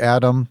last week,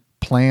 Adam,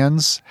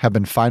 plans have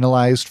been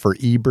finalized for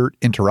Ebert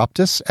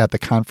Interruptus at the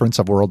Conference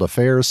of World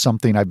Affairs,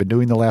 something I've been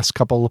doing the last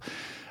couple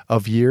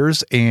of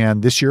years.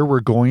 And this year we're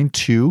going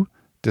to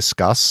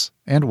discuss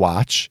and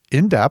watch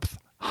in depth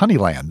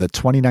Honeyland, the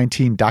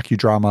 2019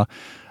 docudrama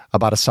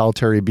about a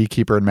solitary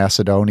beekeeper in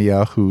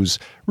Macedonia whose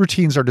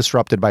routines are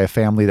disrupted by a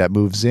family that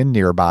moves in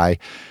nearby.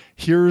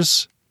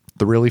 Here's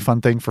the really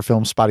fun thing for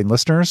Film Spotting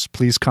listeners.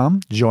 Please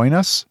come join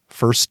us.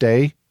 First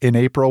day in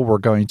April, we're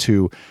going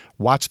to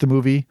watch the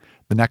movie.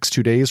 The next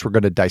 2 days, we're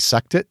going to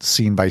dissect it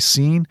scene by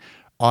scene.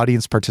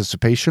 Audience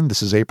participation.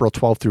 This is April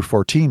 12th through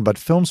 14th. But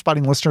Film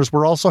Spotting listeners,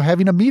 we're also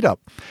having a meetup,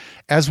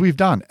 as we've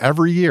done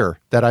every year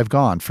that I've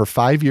gone for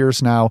 5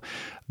 years now.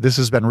 This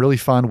has been really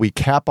fun. We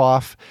cap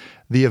off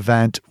the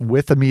event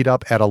with a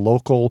meetup at a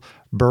local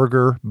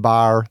burger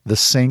bar, The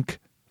Sink.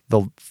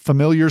 The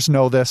familiars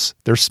know this.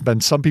 There's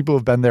been some people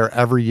who've been there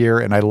every year,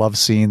 and I love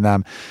seeing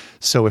them.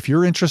 So if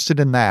you're interested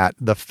in that,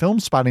 the Film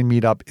Spotting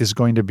meetup is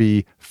going to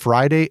be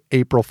Friday,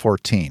 April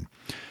 14.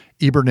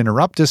 Ebert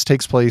Interruptus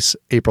takes place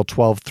April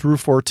 12 through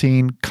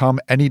 14.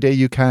 Come any day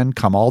you can.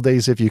 Come all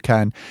days if you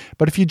can.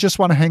 But if you just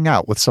want to hang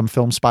out with some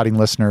Film Spotting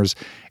listeners,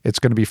 it's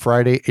going to be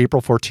Friday,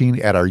 April 14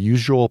 at our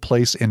usual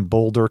place in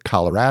Boulder,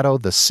 Colorado,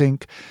 The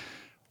Sink.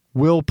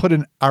 We'll put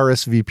an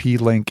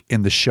RSVP link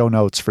in the show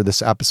notes for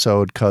this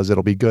episode because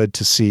it'll be good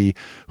to see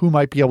who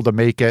might be able to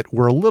make it.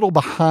 We're a little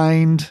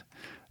behind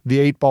the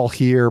 8 ball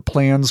here.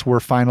 Plans were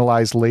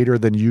finalized later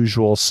than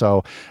usual,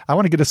 so I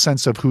want to get a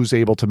sense of who's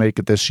able to make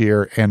it this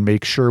year and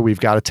make sure we've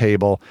got a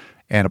table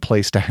and a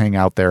place to hang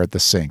out there at The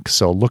Sink.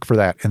 So look for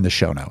that in the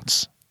show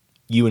notes.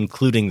 you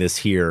including this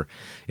here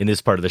in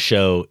this part of the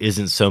show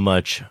isn't so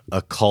much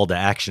a call to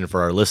action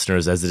for our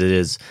listeners as it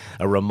is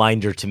a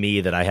reminder to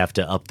me that I have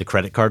to up the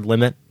credit card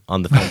limit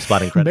on the Film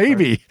Spotting credit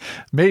card.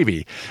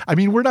 Maybe. I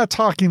mean, we're not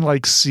talking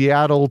like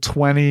Seattle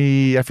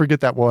 20, I forget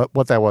that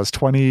what that was,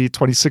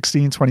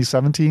 2016,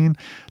 2017,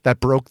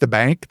 that broke the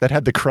bank, that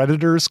had the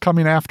creditors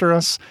coming after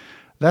us.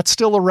 That's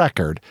still a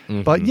record.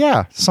 Mm-hmm. But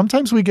yeah,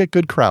 sometimes we get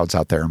good crowds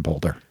out there in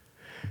Boulder.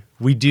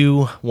 We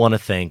do want to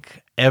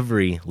thank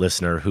every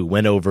listener who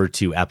went over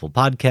to Apple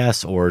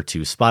Podcasts or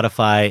to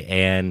Spotify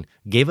and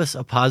gave us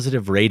a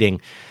positive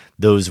rating.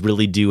 Those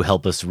really do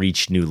help us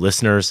reach new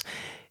listeners.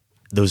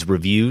 Those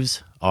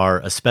reviews are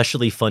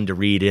especially fun to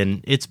read.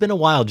 And it's been a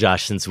while,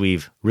 Josh, since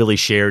we've really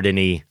shared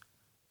any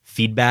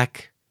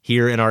feedback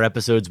here in our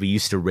episodes. We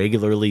used to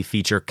regularly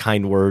feature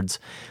kind words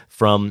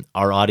from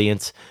our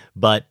audience,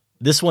 but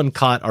this one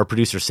caught our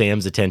producer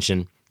Sam's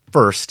attention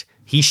first.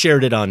 He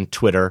shared it on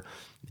Twitter,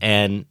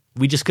 and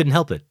we just couldn't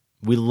help it.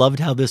 We loved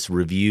how this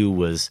review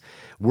was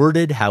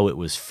worded, how it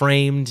was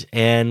framed,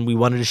 and we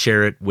wanted to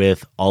share it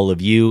with all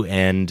of you.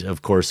 And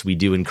of course, we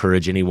do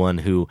encourage anyone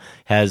who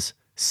has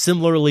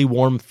similarly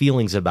warm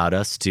feelings about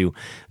us to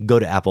go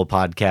to Apple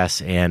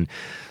Podcasts and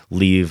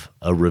leave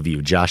a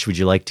review. Josh, would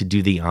you like to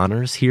do the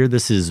honors here?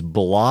 This is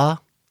Blah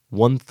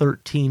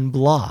 113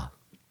 Blah.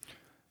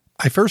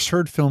 I first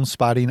heard Film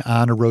Spotting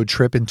on a road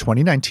trip in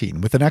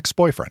 2019 with an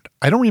ex-boyfriend.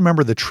 I don't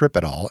remember the trip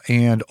at all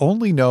and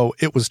only know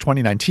it was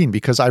 2019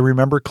 because I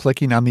remember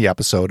clicking on the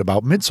episode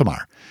about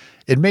Midsommar.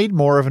 It made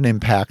more of an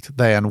impact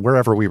than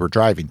wherever we were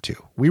driving to.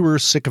 We were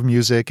sick of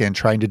music and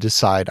trying to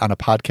decide on a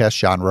podcast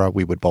genre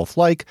we would both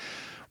like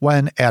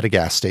when at a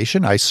gas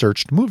station I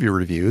searched movie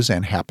reviews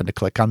and happened to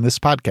click on this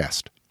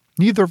podcast.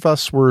 Neither of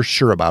us were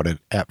sure about it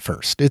at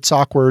first. It's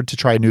awkward to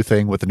try a new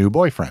thing with a new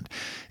boyfriend.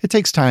 It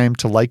takes time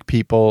to like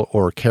people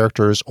or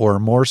characters or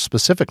more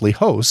specifically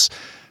hosts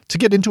to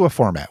get into a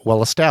format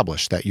well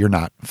established that you're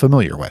not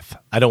familiar with.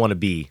 I don't want to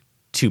be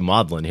too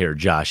maudlin here,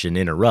 Josh, and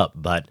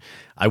interrupt, but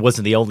I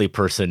wasn't the only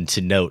person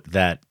to note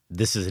that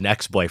this is an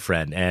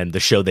ex-boyfriend and the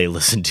show they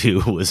listened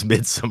to was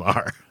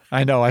Midsommar.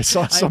 I know. I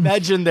saw some. I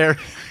imagine there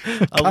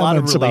are a lot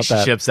of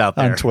relationships out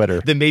there on Twitter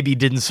that maybe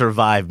didn't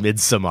survive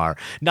Midsommar.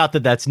 Not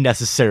that that's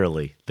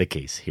necessarily the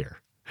case here.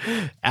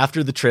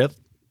 After the trip,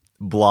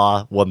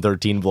 Blah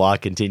 113 Blah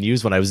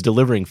continues. When I was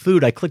delivering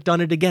food, I clicked on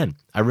it again.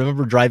 I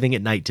remember driving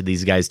at night to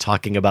these guys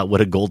talking about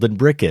what a golden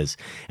brick is,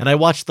 and I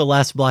watched The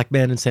Last Black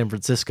Man in San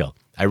Francisco.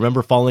 I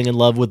remember falling in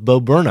love with Bo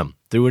Burnham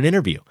through an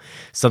interview.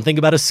 Something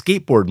about a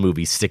skateboard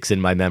movie sticks in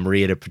my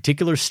memory at a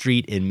particular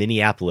street in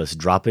Minneapolis,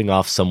 dropping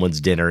off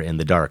someone's dinner in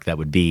the dark. That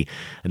would be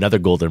another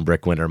Golden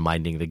Brick winner,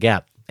 Minding the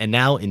Gap. And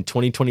now in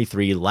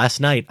 2023,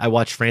 last night, I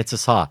watched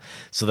Francis Ha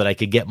so that I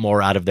could get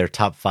more out of their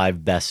top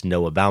 5 best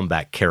Noah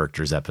Baumbach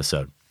characters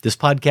episode. This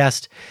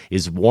podcast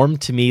is warm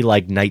to me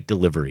like night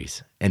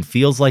deliveries and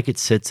feels like it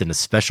sits in a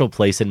special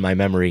place in my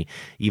memory,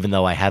 even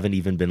though I haven't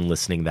even been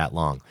listening that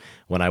long.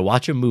 When I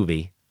watch a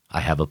movie,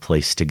 I have a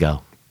place to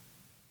go.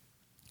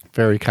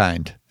 Very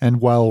kind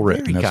and well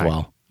written as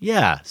well.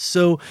 Yeah,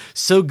 so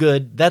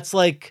good. That's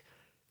like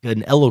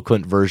an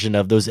eloquent version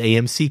of those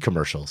AMC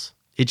commercials.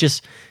 It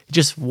just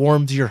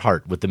warms your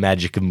heart with the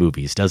magic of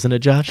movies, doesn't it,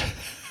 Josh?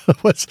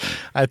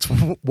 That's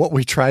what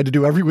we try to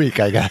do every week,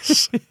 I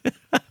guess.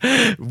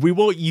 We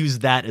won't use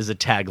that as a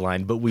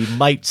tagline, but we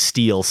might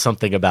steal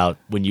something about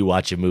when you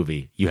watch a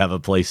movie, you have a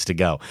place to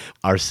go.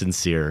 Our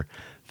sincere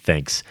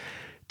thanks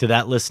to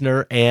that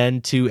listener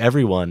and to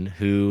everyone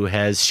who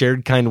has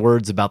shared kind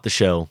words about the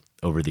show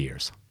over the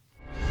years.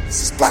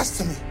 This is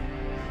blasphemy.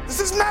 This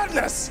is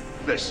madness.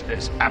 This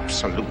is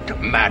absolute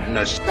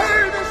madness.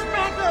 Bury this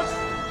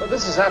madness. But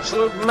this is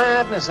absolute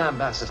madness,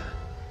 Ambassador.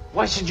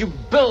 Why should you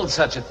build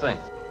such a thing?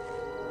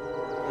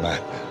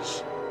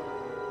 Madness.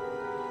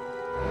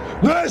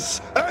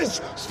 This is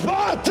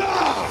Sparta!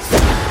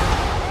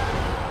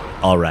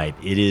 All right,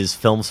 it is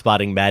Film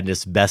Spotting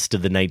Madness Best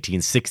of the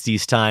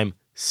 1960s time.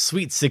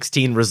 Sweet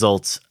 16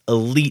 results,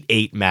 Elite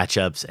 8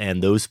 matchups,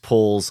 and those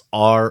polls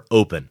are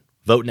open.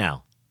 Vote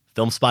now.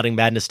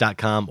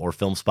 Filmspottingmadness.com or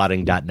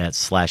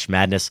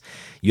filmspotting.net/madness.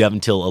 You have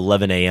until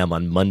 11 a.m.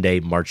 on Monday,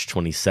 March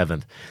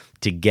 27th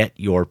to get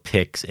your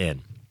picks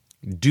in.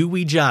 Do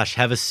we, Josh,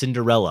 have a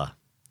Cinderella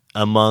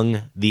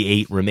among the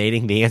 8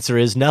 remaining? The answer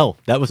is no.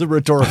 That was a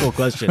rhetorical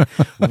question.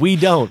 We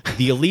don't.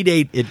 The Elite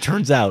 8, it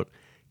turns out,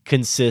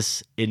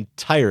 consists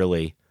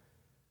entirely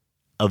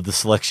of the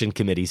selection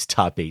committee's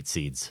top 8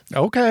 seeds.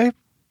 Okay.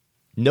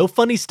 No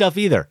funny stuff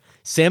either.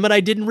 Sam and I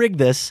didn't rig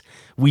this.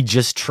 We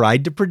just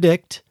tried to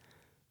predict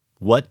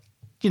what,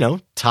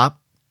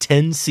 top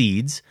 10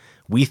 seeds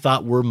we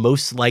thought were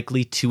most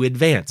likely to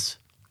advance.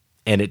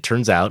 And it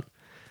turns out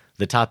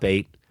the top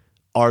 8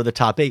 are the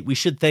top 8. We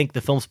should thank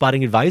the Film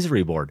Spotting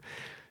Advisory Board,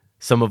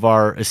 some of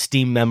our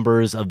esteemed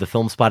members of the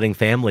Film Spotting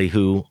family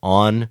who,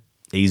 on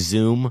a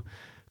Zoom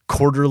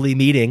quarterly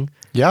meeting,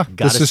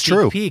 this is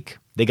true. Peek.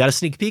 They got a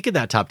sneak peek at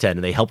that top 10,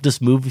 and they helped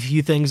us move a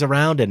few things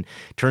around, and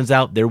turns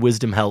out their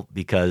wisdom helped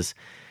because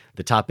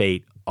the top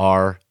 8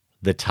 are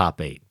the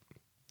top 8.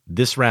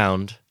 This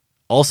round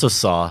also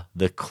saw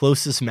the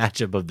closest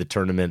matchup of the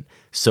tournament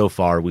so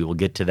far. We will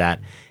get to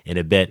that in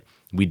a bit.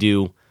 We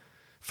do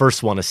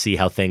first want to see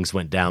how things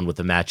went down with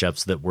the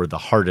matchups that were the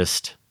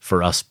hardest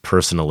for us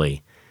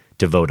personally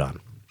to vote on.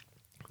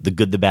 The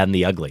Good, the Bad, and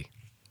the Ugly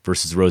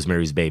versus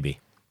Rosemary's Baby.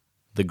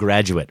 The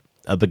Graduate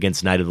up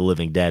against Night of the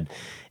Living Dead,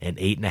 and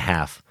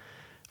 8.5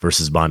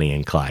 versus Bonnie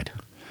and Clyde.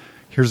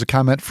 Here's a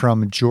comment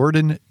from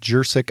Jordan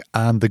Jersic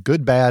on the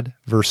Good, Bad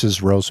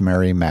versus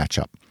Rosemary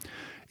matchup.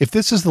 If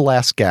this is the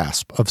last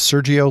gasp of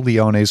Sergio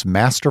Leone's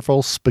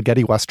masterful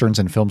spaghetti westerns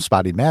and film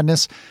spotting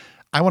madness,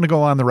 I want to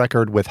go on the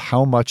record with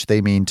how much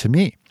they mean to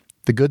me.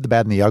 The Good, the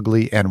Bad, and the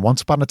Ugly and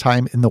Once Upon a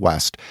Time in the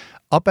West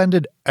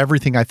upended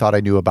everything I thought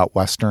I knew about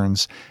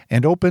westerns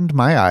and opened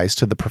my eyes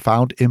to the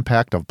profound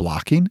impact of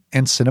blocking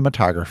and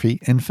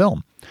cinematography in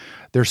film.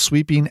 Their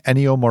sweeping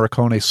Ennio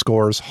Morricone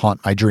scores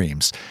haunt my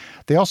dreams.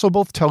 They also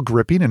both tell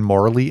gripping and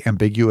morally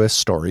ambiguous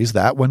stories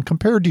that, when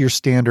compared to your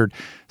standard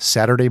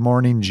Saturday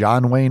morning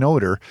John Wayne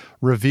Oder,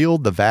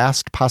 revealed the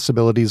vast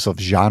possibilities of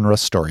genre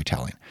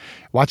storytelling.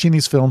 Watching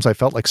these films, I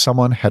felt like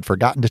someone had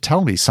forgotten to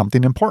tell me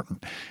something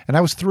important, and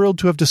I was thrilled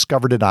to have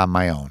discovered it on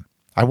my own.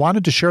 I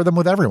wanted to share them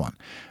with everyone.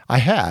 I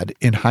had,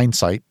 in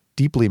hindsight,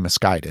 deeply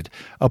misguided,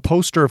 a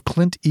poster of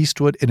Clint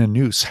Eastwood in a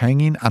noose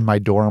hanging on my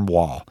dorm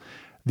wall.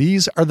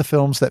 These are the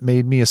films that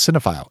made me a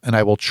cinephile, and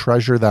I will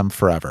treasure them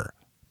forever.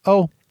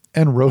 Oh,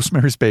 and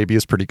Rosemary's Baby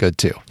is pretty good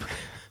too.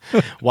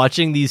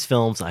 Watching these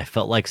films, I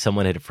felt like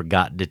someone had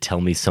forgotten to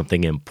tell me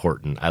something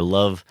important. I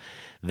love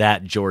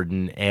that,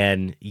 Jordan.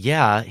 And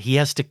yeah, he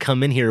has to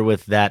come in here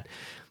with that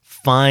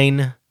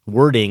fine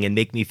wording and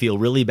make me feel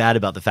really bad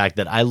about the fact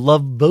that I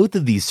love both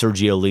of these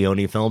Sergio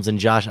Leone films. And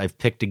Josh, I've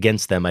picked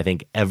against them, I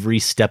think, every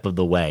step of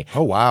the way.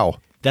 Oh, wow.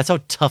 That's how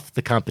tough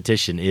the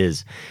competition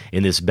is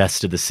in this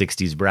best of the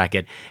 60s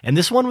bracket. And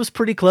this one was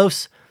pretty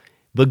close.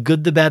 But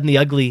Good, the Bad, and the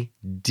Ugly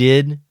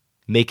did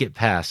make it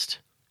past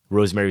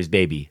Rosemary's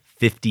Baby,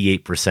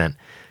 58%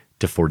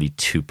 to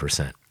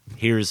 42%.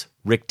 Here's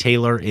Rick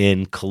Taylor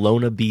in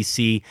Kelowna,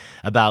 BC,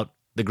 about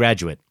The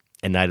Graduate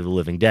and Night of the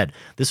Living Dead.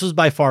 This was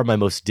by far my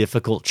most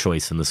difficult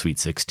choice in the Sweet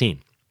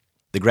 16.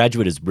 The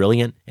Graduate is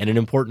brilliant and an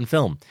important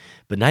film,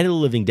 but Night of the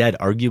Living Dead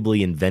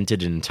arguably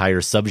invented an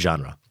entire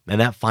subgenre,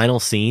 and that final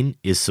scene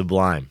is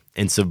sublime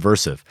and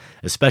subversive,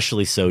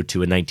 especially so to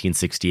a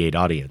 1968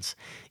 audience.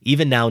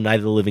 Even now, Night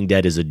of the Living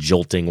Dead is a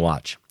jolting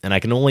watch, and I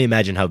can only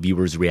imagine how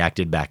viewers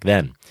reacted back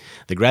then.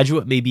 The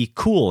Graduate may be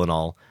cool and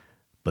all,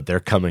 but they're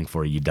coming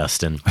for you,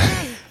 Dustin.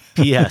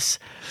 P.S.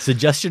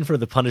 Suggestion for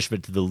the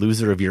punishment to the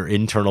loser of your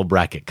internal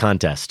bracket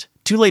contest.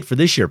 Too late for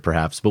this year,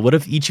 perhaps, but what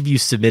if each of you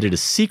submitted a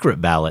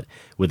secret ballot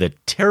with a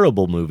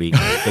terrible movie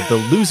that the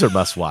loser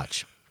must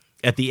watch?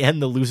 At the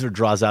end, the loser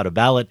draws out a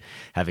ballot,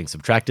 having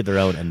subtracted their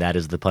own, and that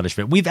is the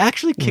punishment. We've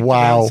actually kicked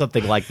around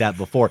something like that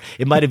before.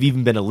 It might have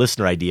even been a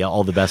listener idea,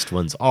 all the best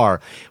ones are,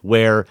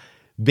 where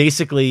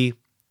basically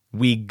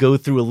we go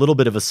through a little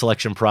bit of a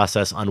selection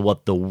process on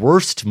what the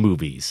worst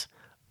movies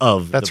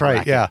of the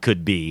bracket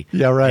could be.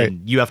 Yeah, right.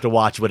 And you have to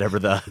watch whatever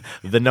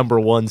the number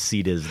one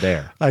seed is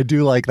there. I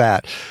do like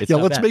that.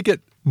 Let's make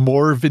it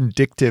more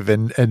vindictive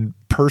and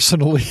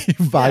personally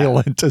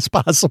violent as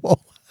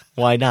possible.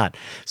 Why not?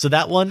 So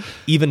that one,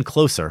 even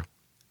closer,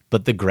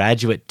 but The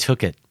Graduate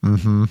took it.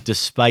 Mm-hmm.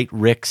 Despite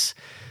Rick's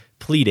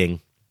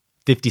pleading,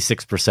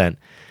 56%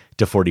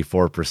 to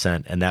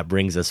 44%. And that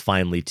brings us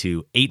finally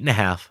to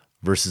 8.5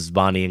 versus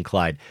Bonnie and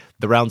Clyde.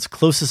 The round's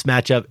closest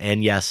matchup,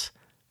 and yes,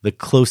 the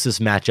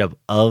closest matchup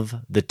of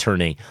the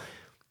tourney.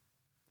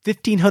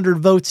 1,500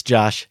 votes,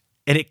 Josh,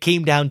 and it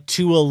came down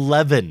to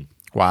 11.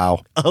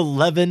 Wow.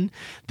 11.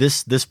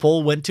 This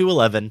poll went to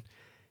 11.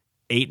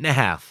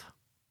 8.5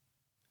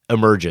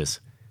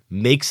 emerges,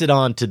 makes it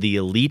on to the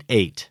Elite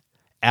Eight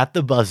at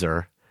the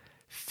buzzer,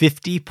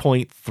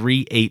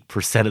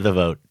 50.38% of the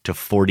vote to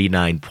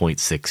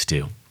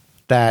 49.62.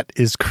 That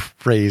is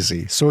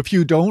crazy. So if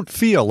you don't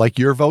feel like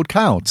your vote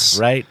counts,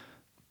 right?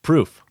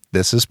 Proof.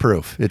 This is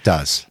proof. It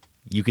does.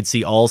 You can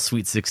see all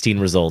Sweet 16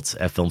 results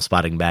at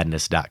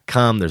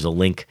filmspottingmadness.com. There's a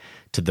link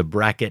to the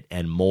bracket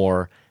and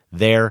more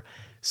there.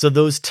 So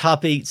those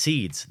top 8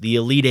 seeds, the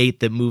Elite 8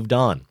 that moved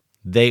on,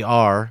 they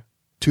are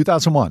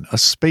 2001, A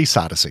Space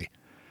Odyssey,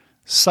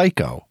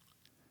 Psycho,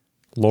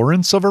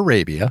 Lawrence of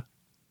Arabia,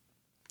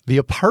 The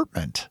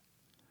Apartment,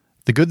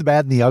 The Good, the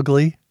Bad, and the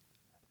Ugly,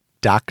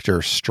 Dr.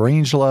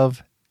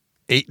 Strangelove,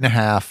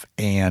 8.5,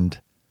 and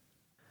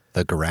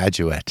The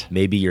Graduate.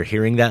 Maybe you're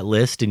hearing that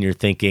list and you're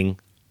thinking,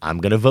 I'm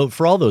going to vote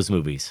for all those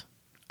movies.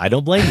 I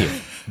don't blame you,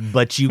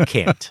 but you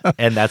can't.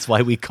 And that's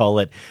why we call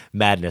it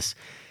madness.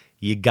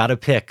 You got to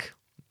pick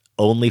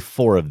only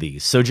 4 of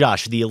these. So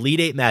Josh, the Elite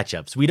 8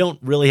 matchups, we don't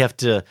really have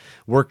to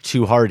work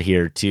too hard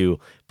here to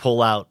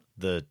pull out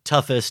the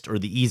toughest or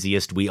the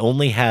easiest. We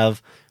only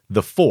have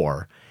the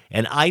 4.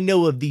 And I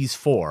know of these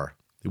 4,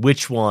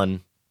 which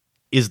one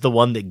is the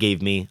one that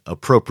gave me,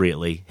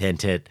 appropriately,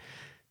 hint,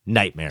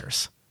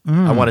 nightmares.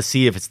 I want to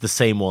see if it's the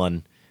same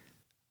one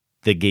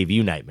that gave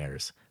you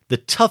nightmares. The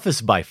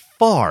toughest by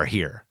far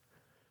here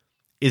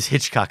is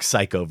Hitchcock's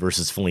Psycho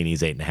versus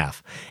Fellini's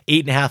 8.5.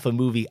 8.5, a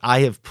movie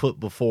I have put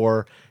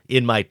before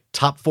in my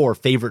top 4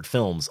 favorite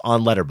films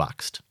on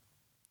Letterboxd.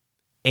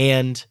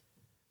 And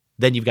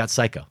then you've got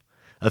Psycho,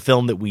 a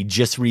film that we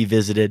just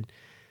revisited,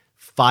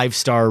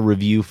 5-star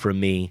review from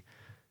me,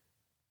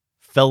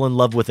 fell in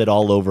love with it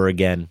all over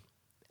again.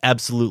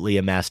 Absolutely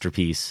a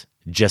masterpiece,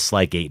 just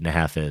like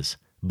 8.5 is.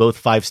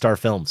 Both 5-star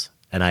films,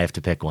 and I have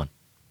to pick one.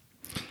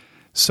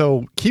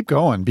 So keep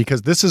going,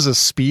 because this is a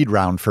speed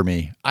round for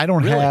me. I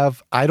don't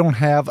have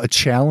a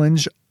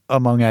challenge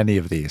among any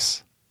of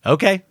these.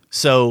 Okay.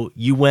 So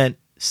you went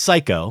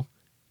Psycho.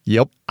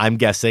 Yep. I'm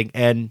guessing,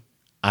 and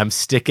I'm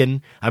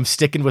sticking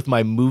with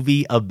my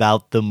movie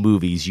about the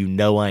movies. You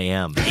know I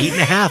am.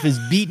 8.5 is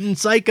beating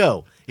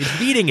Psycho. It's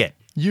beating it.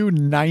 You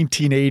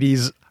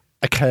 1980s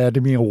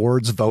Academy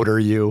Awards voter,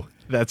 you.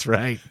 That's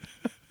right.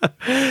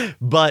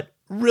 But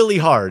really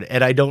hard,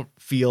 and I don't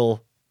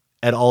feel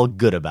at all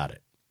good about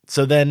it.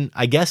 So then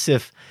I guess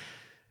if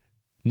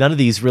none of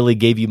these really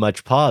gave you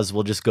much pause,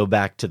 we'll just go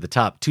back to the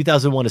top.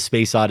 2001: A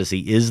Space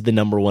Odyssey is the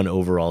number 1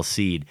 overall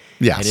seed.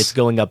 Yes. And it's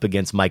going up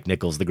against Mike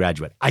Nichols' The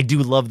Graduate. I do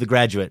love The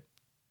Graduate,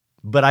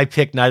 but I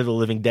picked Night of the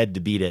Living Dead to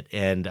beat it,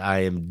 and I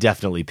am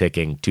definitely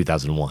picking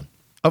 2001.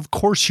 Of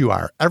course you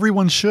are.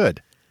 Everyone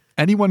should.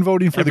 Anyone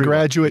voting for The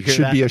Graduate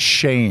should be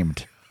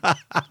ashamed.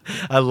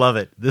 I love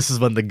it. This is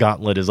when the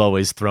gauntlet is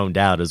always thrown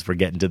down as we're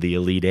getting to the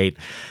Elite 8.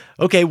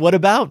 Okay, what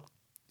about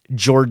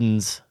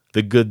Jordan's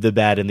The Good, the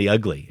Bad, and the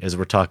Ugly, as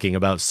we're talking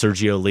about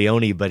Sergio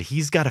Leone, but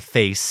he's got to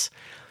face,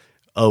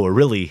 a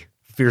really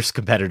fierce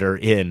competitor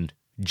in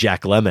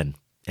Jack Lemmon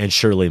and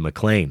Shirley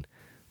MacLaine.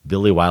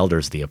 Billy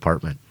Wilder's The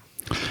Apartment.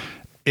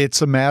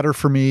 It's a matter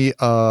for me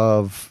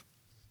of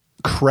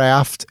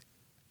craft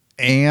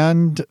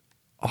and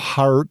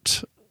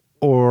heart,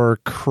 or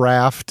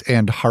craft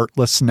and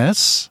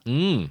heartlessness,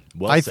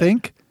 Well I said.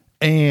 think.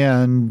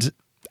 And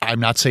I'm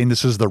not saying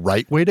this is the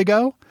right way to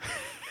go,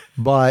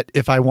 but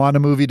if I want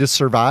a movie to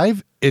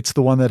survive, it's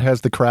the one that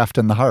has the craft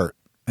and the heart.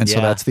 And so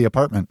that's The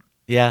Apartment.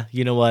 Yeah,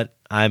 you know what?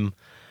 I'm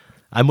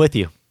with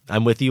you.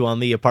 I'm with you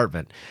on The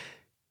Apartment.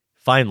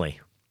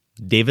 Finally,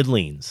 David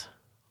Lean's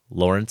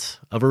Lawrence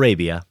of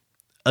Arabia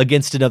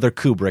against another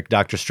Kubrick,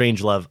 Dr.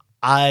 Strangelove.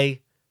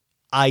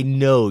 I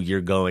know you're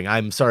going.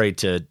 I'm sorry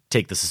to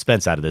take the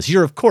suspense out of this.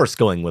 You're, of course,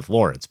 going with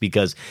Lawrence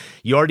because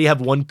you already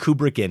have one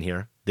Kubrick in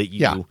here that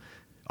you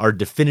are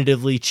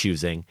definitively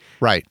choosing.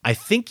 Right. I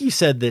think you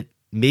said that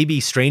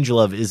maybe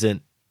Strangelove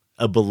isn't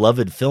a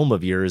beloved film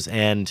of yours,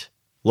 and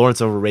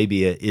Lawrence of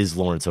Arabia is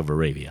Lawrence of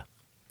Arabia.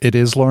 It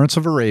is Lawrence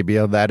of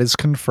Arabia. That is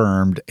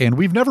confirmed. And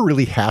we've never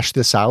really hashed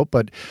this out,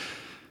 but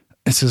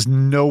this is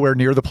nowhere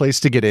near the place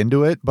to get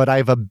into it. But I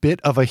have a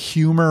bit of a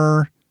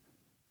humor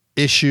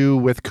issue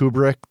with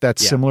Kubrick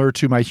that's similar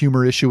to my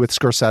humor issue with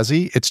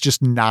Scorsese. It's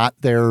just not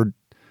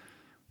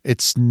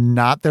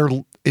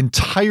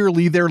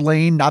entirely their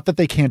lane. Not that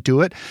they can't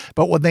do it,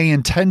 but when they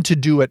intend to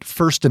do it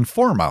first and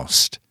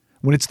foremost,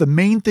 when it's the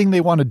main thing they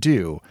want to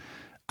do,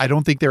 I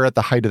don't think they're at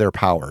the height of their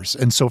powers.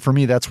 And so for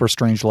me, that's where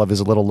Strangelove is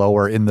a little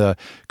lower in the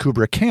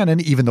Kubrick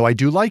canon, even though I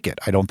do like it.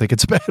 I don't think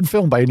it's a bad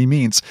film by any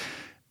means.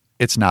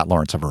 It's not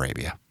Lawrence of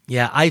Arabia.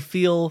 Yeah, I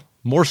feel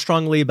more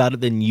strongly about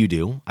it than you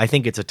do. I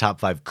think it's a top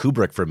 5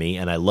 Kubrick for me,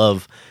 and I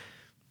love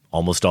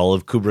almost all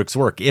of Kubrick's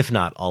work, if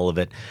not all of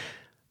it.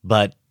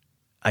 But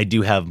I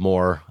do have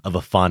more of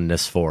a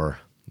fondness for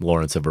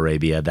Lawrence of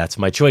Arabia. That's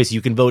my choice.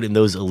 You can vote in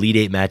those Elite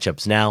 8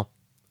 matchups now.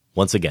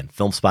 Once again,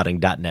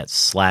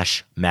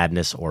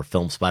 filmspotting.net/madness or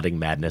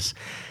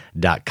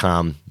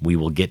filmspottingmadness.com. We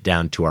will get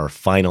down to our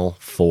final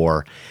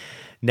 4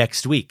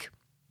 next week.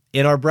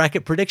 In our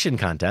bracket prediction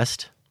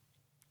contest,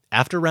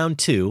 after round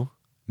 2,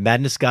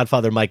 Madness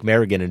Godfather Mike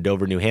Merrigan in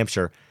Dover, New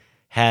Hampshire,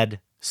 had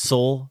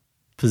sole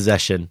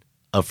possession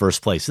of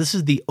first place. This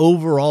is the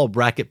overall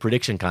bracket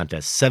prediction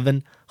contest,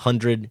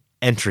 700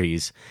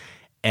 entries.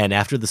 And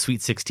after the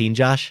Sweet 16,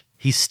 Josh,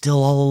 he's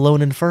still all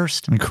alone in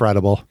first.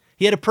 Incredible.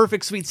 He had a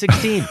perfect Sweet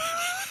 16.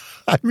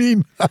 I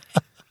mean,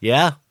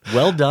 yeah,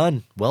 well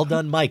done. Well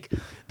done, Mike.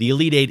 The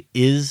Elite 8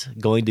 is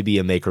going to be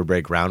a make or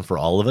break round for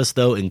all of us,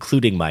 though,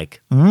 including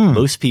Mike.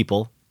 Most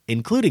people,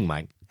 including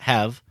Mike,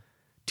 have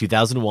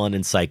 2001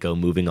 and Psycho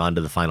moving on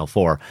to the final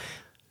 4.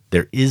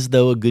 There is,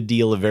 though, a good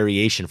deal of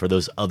variation for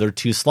those other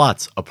 2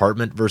 slots.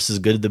 Apartment versus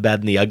Good, the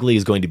Bad, and the Ugly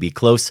is going to be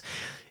close.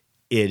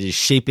 It is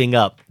shaping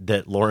up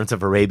that Lawrence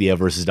of Arabia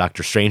versus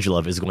Dr.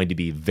 Strangelove is going to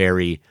be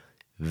very,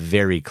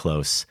 very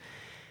close.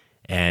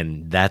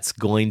 And that's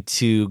going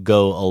to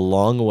go a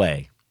long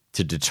way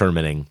to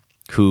determining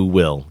who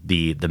will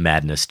be the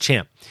Madness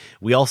champ.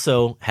 We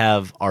also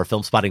have our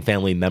Film Spotting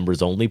Family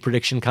members only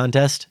prediction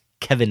contest.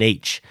 Kevin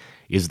H.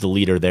 is the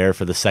leader there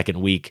for the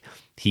second week.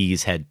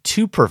 He's had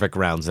 2 perfect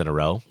rounds in a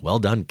row. Well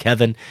done,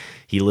 Kevin.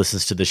 He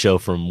listens to the show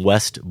from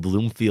West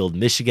Bloomfield,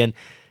 Michigan.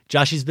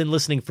 Josh, he's been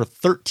listening for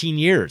 13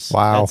 years.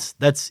 Wow.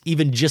 That's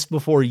even just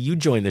before you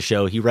joined the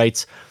show. He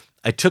writes,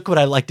 I took what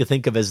I like to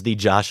think of as the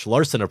Josh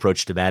Larson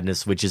approach to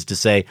madness, which is to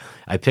say,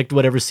 I picked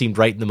whatever seemed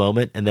right in the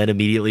moment and then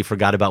immediately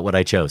forgot about what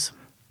I chose.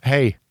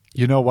 Hey,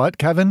 you know what,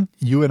 Kevin?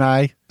 You and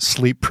I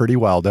sleep pretty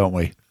well, don't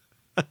we?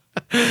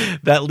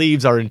 That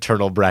leaves our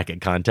internal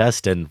bracket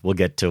contest, and we'll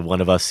get to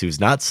one of us who's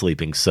not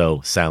sleeping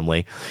so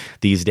soundly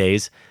these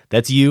days.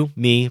 That's you,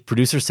 me,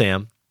 producer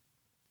Sam,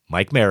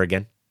 Mike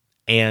Merrigan,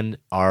 and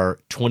our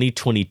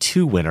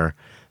 2022 winner,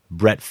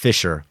 Brett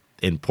Fisher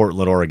in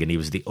Portland, Oregon. He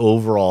was the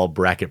overall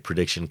bracket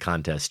prediction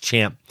contest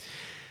champ.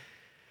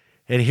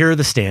 And here are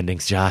the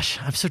standings, Josh.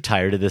 I'm so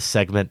tired of this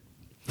segment.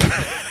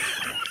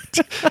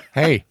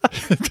 Hey,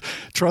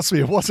 trust me,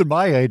 it wasn't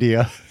my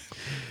idea.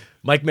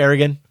 Mike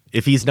Merrigan,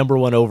 if he's number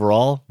one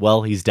overall,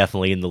 well, he's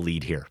definitely in the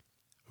lead here.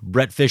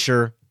 Brett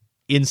Fisher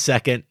in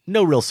second.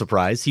 No real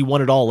surprise. He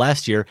won it all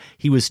last year.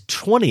 He was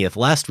 20th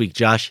last week,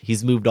 Josh.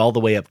 He's moved all the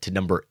way up to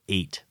number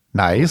 8.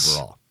 Nice.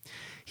 Overall.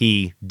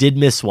 He did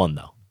miss one,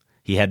 though.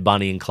 He had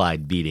Bonnie and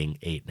Clyde beating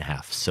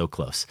 8.5. So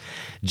close.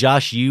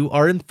 Josh, you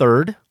are in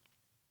third.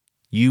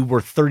 You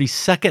were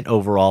 32nd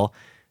overall.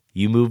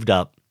 You moved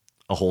up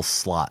a whole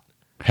slot.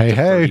 Hey.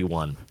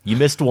 31. You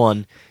missed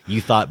one.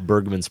 You thought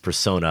Bergman's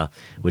Persona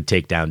would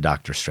take down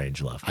Dr.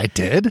 Strangelove. I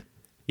did?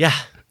 Yeah,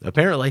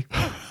 apparently.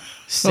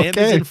 Sam is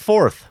Okay. in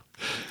fourth.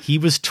 He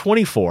was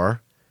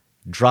 24,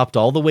 dropped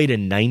all the way to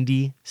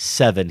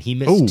 97. He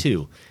missed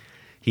 2.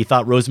 He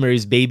thought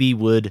Rosemary's Baby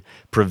would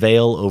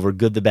prevail over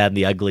Good, the Bad, and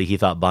the Ugly. He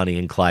thought Bonnie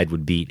and Clyde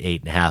would beat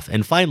 8.5.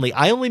 And finally,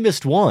 I only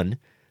missed one.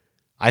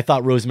 I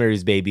thought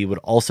Rosemary's Baby would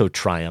also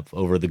triumph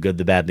over The Good,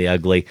 the Bad, and the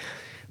Ugly.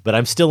 But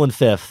I'm still in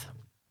fifth.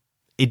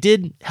 It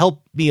did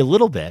help me a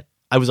little bit.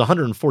 I was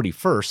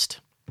 141st.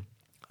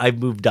 I've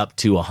moved up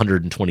to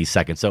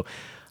 122nd. So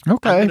I'm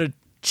going to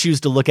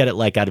choose to look at it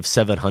like out of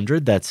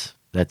 700. That's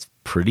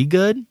pretty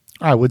good.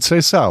 I would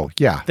say so.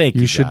 Yeah. Thank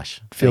you, You should Josh.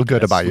 feel Thank you.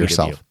 good That's about sweet of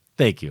yourself. you.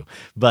 Thank you.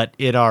 But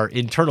in our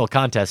internal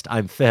contest,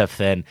 I'm fifth,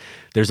 and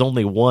there's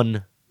only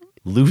one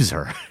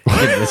loser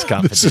in this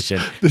competition.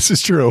 This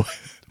is true.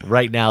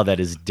 Right now, that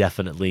is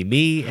definitely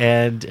me,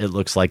 and it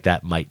looks like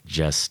that might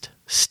just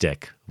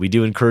stick. We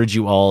do encourage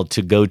you all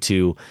to go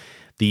to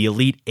the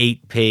Elite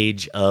 8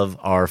 page of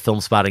our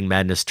Film Spotting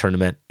Madness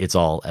tournament. It's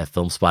all at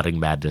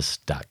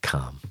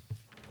filmspottingmadness.com.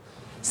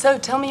 So,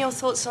 tell me your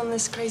thoughts on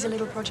this crazy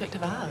little project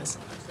of ours.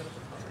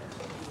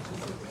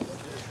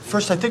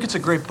 First, I think it's a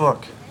great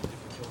book.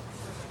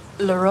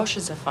 La Roche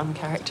is a fun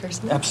character,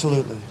 isn't it?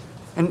 Absolutely.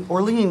 And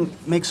Orlean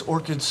makes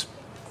orchids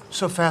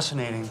so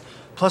fascinating.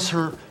 Plus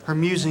her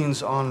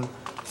musings on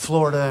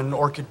Florida and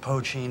orchid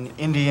poaching,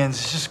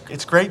 Indians.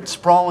 It's great,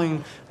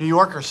 sprawling New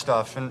Yorker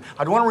stuff. And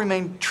I'd want to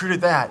remain true to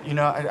that. You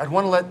know, I'd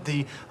want to let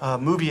the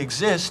movie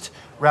exist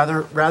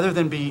rather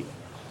than be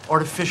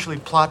artificially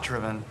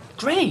plot-driven.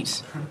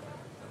 Great.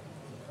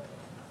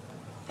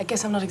 I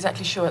guess I'm not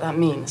exactly sure what that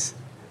means.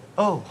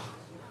 Oh.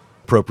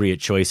 Appropriate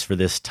choice for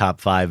this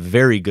top 5.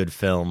 Very good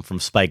film from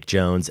Spike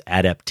Jonze,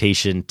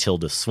 adaptation,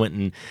 Tilda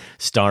Swinton,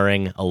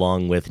 starring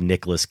along with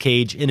Nicolas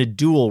Cage in a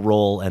dual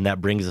role. And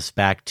that brings us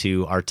back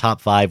to our top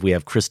 5. We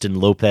have Kristen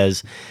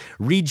Lopez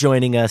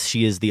rejoining us.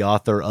 She is the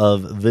author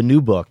of the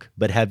new book,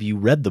 But Have You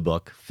Read the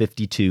Book?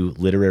 52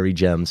 Literary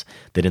Gems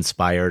That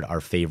Inspired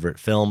Our Favorite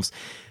Films.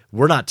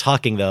 We're not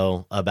talking,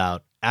 though,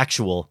 about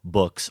actual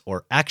books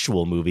or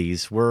actual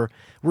movies. We're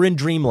in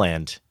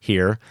dreamland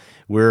here.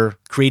 We're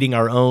creating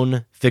our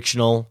own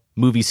fictional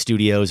movie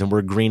studios, and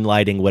we're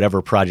greenlighting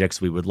whatever projects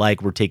we would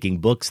like. We're taking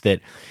books that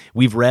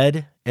we've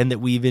read and that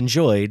we've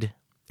enjoyed,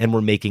 and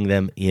we're making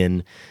them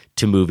into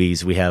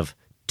movies. We have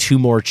 2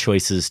 more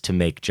choices to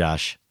make,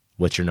 Josh.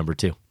 What's your number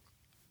 2?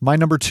 My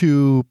number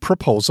 2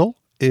 proposal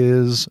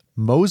is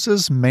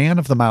Moses, Man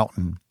of the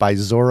Mountain by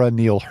Zora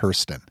Neale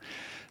Hurston.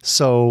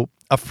 So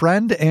a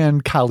friend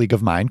and colleague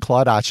of mine,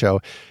 Claude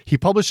Acho, he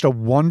published a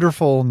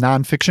wonderful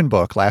nonfiction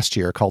book last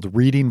year called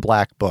Reading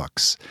Black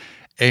Books.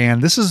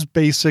 And this is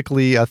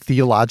basically a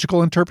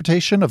theological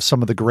interpretation of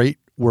some of the great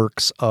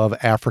works of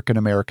African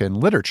American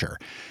literature.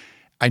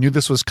 I knew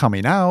this was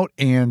coming out,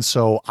 and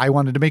so I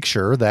wanted to make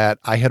sure that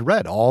I had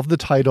read all of the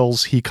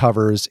titles he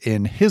covers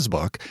in his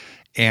book.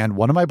 And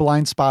one of my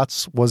blind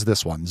spots was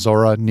this one,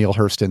 Zora Neale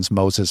Hurston's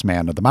Moses,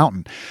 Man of the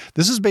Mountain.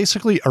 This is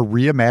basically a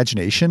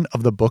reimagination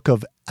of the book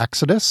of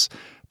Exodus,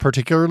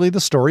 particularly the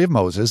story of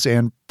Moses,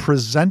 and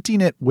presenting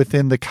it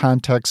within the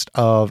context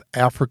of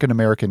African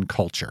American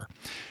culture.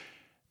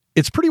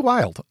 It's pretty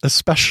wild,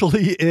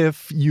 especially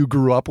if you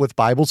grew up with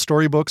Bible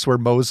storybooks where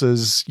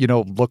Moses,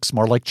 looks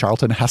more like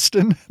Charlton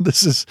Heston.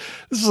 This is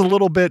a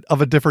little bit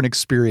of a different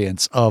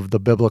experience of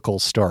the biblical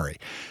story.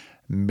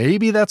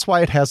 Maybe that's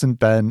why it hasn't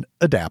been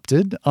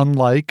adapted,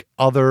 unlike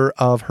other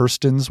of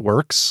Hurston's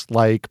works,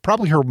 like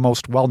probably her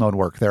most well-known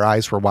work, Their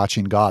Eyes Were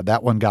Watching God.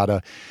 That one got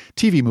a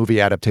TV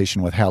movie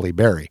adaptation with Halle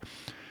Berry.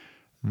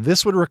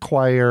 This would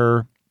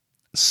require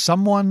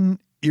someone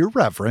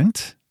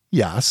irreverent,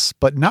 yes,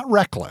 but not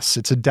reckless.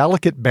 It's a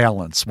delicate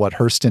balance, what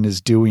Hurston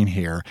is doing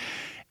here.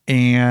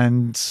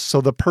 And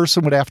so the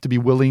person would have to be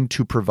willing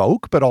to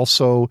provoke, but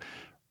also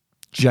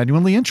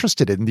genuinely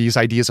interested in these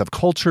ideas of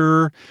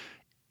culture,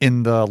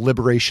 in the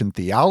liberation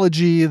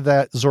theology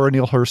that Zora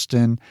Neale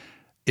Hurston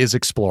is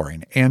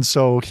exploring. And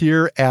so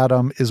here,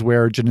 Adam, is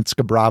where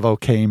Janicza Bravo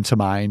came to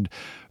mind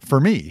for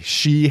me.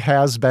 She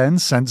has been,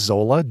 since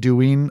Zola,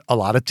 doing a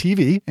lot of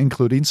TV,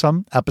 including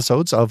some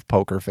episodes of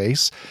Poker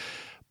Face.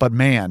 But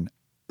man,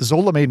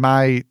 Zola made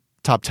my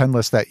top 10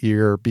 list that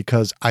year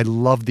because I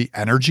love the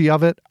energy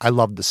of it. I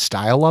love the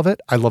style of it.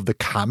 I love the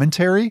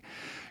commentary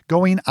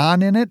going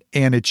on in it.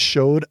 And it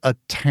showed a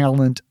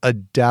talent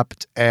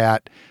adept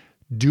at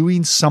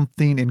doing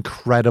something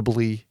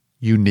incredibly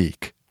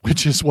unique,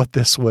 which is what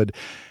this would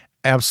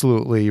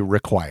absolutely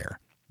require.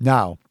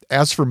 Now,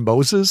 as for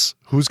Moses,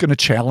 who's going to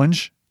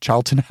challenge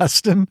Charlton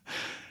Heston?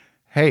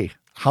 Hey,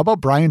 how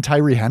about Brian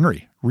Tyree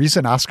Henry,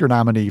 recent Oscar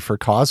nominee for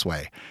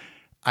Causeway?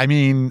 I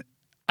mean,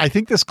 I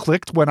think this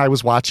clicked when I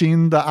was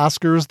watching the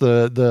Oscars,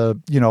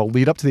 the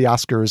lead up to the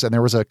Oscars, and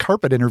there was a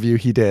carpet interview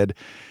he did,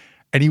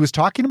 and he was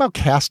talking about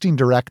casting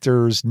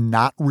directors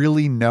not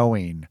really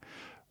knowing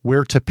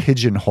where to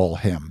pigeonhole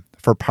him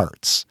for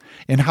parts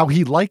and how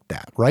he liked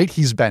that, right?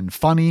 He's been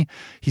funny,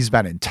 he's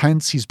been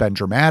intense, he's been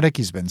dramatic,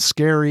 he's been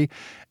scary.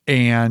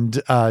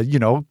 And,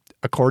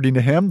 according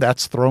to him,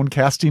 that's thrown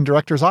casting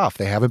directors off.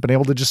 They haven't been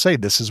able to just say,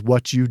 this is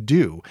what you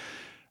do.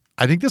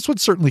 I think this would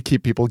certainly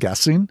keep people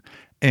guessing.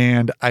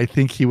 And I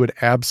think he would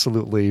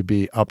absolutely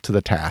be up to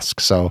the task.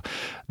 So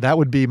that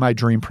would be my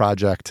dream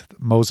project,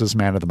 Moses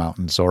Man of the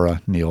Mountain,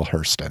 Zora Neale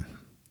Hurston.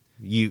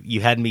 You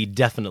had me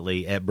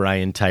definitely at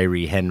Brian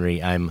Tyree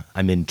Henry. I'm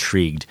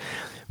intrigued.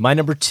 My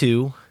number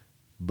 2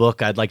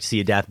 book I'd like to see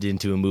adapted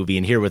into a movie,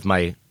 and here with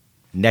my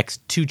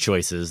next 2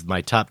 choices, my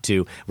top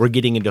 2, we're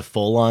getting into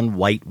full-on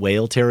white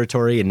whale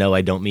territory. And no,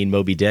 I don't mean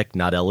Moby Dick,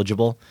 not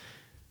eligible,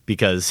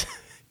 because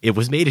it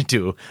was made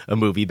into a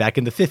movie back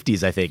in the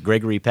 50s, I think.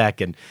 Gregory Peck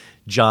and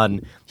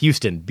John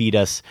Huston beat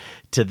us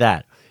to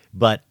that.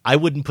 But I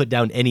wouldn't put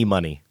down any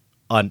money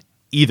on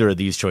either of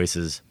these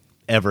choices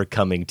ever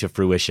coming to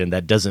fruition.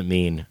 That doesn't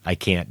mean I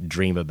can't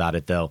dream about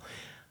it, though.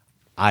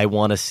 I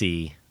want to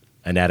see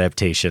an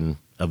adaptation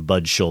of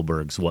Bud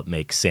Schulberg's What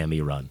Makes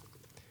Sammy Run.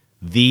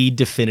 The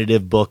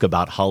definitive book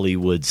about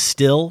Hollywood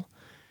still,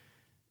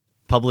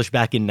 published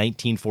back in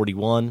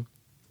 1941.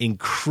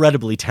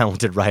 Incredibly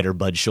talented writer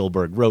Bud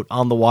Schulberg wrote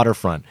On the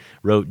Waterfront,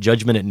 wrote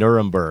Judgment at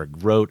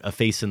Nuremberg, wrote A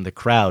Face in the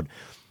Crowd.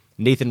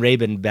 Nathan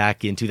Rabin,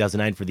 back in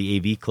 2009 for the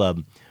AV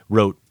Club,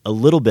 wrote a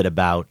little bit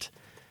about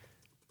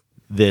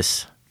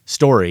this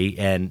story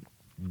and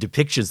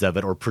depictions of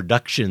it, or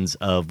productions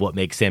of What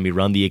Makes Sammy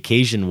Run. The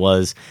occasion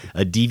was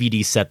a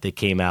DVD set that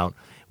came out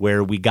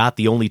where we got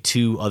the only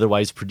 2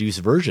 otherwise produced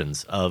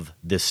versions of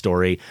this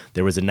story.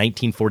 There was a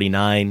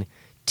 1949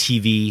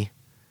 TV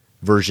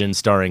version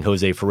starring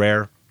Jose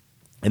Ferrer.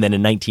 And then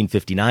in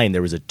 1959,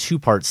 there was a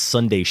 2-part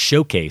Sunday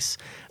showcase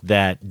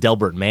that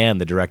Delbert Mann,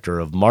 the director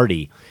of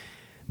Marty,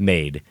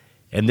 made.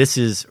 And this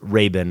is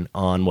Rabin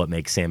on What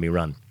Makes Sammy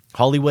Run.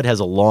 Hollywood has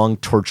a long,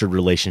 tortured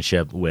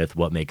relationship with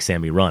What Makes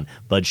Sammy Run,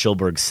 Bud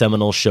Schulberg's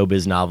seminal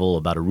showbiz novel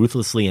about a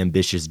ruthlessly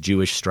ambitious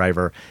Jewish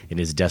striver in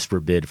his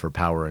desperate bid for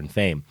power and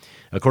fame.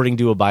 According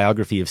to a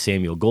biography of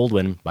Samuel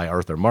Goldwyn by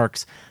Arthur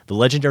Marks, the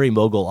legendary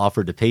mogul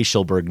offered to pay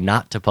Schulberg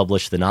not to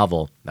publish the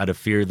novel out of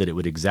fear that it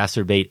would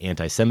exacerbate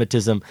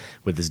anti-Semitism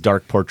with his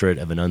dark portrait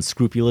of an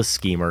unscrupulous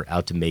schemer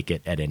out to make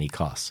it at any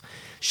cost.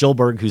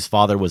 Schulberg, whose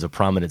father was a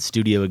prominent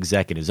studio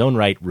exec in his own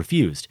right,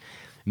 refused.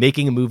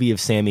 Making a movie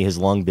of Sammy has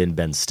long been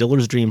Ben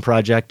Stiller's dream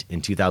project. In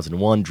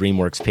 2001,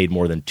 DreamWorks paid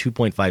more than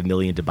 $2.5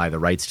 million to buy the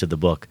rights to the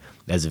book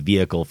as a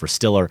vehicle for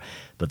Stiller,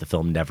 but the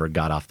film never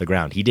got off the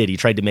ground. He did. He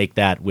tried to make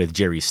that with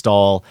Jerry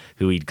Stahl,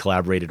 who he'd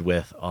collaborated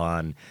with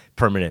on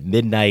Permanent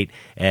Midnight,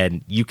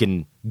 and you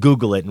can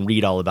Google it and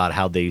read all about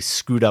how they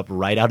screwed up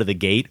right out of the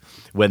gate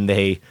when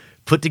they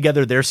put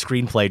together their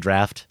screenplay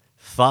draft,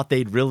 thought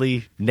they'd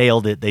really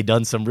nailed it, they'd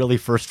done some really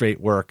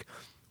first-rate work,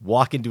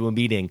 walk into a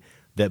meeting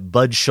that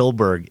Bud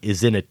Schulberg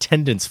is in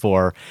attendance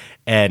for,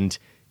 and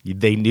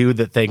they knew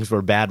that things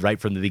were bad right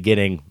from the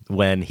beginning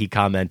when he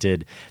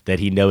commented that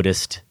he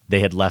noticed they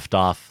had left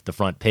off the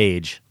front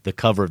page, the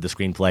cover of the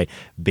screenplay,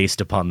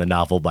 based upon the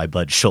novel by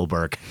Bud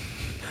Schulberg.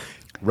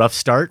 Rough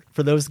start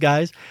for those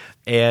guys.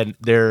 And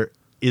there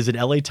is an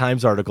LA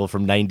Times article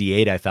from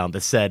 98 I found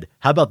that said,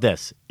 how about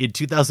this? In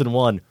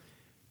 2001,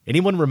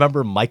 anyone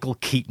remember Michael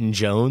Keaton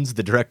Jones,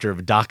 the director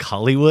of Doc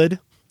Hollywood?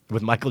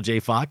 With Michael J.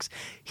 Fox,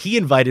 he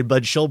invited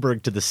Bud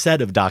Schulberg to the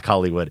set of Doc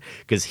Hollywood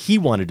because he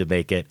wanted to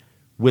make it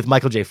with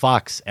Michael J.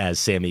 Fox as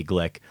Sammy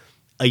Glick.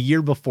 A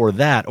year before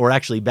that, or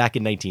actually back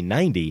in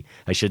 1990,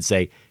 I should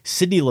say,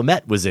 Sidney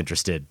Lumet was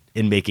interested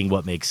in making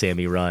What Makes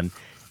Sammy Run.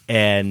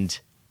 And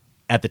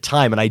at the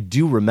time, and I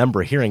do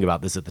remember hearing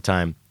about this at the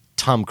time,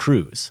 Tom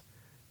Cruise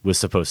was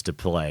supposed to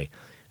play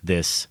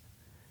this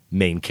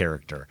main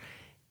character.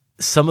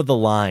 Some of the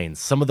lines,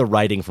 some of the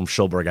writing from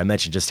Schulberg, I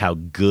mentioned just how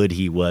good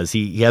he was.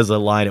 He has a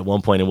line at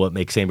one point in What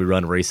Makes Sammy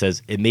Run where he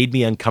says, "It made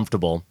me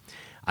uncomfortable.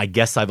 I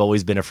guess I've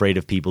always been afraid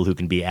of people who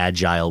can be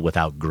agile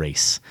without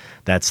grace."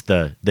 That's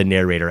the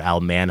narrator,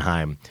 Al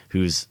Mannheim,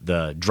 who's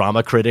the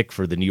drama critic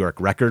for the New York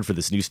Record for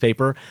this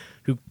newspaper,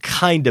 who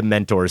kind of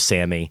mentors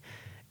Sammy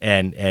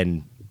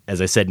and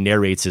as I said,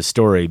 narrates his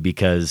story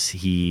because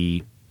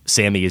he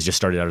Sammy has just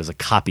started out as a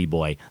copy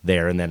boy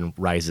there and then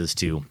rises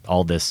to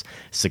all this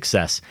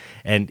success.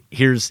 And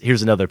here's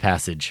another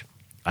passage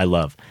I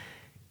love.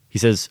 He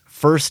says,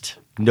 first,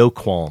 no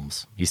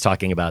qualms. He's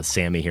talking about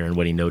Sammy here and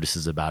what he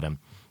notices about him.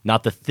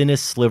 Not the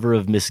thinnest sliver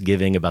of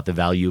misgiving about the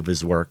value of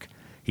his work.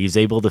 He's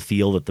able to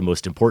feel that the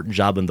most important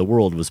job in the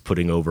world was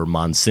putting over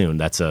Monsoon.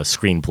 That's a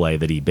screenplay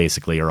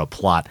that or a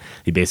plot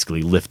he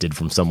basically lifted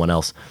from someone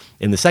else.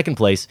 In the second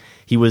place,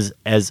 he was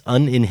as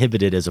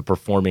uninhibited as a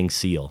performing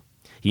seal.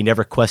 He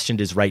never questioned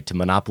his right to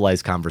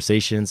monopolize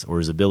conversations or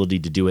his ability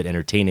to do it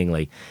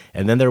entertainingly.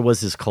 And then there was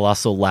his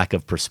colossal lack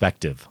of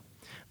perspective.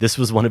 This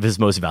was one of his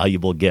most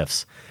valuable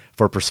gifts,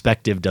 for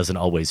perspective doesn't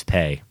always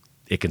pay.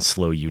 It can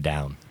slow you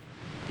down.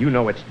 You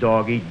know it's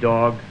dog eat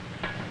dog.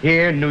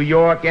 Here, New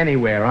York,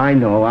 anywhere. I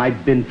know.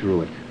 I've been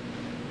through it.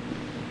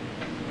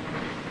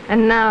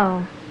 And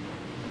now,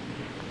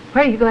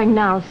 where are you going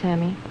now,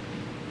 Sammy?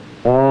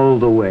 All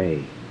the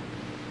way.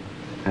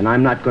 And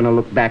I'm not going to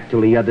look back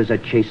till the others are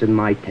chasing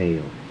my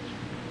tail.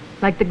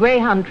 Like the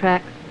Greyhound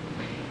tracks.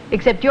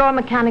 Except your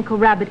mechanical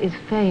rabbit is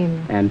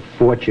fame. And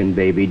fortune,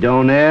 baby.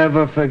 Don't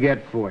ever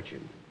forget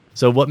fortune.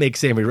 So what makes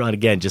Sammy run,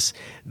 again, just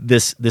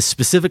this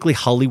specifically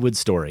Hollywood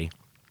story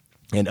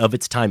and of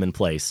its time and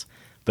place,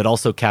 but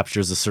also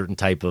captures a certain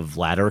type of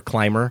ladder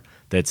climber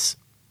that's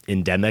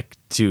endemic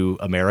to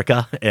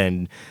America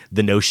and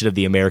the notion of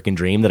the American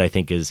dream that I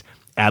think is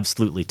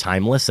absolutely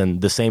timeless.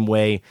 And the same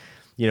way,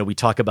 we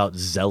talk about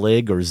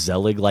Zelig or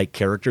Zelig-like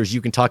characters,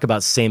 you can talk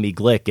about Sammy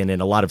Glick, and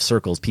in a lot of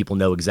circles, people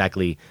know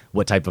exactly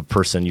what type of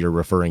person you're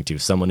referring to.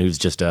 Someone who's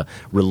just a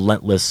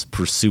relentless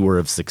pursuer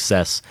of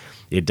success.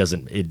 It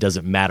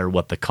doesn't matter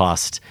what the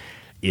cost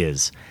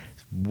is.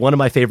 One of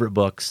my favorite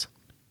books,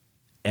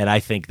 and I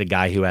think the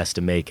guy who has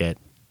to make it,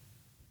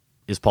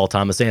 is Paul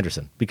Thomas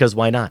Anderson. Because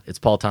why not? It's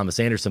Paul Thomas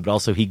Anderson, but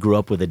also he grew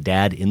up with a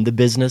dad in the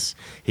business.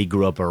 He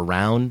grew up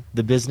around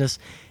the business,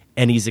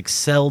 and he's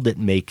excelled at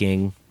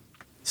making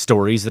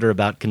stories that are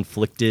about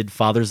conflicted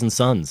fathers and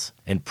sons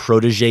and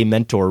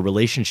protege-mentor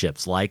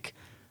relationships like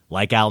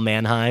Al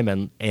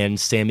Mannheim and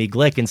Sammy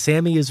Glick. And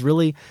Sammy is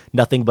really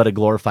nothing but a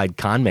glorified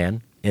con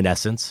man, in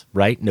essence,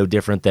 right? No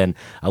different than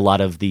a lot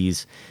of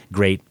these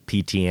great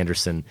P.T.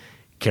 Anderson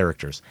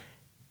characters.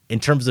 In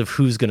terms of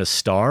who's going to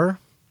star,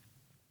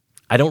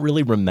 I don't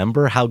really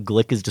remember how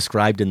Glick is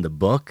described in the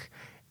book.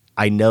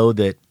 I know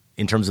that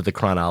in terms of the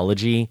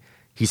chronology,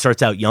 he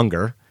starts out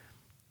younger,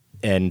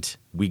 and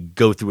we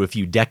go through a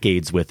few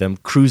decades with him.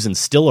 Cruise and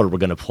Stiller were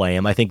going to play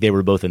him. I think they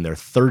were both in their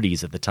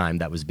 30s at the time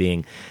that was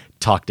being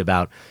talked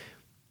about.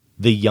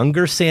 The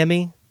younger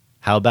Sammy,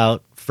 how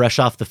about fresh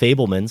off The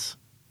Fabelmans,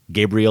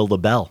 Gabriel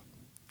LaBelle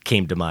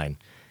came to mind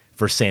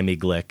for Sammy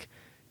Glick.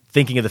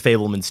 Thinking of The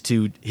Fabelmans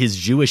too, his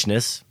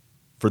Jewishness,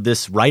 for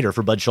this writer,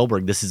 for Bud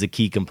Schulberg, this is a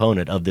key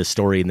component of this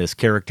story and this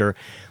character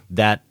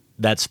that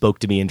spoke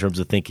to me in terms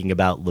of thinking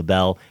about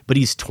LaBelle. But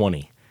he's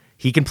 20.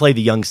 He can play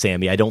the young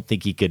Sammy. I don't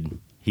think he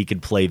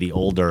could play the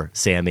older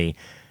Sammy.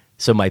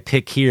 So my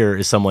pick here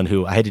is someone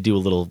who I had to do a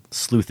little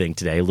sleuthing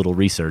today, a little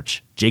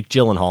research. Jake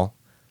Gyllenhaal.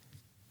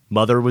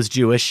 Mother was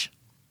Jewish.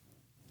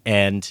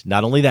 And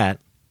not only that,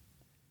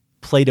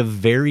 played a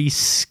very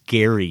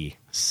scary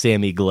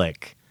Sammy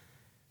Glick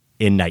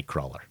in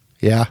Nightcrawler.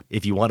 Yeah.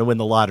 If you want to win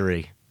the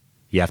lottery,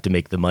 you have to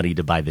make the money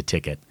to buy the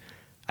ticket.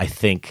 I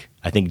think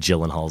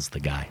Gyllenhaal's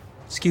the guy.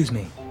 Excuse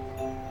me,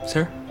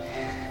 sir?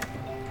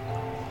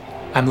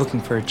 I'm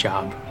looking for a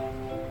job.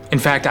 In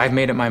fact, I've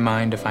made up my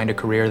mind to find a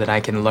career that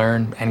I can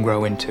learn and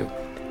grow into.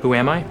 Who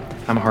am I?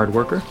 I'm a hard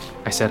worker.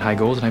 I set high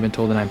goals, and I've been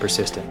told that I'm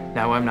persistent.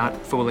 Now, I'm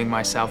not fooling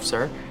myself,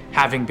 sir.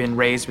 Having been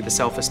raised with the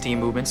self-esteem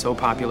movement so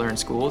popular in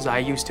schools, I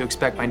used to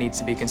expect my needs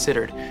to be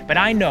considered. But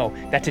I know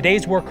that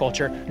today's work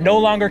culture no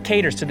longer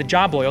caters to the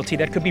job loyalty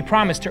that could be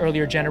promised to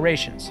earlier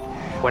generations.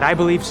 What I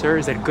believe, sir,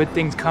 is that good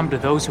things come to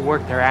those who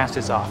work their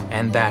asses off,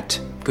 and that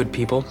good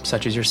people,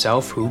 such as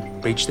yourself, who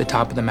reached the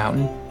top of the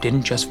mountain,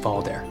 didn't just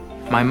fall there.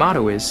 My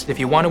motto is, if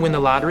you want to win the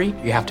lottery,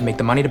 you have to make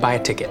the money to buy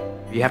a ticket.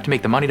 You have to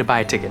make the money to buy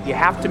a ticket. You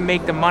have to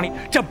make the money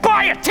to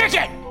buy a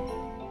ticket!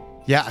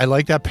 Yeah, I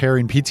like that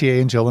pairing,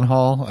 PTA and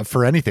Gyllenhaal,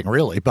 for anything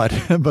really, but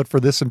for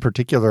this in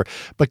particular.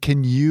 But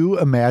can you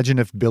imagine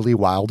if Billy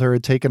Wilder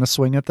had taken a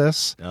swing at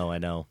this? Oh, I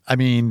know. I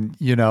mean,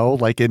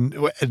 like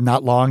in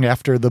not long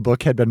after the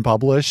book had been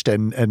published,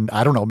 and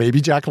I don't know, maybe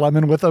Jack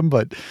Lemmon with him,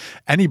 but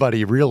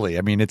anybody really.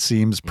 I mean, it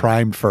seems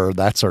primed for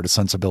that sort of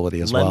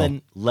sensibility as well.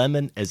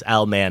 Lemmon as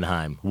Al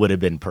Mannheim would have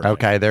been perfect.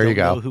 Okay, there you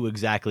go. Don't know who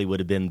exactly would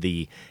have been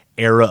the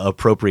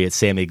era-appropriate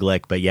Sammy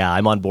Glick, but yeah,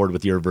 I'm on board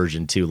with your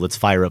version too. Let's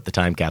fire up the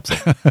time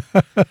capsule.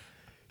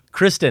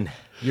 Kristen,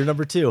 you're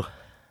number 2.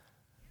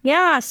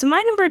 Yeah, so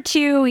my number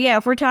 2,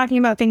 if we're talking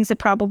about things that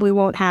probably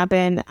won't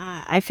happen,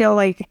 I feel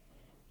like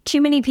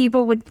too many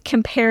people would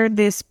compare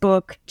this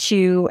book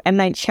to M.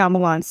 Night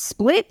Shyamalan's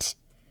Split,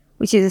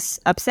 which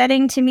is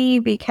upsetting to me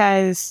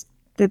because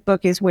the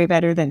book is way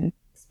better than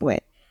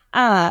Split.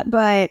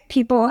 But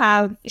people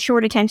have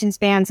short attention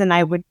spans, and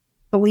I would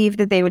believe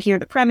that they would hear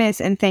the premise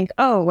and think,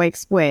 oh, like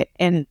Split.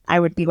 And I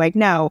would be like,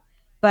 no.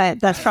 But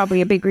that's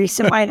probably a big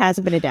reason why it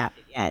hasn't been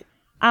adapted yet.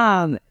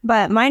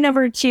 But my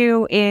number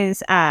 2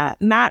 is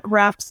Matt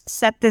Ruff's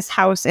Set This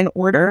House in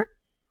Order.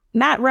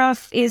 Matt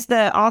Ruff is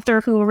the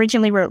author who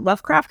originally wrote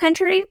Lovecraft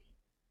Country,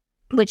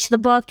 which the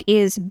book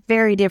is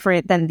very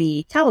different than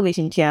the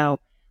television show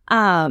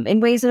in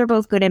ways that are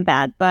both good and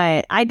bad.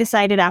 But I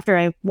decided after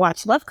I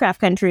watched Lovecraft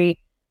Country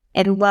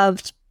and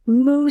loved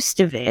most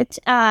of it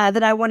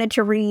that I wanted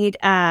to read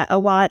a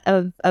lot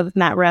of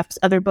Matt Ruff's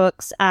other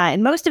books.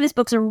 And most of his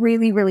books are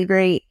really, really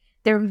great.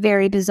 They're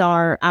very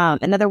bizarre.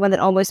 Another one that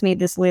almost made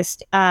this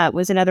list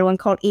was another one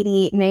called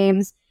 88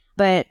 Names.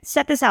 But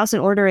Set This House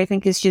in Order, I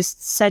think, is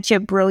just such a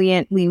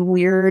brilliantly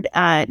weird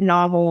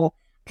novel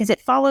because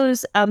it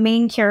follows a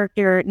main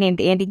character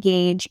named Andy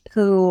Gage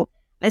who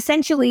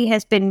essentially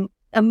has been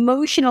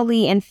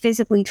emotionally and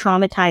physically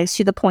traumatized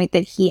to the point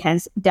that he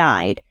has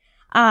died.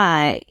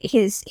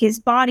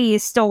 His body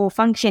is still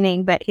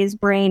functioning, but his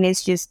brain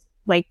is just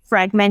like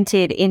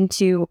fragmented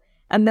into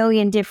a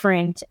million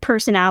different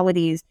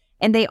personalities.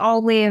 And they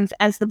all live,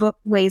 as the book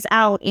lays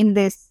out, in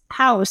this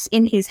house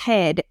in his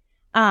head,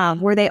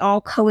 where they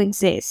all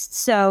coexist.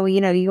 So,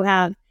 you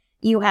have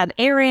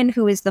Aaron,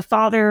 who is the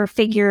father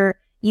figure.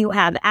 You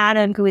have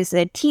Adam, who is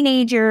a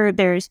teenager.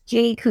 There's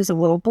Jake, who's a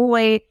little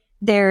boy.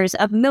 There's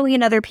a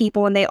million other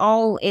people, and they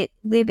all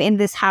live in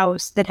this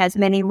house that has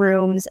many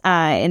rooms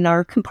and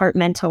are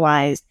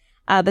compartmentalized.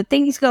 But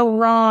things go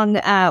wrong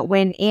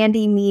when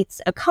Andy meets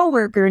a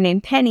coworker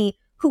named Penny,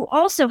 who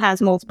also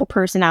has multiple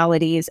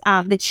personalities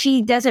that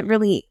she doesn't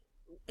really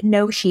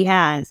know she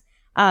has.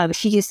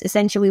 She just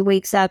essentially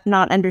wakes up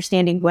not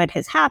understanding what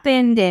has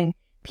happened, and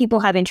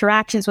people have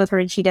interactions with her,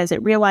 and she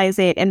doesn't realize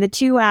it. And the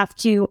two have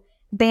to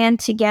band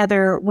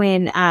together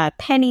when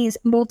Penny's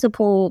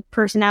multiple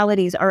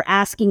personalities are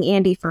asking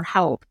Andy for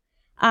help.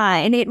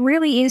 And it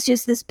really is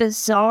just this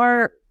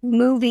bizarre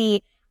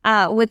movie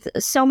with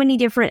so many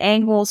different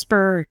angles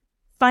for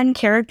fun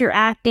character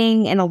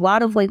acting and a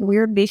lot of like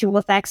weird visual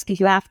effects because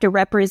you have to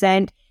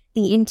represent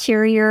the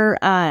interior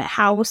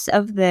house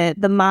of the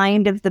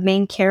mind of the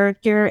main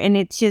character. And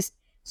it's just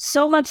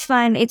so much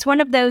fun. It's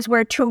one of those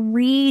where to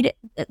read,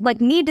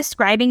 like me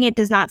describing it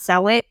does not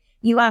sell it.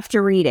 You have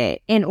to read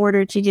it in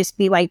order to just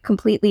be like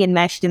completely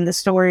enmeshed in the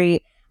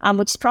story,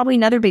 which is probably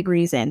another big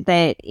reason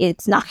that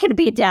it's not going to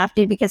be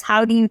adapted, because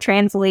how do you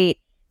translate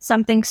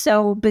something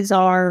so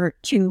bizarre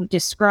to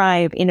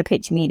describe in a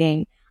pitch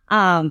meeting?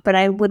 But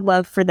I would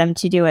love for them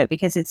to do it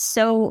because it's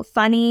so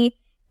funny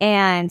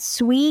and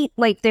sweet.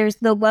 Like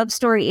the love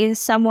story is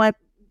somewhat,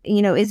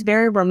 is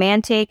very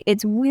romantic.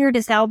 It's weird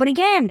as hell. But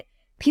again,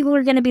 people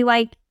are going to be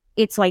like,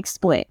 it's like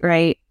Split,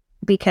 right?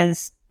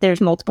 Because there's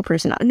multiple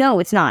personalities. No,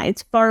 it's not.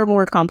 It's far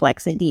more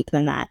complex and deep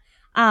than that.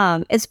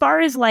 As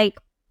far as like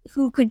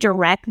who could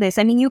direct this,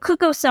 I mean, you could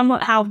go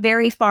somehow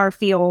very far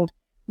field,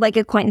 like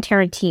a Quentin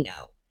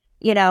Tarantino,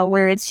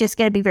 where it's just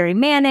going to be very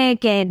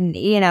manic and,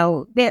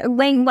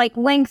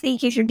 lengthy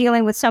because you're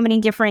dealing with so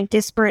many different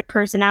disparate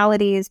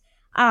personalities.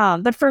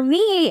 But for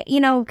me,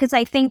 because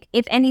I think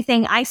if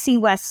anything, I see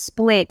less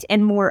Split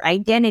and more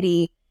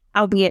Identity,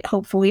 albeit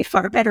hopefully a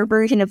far better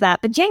version of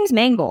that. But James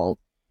Mangold,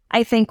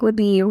 I think, would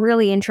be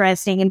really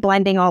interesting in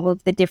blending all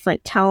of the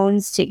different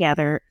tones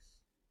together.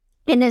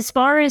 And as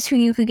far as who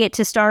you could get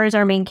to star as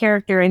our main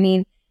character, I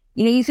mean,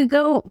 you could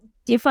go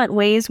different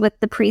ways with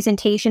the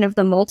presentation of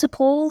the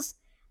multiples.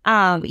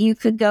 You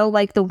could go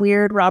like the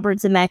weird Robert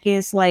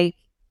Zemeckis, like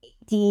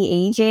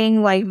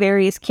de-aging, like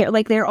various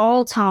like they're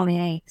all Tom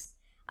Hanks.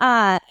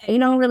 You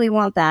don't really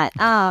want that.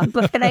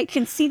 But I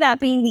can see that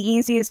being the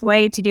easiest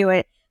way to do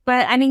it.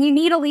 But I mean, you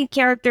need a lead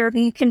character who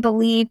you can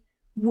believe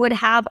would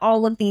have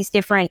all of these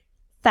different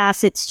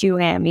facets to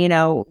him,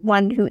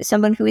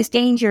 someone who is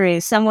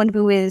dangerous, someone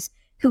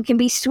who can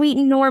be sweet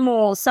and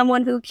normal,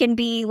 someone who can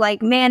be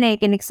like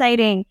manic and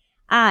exciting.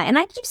 And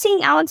I keep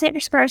seeing Alexander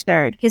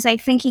Skarsgård because I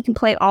think he can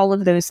play all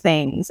of those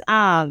things.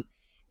 And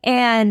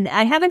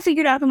I haven't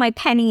figured out who my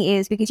Penny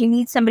is because you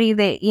need somebody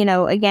that,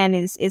 again,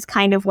 is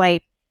kind of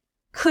like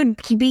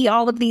could be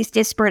all of these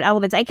disparate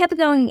elements. I kept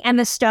going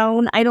Emma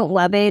Stone. I don't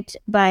love it,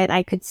 but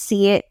I could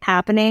see it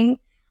happening.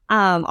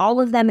 All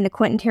of them in a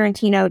Quentin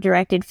Tarantino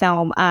directed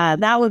film.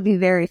 That would be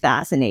very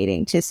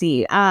fascinating to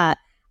see.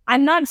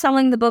 I'm not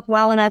selling the book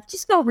well enough.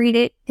 Just go read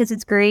it because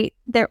it's great.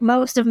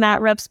 Most of Matt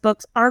Ruff's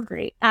books are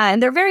great.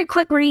 And they're very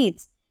quick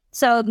reads.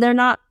 So they're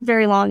not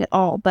very long at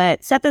all.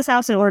 But Set This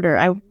House in Order.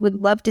 I would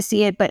love to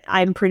see it, but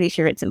I'm pretty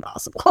sure it's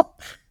impossible.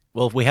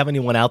 Well, if we have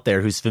anyone out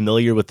there who's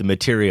familiar with the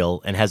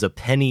material and has a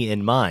penny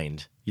in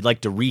mind, you'd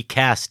like to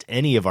recast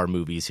any of our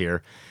movies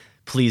here,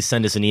 please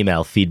send us an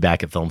email,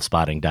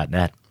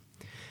 feedback@filmspotting.net.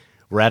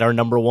 We're at our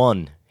number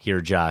 1 here,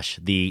 Josh.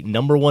 The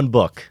number 1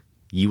 book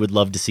you would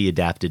love to see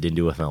adapted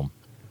into a film.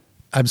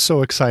 I'm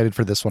so excited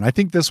for this one. I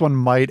think this one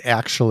might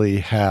actually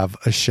have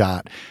a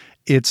shot.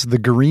 It's The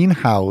Green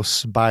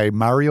House by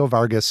Mario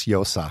Vargas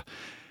Llosa.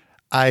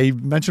 I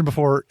mentioned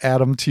before,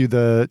 Adam, to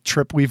the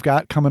trip we've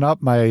got coming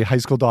up, my high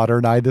school daughter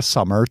and I this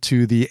summer,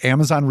 to the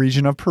Amazon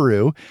region of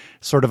Peru,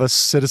 sort of a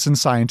citizen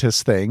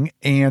scientist thing.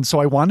 And so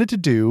I wanted to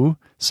do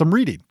some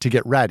reading to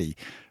get ready.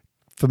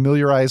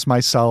 familiarize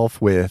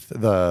myself with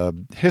the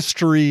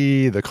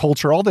history, the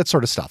culture, all that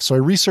sort of stuff. So I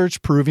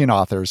researched Peruvian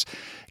authors,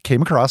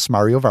 came across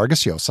Mario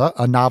Vargas Llosa,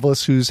 a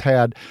novelist who's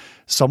had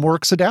some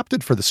works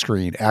adapted for the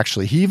screen,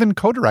 actually. He even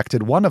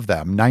co-directed one of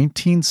them,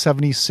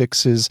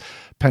 1976's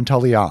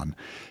Pantaleon.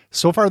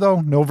 So far,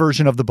 though, no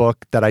version of the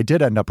book that I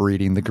did end up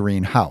reading, The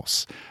Green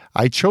House.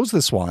 I chose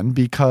this one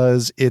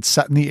because it's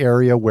set in the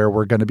area where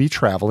we're going to be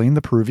traveling,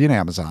 the Peruvian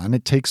Amazon.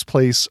 It takes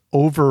place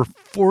over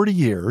 40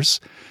 years,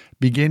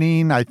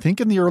 beginning, I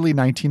think, in the early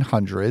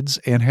 1900s,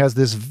 and has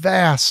this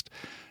vast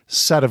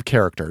set of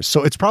characters.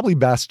 So it's probably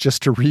best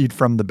just to read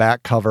from the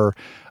back cover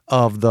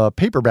of the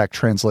paperback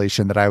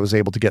translation that I was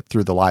able to get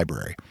through the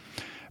library.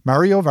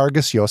 Mario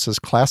Vargas Llosa's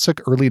classic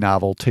early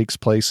novel takes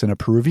place in a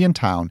Peruvian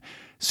town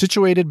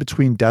situated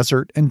between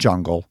desert and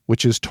jungle,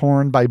 which is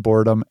torn by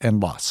boredom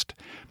and lust.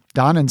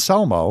 Don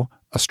Anselmo,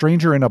 a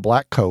stranger in a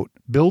black coat,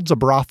 builds a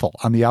brothel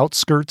on the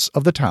outskirts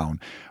of the town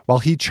while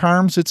he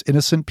charms its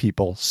innocent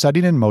people,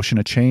 setting in motion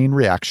a chain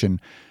reaction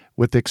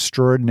with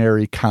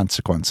extraordinary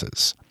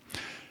consequences.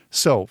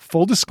 So,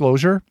 full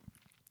disclosure,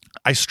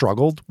 I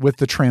struggled with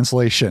the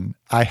translation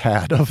I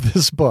had of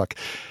this book.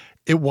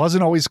 It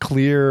wasn't always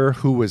clear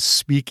who was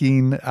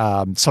speaking.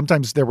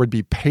 Sometimes there would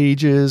be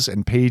pages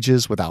and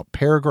pages without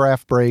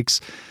paragraph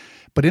breaks,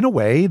 but in a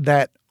way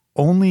that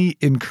only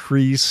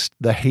increased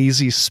the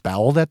hazy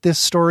spell that this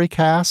story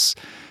casts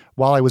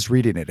while I was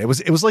reading it. It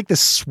was like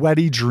this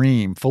sweaty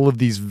dream full of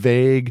these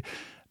vague,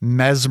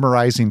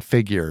 mesmerizing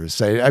figures.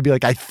 I'd be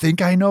like, I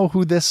think I know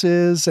who this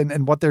is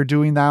and what they're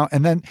doing now.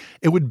 And then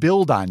it would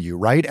build on you,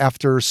 right?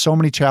 After so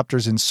many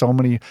chapters and so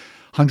many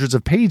hundreds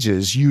of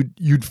pages,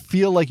 you'd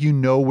feel like you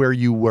know where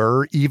you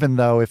were, even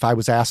though if I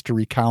was asked to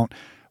recount,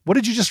 what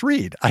did you just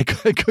read? I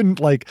couldn't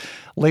like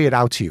lay it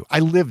out to you. I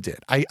lived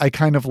it. I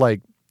kind of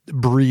like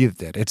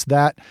breathed it. It's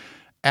that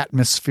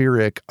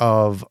atmospheric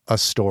of a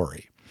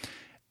story.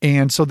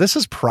 And so this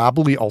is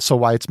probably also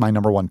why it's my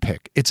number one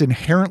pick. It's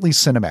inherently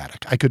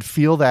cinematic. I could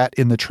feel that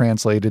in the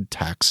translated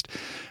text,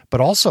 but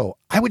also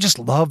I would just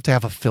love to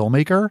have a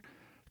filmmaker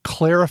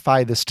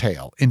clarify this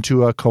tale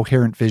into a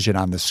coherent vision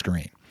on the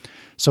screen.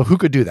 So who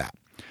could do that?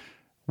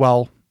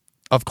 Well,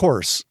 of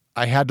course,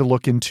 I had to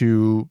look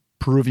into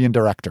Peruvian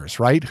directors,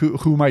 right?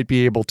 Who might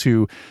be able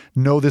to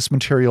know this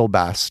material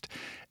best.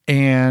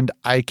 And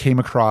I came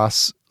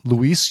across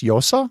Luis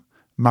Llosa,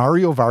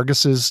 Mario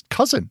Vargas's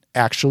cousin,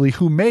 actually,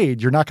 who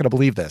made, you're not going to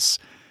believe this,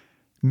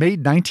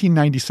 made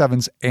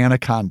 1997's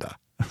Anaconda.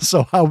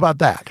 So how about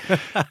that?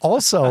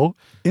 Also,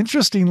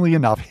 interestingly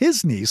enough,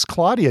 his niece,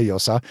 Claudia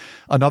Llosa,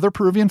 another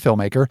Peruvian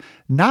filmmaker,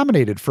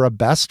 nominated for a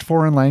Best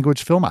Foreign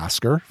Language Film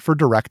Oscar for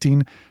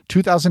directing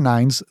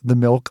 2009's The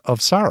Milk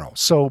of Sorrow.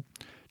 So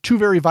two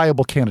very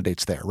viable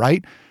candidates there,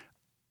 right?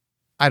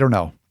 I don't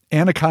know.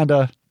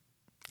 Anaconda,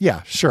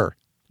 yeah, sure.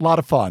 A lot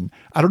of fun.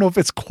 I don't know if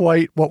it's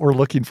quite what we're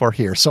looking for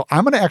here. So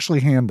I'm going to actually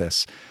hand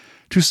this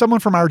to someone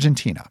from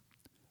Argentina,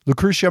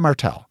 Lucrecia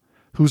Martel,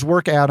 whose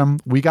work, Adam,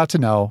 we got to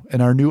know in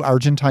our new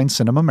Argentine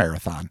Cinema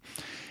Marathon.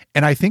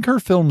 And I think her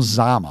film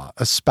Zama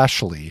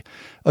especially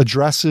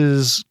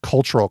addresses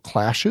cultural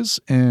clashes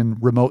in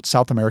remote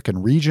South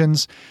American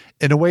regions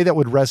in a way that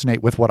would resonate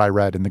with what I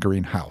read in The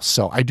Green House.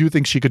 So I do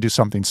think she could do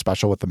something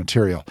special with the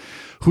material.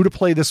 Who to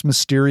play this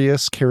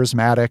mysterious,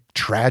 charismatic,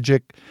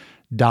 tragic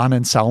Don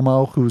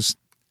Anselmo, who's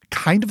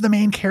kind of the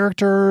main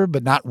character,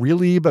 but not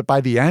really. But by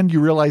the end,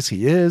 you realize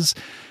he is.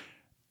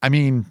 I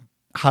mean,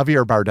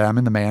 Javier Bardem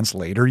in the man's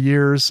later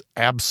years,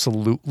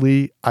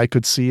 absolutely, I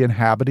could see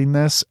inhabiting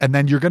this. And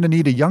then you're going to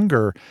need a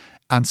younger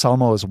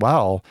Anselmo as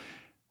well.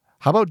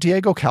 How about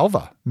Diego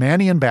Calva,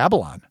 Manny in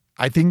Babylon?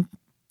 I think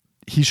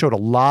he showed a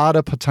lot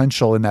of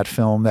potential in that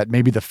film that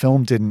maybe the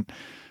film didn't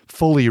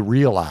fully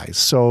realize.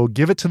 So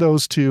give it to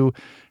those two,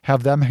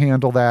 have them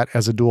handle that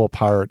as a dual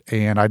part.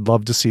 And I'd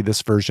love to see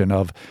this version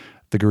of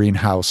The Green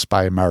House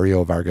by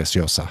Mario Vargas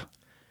Llosa.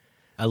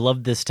 I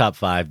love this top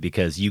five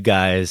because you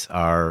guys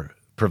are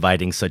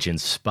providing such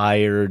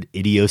inspired,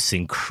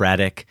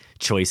 idiosyncratic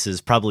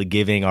choices, probably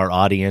giving our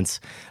audience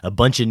a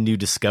bunch of new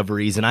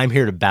discoveries. And I'm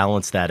here to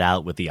balance that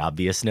out with the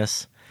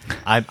obviousness.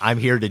 I'm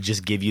here to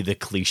just give you the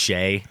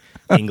cliche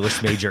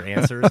English major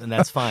answers. And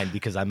that's fine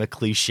because I'm a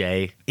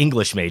cliche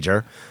English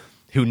major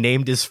who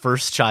named his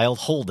first child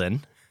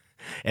Holden.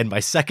 And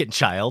my second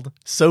child,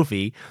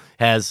 Sophie,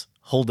 has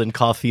Holden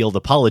Caulfield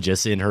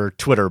apologist in her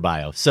Twitter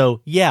bio. So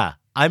yeah,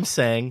 I'm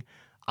saying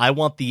I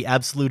want the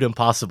absolute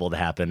impossible to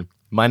happen.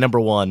 My number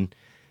one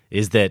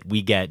is that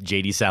we get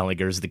J.D.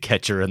 Salinger's The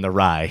Catcher in the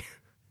Rye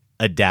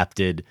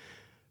adapted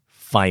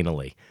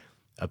finally.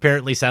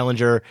 Apparently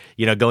Salinger,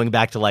 going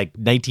back to like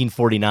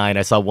 1949,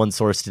 I saw one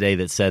source today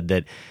that said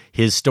that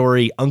his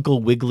story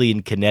Uncle Wiggily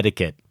in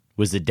Connecticut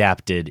was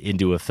adapted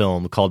into a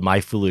film called My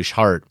Foolish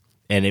Heart,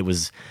 and it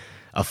was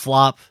a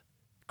flop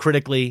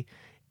critically,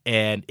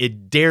 and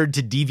it dared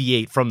to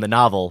deviate from the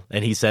novel,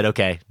 and he said,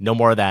 okay, no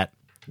more of that.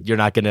 You're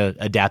not going to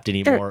adapt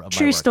any more of my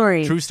True work.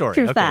 story. True story.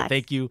 True okay, facts.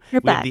 thank you.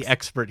 True We have facts. the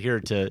expert here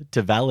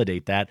to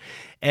validate that.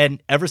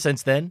 And ever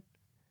since then,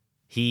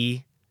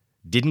 he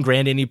didn't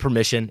grant any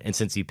permission, and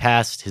since he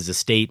passed, his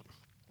estate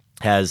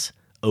has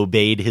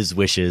obeyed his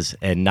wishes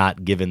and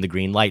not given the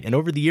green light. And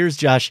over the years,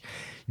 Josh,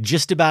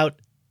 just about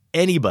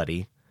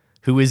anybody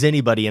who is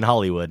anybody in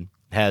Hollywood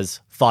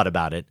has thought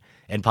about it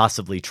and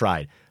possibly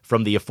tried.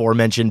 From the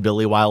aforementioned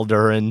Billy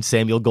Wilder and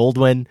Samuel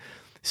Goldwyn,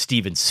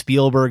 Steven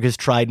Spielberg has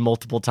tried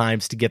multiple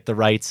times to get the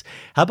rights.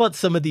 How about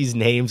some of these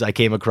names I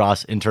came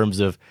across in terms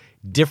of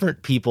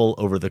different people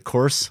over the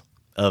course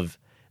of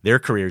their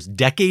careers,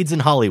 decades in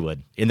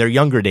Hollywood, in their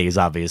younger days,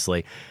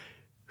 obviously,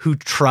 who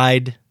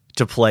tried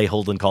to play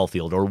Holden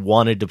Caulfield or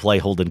wanted to play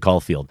Holden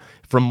Caulfield.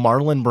 From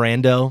Marlon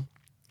Brando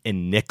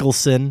and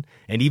Nicholson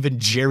and even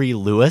Jerry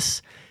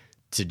Lewis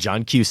to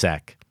John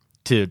Cusack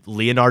to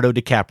Leonardo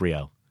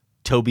DiCaprio,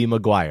 Tobey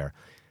Maguire.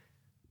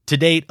 To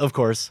date, of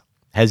course,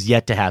 has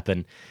yet to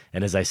happen.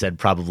 And as I said,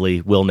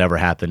 probably will never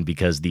happen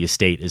because the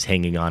estate is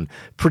hanging on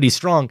pretty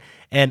strong.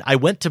 And I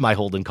went to my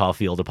Holden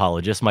Caulfield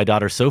apologist, my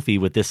daughter Sophie,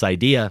 with this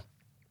idea,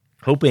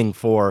 hoping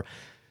for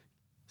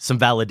some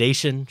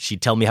validation.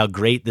 She'd tell me how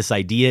great this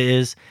idea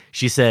is.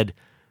 She said,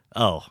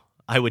 "Oh,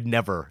 I would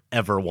never,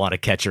 ever want a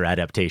Catcher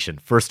adaptation.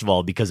 First of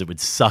all, because it would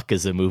suck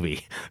as a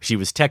movie." She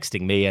was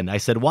texting me and I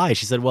said, "Why?"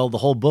 She said, "Well, the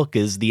whole book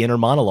is the inner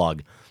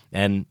monologue.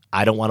 And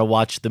I don't want to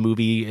watch the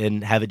movie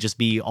and have it just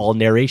be all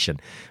narration,"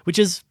 which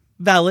is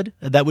valid.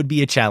 That would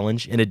be a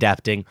challenge in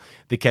adapting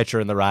The Catcher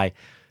in the Rye.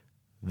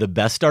 The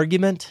best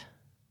argument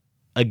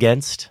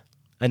against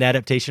an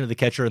adaptation of The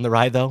Catcher in the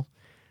Rye, though,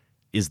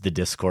 is the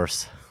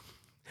discourse.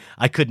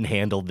 I couldn't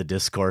handle the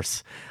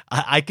discourse.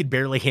 I could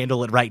barely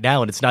handle it right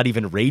now, and it's not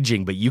even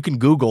raging, but you can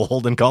Google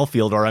Holden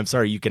Caulfield, or I'm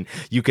sorry, you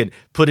can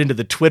put into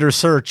the Twitter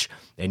search,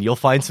 and you'll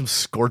find some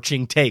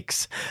scorching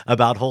takes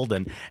about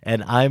Holden.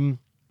 And I'm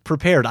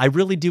prepared. I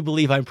really do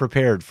believe I'm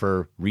prepared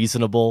for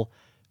reasonable,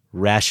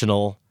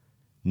 rational,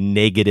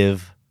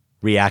 negative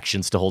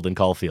reactions to Holden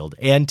Caulfield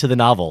and to the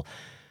novel.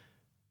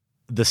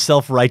 The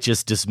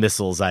self-righteous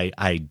dismissals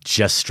I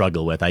just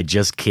struggle with. I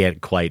just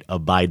can't quite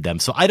abide them.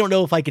 So I don't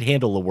know if I could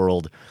handle a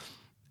world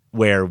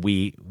where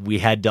we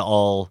had to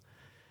all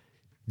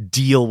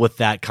deal with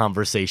that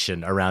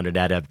conversation around an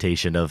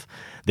adaptation of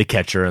The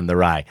Catcher in the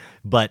Rye.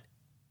 But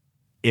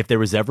if there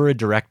was ever a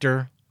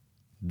director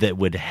that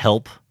would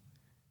help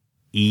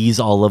ease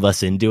all of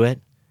us into it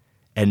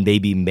and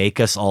maybe make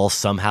us all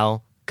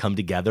somehow come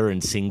together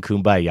and sing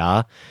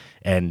Kumbaya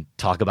and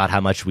talk about how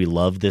much we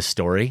love this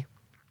story,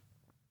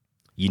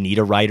 you need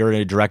a writer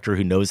and a director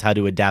who knows how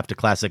to adapt a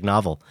classic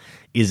novel,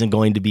 isn't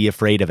going to be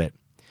afraid of it,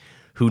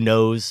 who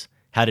knows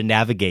how to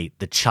navigate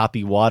the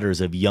choppy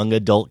waters of young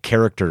adult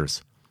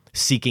characters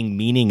seeking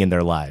meaning in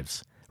their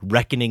lives,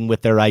 reckoning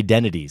with their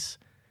identities.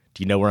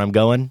 Do you know where I'm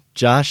going?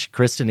 Josh,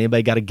 Kristen,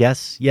 anybody got a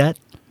guess yet?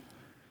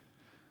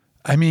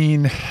 I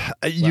mean,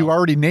 you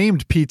already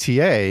named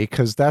PTA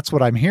because that's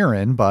what I'm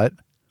hearing, but...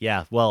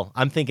 Yeah, well,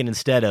 I'm thinking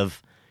instead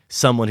of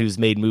someone who's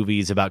made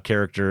movies about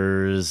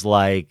characters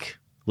like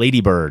Lady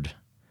Bird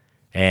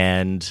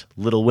and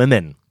Little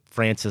Women,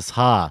 Frances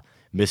Ha,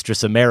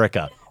 Mistress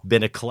America,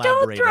 been a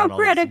collaborator. Don't throw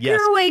Greta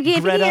Gerwig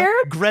in here.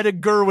 Greta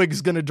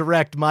Gerwig's going to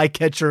direct My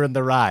Catcher in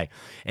the Rye,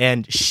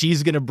 and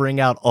she's going to bring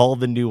out all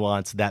the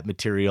nuance that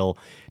material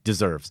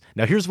deserves.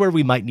 Now, here's where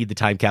we might need the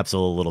time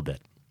capsule a little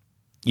bit.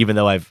 Even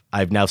though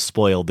I've now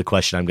spoiled the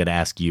question I'm going to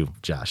ask you,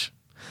 Josh.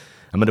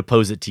 I'm going to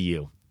pose it to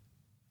you.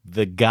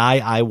 The guy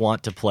I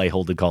want to play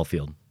Holden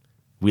Caulfield,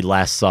 we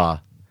last saw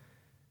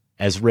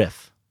as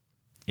Riff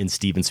in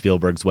Steven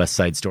Spielberg's West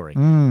Side Story.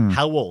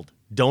 How old?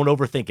 Don't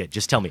overthink it.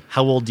 Just tell me,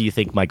 how old do you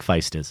think Mike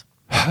Feist is?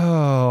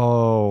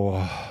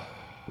 Oh,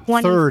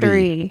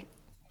 23.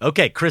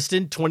 Okay,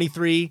 Kristen,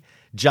 23.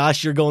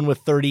 Josh, you're going with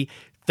 30.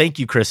 Thank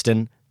you,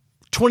 Kristen.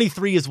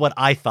 23 is what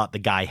I thought the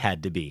guy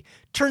had to be.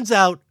 Turns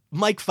out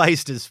Mike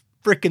Feist is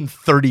frickin'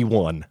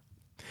 31,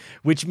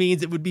 which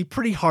means it would be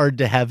pretty hard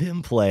to have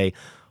him play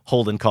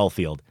Holden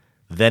Caulfield.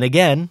 Then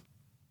again,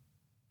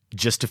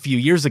 just a few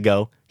years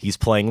ago, he's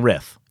playing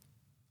Riff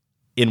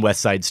in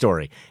West Side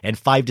Story. And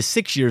 5 to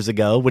 6 years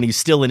ago, when he's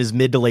still in his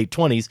mid to late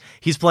 20s,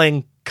 he's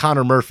playing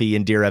Connor Murphy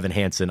in Dear Evan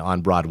Hansen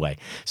on Broadway.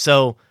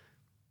 So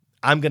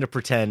I'm going to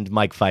pretend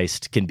Mike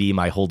Feist can be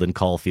my Holden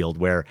Caulfield,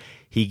 where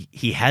he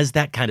has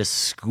that kind of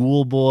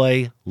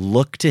schoolboy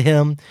look to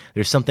him.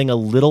 There's something a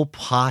little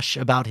posh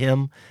about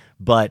him,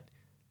 but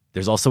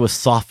there's also a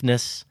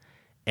softness,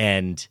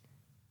 and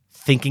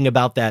thinking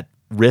about that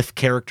Riff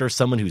character,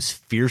 someone who's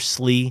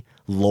fiercely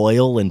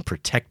loyal and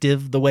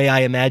protective the way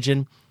I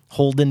imagine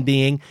Holden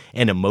being,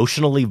 and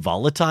emotionally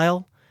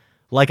volatile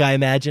like I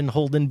imagine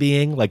Holden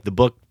being, like the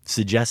book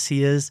suggests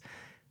he is.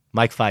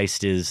 Mike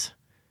Feist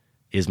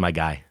is my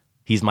guy.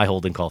 He's my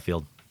Holden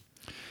Caulfield.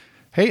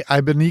 Hey,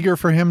 I've been eager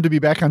for him to be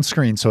back on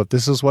screen, so if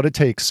this is what it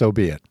takes, so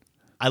be it.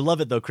 I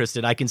love it, though,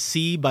 Kristen. I can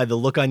see by the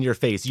look on your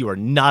face you are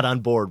not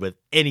on board with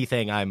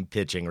anything I'm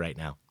pitching right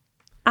now.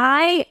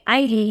 I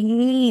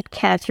hate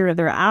Catcher in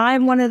the Rye.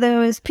 I'm one of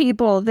those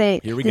people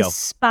that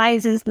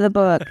despises the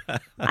book.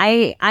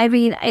 I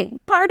mean,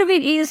 part of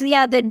it is, the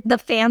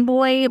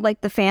fanboy,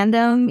 like the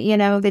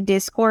fandom, the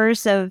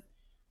discourse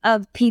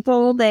of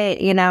people that,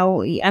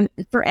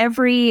 for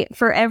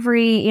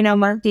every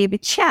Mark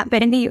David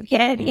Chapman, you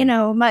get,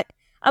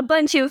 a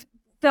bunch of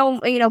film,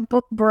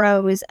 book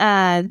bros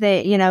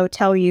that,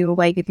 tell you,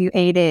 like, if you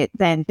hate it,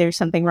 then there's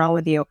something wrong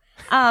with you.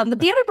 But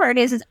the other part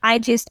is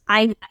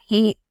I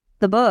hate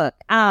the book.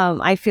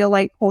 I feel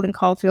like Holden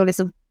Caulfield is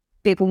a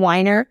big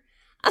whiner.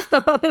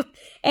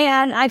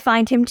 And I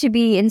find him to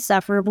be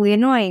insufferably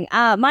annoying.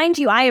 Mind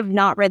you, I have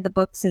not read the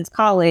book since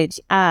college.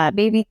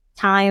 Maybe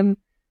time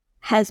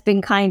has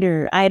been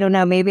kinder. I don't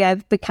know. Maybe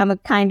I've become a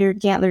kinder,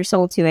 gentler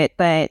soul to it,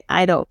 but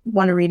I don't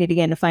want to read it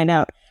again to find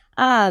out.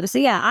 So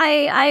yeah,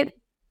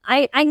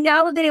 I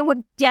know that it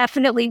would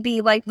definitely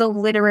be like the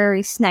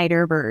literary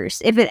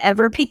Snyderverse if it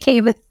ever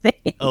became a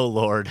thing. Oh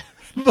Lord.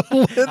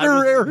 The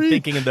literary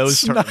thinking in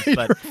those terms,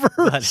 but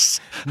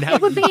now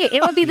it would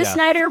be the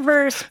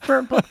Snyderverse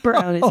for book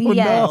bros.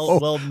 Yes.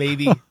 Well,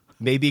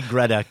 maybe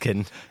Greta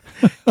can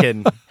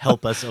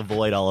help us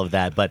avoid all of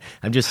that. But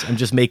I'm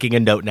just making a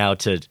note now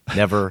to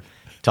never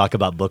talk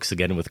about books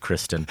again with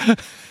Kristen.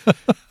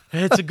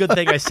 It's a good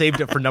thing I saved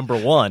it for number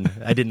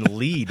 1. I didn't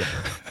lead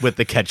with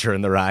The Catcher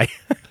in the Rye.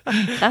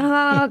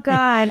 Oh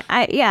God,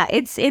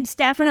 it's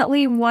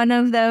definitely one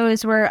of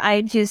those where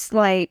I just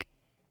like.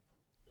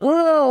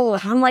 Whoa,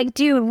 I'm like,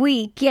 dude,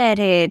 we get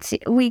it.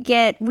 We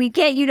get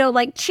you don't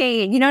like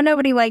change.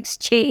 Nobody likes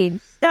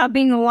change. Stop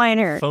being a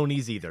whiner.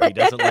 Phonies either. He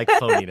doesn't like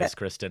phoniness,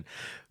 Kristen.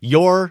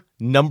 Your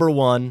number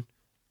 1,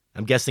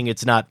 I'm guessing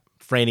it's not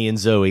Franny and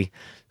Zoe.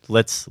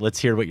 Let's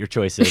hear what your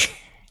choice is.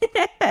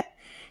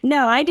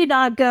 No, I did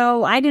not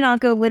go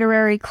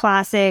literary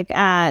classic.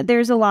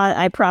 There's a lot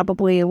I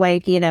probably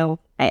like,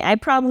 I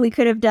probably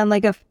could have done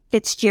like a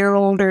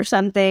Fitzgerald or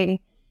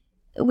something.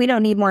 We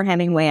don't need more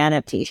Hemingway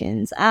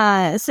adaptations.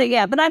 So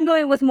yeah, but I'm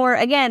going with more,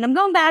 again, I'm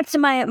going back to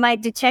my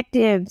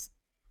detectives.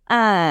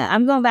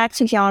 I'm going back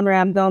to genre.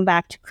 I'm going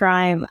back to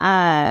crime,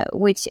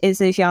 which is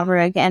a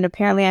genre, again,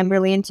 apparently I'm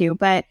really into.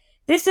 But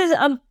this is,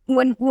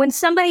 when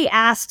somebody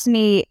asks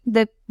me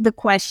the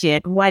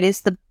question, what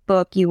is the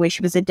book you wish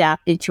was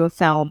adapted to a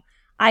film?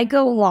 I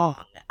go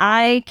long.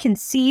 I can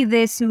see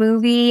this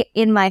movie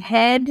in my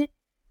head.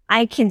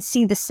 I can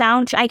see the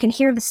sound. I can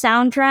hear the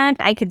soundtrack.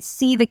 I can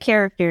see the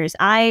characters.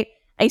 I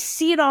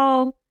see it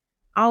all.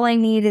 All I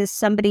need is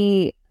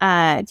somebody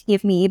to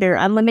give me either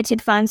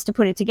unlimited funds to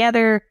put it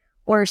together,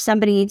 or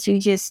somebody to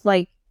just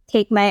like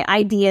take my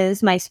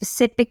ideas, my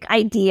specific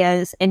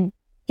ideas, and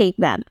take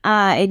them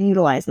and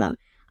utilize them.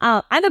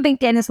 I'm a big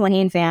Dennis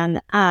Lehane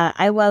fan.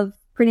 I love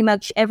pretty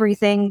much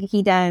everything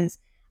he does.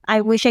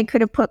 I wish I could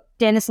have put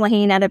Dennis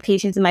Lehane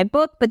adaptations in my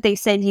book, but they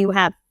said you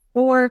have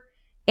 4,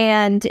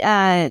 and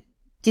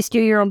just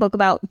do your own book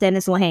about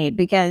Dennis Lehane,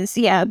 because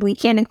we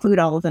can't include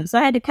all of them. So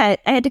I had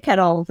to cut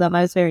all of them.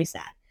 I was very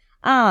sad.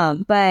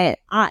 But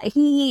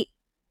he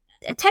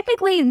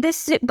technically,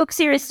 this book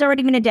series has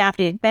already been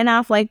adapted. Ben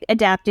Affleck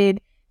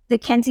adapted the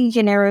Kenzie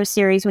Gennaro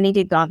series when he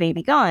did Gone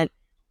Baby Gone,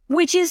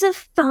 which is a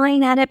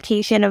fine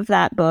adaptation of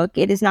that book.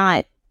 It is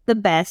not the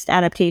best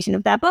adaptation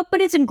of that book, but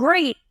it's a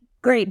great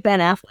Ben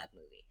Affleck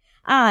movie.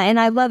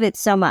 And I love it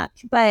so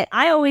much. But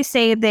I always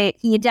say that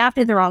he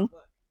adapted the wrong book.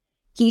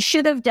 He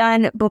should have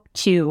done book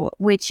 2,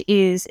 which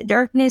is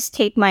Darkness,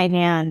 Take My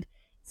Hand.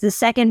 It's the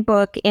second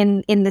book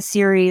in the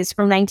series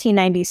from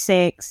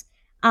 1996.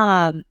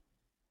 And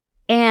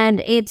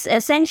it's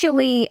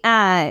essentially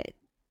Patrick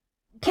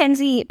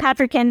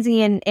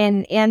Kenzie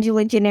and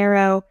Angela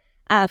Gennaro,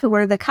 who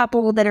are the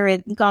couple that are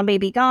in Gone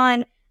Baby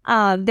Gone.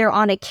 They're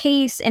on a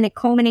case, and it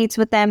culminates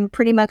with them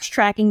pretty much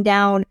tracking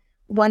down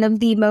one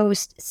of the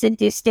most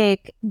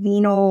sadistic,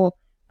 venal,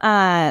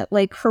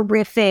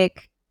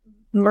 horrific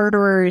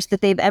murderers that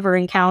they've ever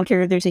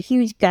encountered. There's a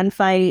huge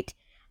gunfight.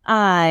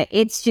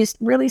 It's just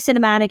really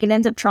cinematic. It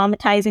ends up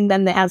traumatizing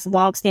them. That has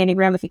long-standing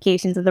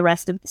ramifications of the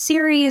rest of the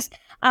series,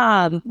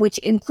 which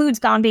includes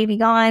Gone Baby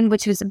Gone,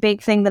 which was a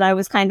big thing that I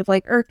was kind of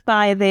like irked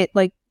by, that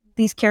like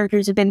these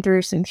characters have been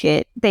through some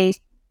shit. They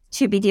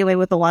should be dealing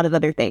with a lot of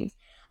other things.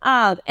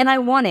 And I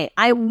want it.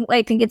 I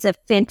think it's a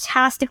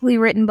fantastically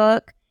written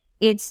book.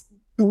 It's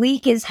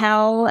bleak as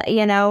hell.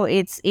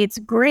 It's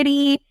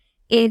gritty.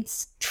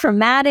 It's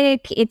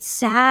traumatic. It's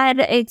sad.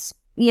 It's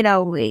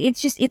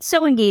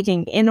so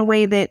engaging in a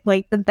way that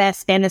like the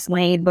best Dennis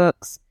Lehane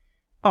books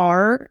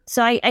are.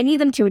 So I need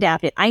them to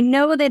adapt it. I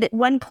know that at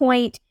one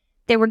point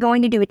they were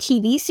going to do a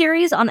TV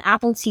series on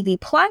Apple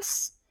TV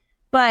Plus,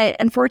 but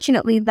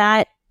unfortunately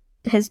that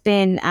has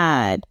been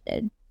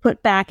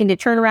put back into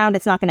turnaround.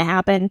 It's not going to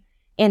happen,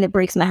 and it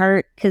breaks my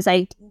heart because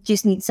I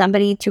just need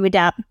somebody to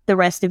adapt the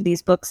rest of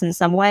these books in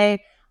some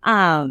way.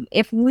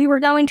 If we were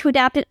going to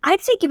adapt it,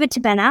 I'd say give it to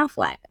Ben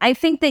Affleck. I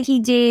think that he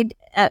did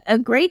a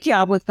great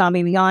job with Gone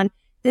Baby Gone.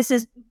 This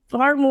is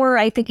far more,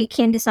 I think,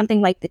 akin to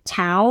something like The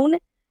Town,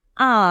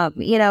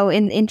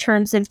 in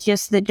terms of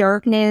just the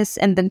darkness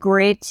and the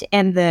grit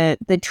and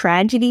the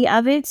tragedy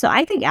of it. So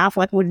I think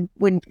Affleck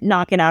would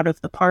knock it out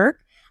of the park.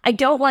 I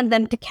don't want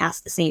them to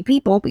cast the same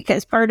people,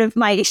 because part of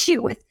my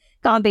issue with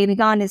Gone Baby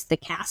Gone is the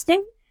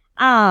casting.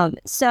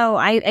 So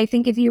I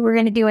think if you were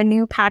going to do a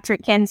new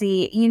Patrick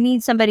Kenzie, you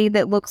need somebody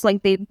that looks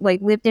like they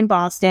like lived in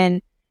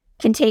Boston,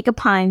 can take a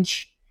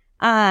punch,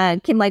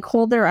 can like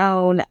hold their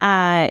own.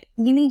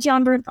 You need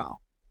John Bernthal.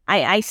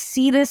 I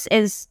see this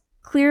as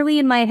clearly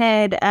in my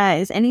head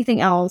as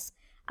anything else.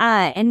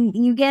 And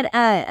you get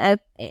a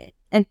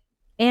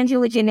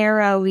Angela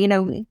Gennaro, you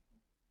know,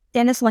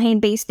 Dennis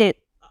Lehane based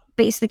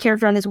the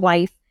character on his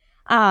wife.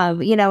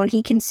 You know, and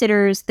he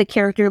considers the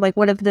character like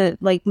one of the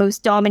like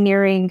most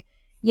domineering,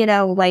 you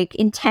know, like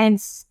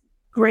intense,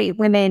 great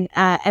women.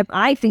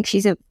 I think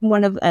she's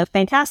one of a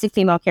fantastic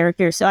female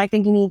character. So I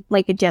think you need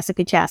like a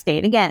Jessica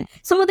Chastain. Again,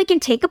 someone that can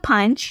take a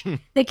punch,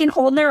 that can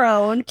hold their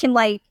own, can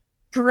like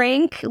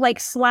drink, like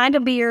slag a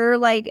beer,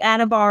 like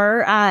at a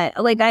bar.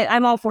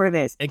 I'm all for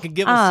this. And can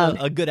give us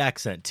a good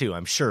accent too.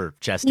 I'm sure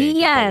Chastain.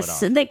 Yes,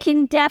 that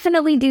can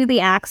definitely do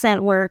the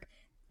accent work.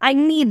 I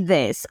need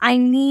this. I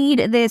need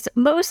this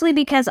mostly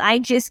because I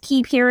just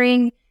keep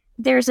hearing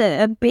there's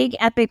a big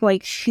epic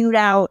like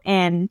shootout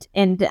and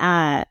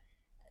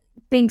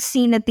being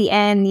seen at the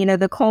end, you know,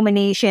 the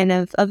culmination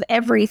of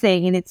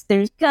everything. And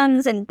there's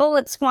guns and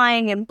bullets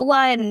flying and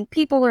blood and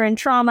people are in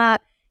trauma.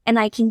 And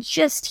I can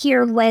just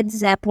hear Led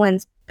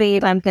Zeppelin's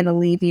Babe, I'm Gonna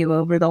Leave You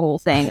over the whole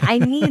thing. I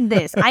need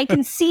this. I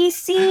can see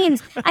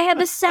scenes. I have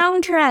a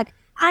soundtrack.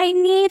 I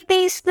need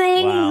these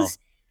things. Wow.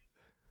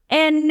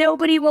 And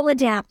nobody will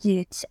adapt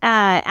it.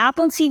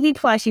 Apple TV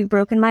Plus, you've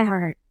broken my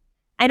heart.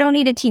 I don't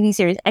need a TV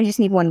series. I just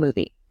need one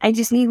movie. I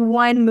just need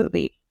one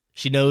movie.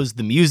 She knows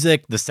the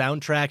music, the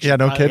soundtrack. She no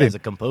probably kidding. has a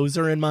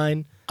composer in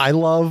mind. I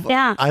love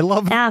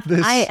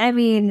this. I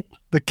mean,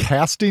 the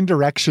casting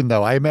direction,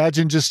 though. I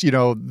imagine just, you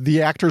know,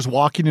 the actors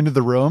walking into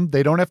the room,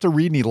 they don't have to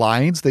read any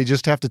lines. They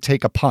just have to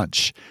take a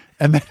punch.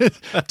 And then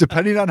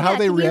depending on how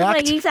they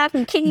react,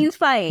 exactly. Can you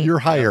fight? You're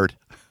hired.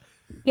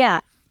 Yeah.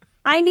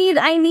 I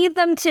need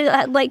them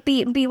to like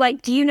be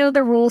like, do you know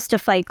the rules to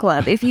Fight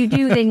Club? If you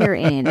do, then you're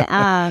in.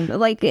 And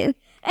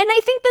I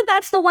think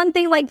that's the one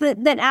thing like that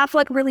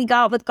Affleck really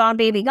got with Gone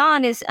Baby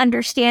Gone is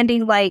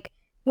understanding like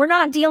we're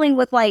not dealing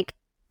with like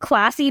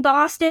classy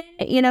Boston.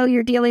 You know,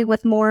 you're dealing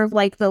with more of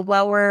like the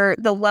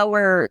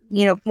lower,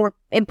 you know, more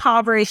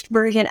impoverished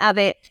version of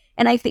it.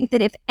 And I think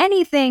that if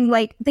anything,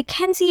 like the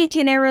Kenzie and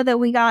Gennaro that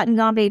we got in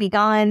Gone Baby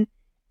Gone,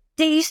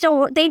 they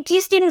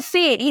just didn't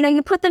fit. You know,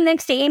 you put them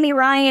next to Amy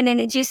Ryan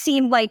and it just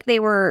seemed like they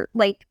were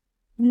like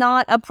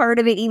not a part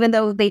of it, even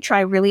though they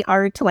try really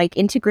hard to like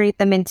integrate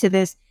them into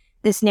this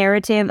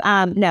narrative.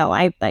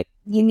 No,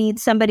 you need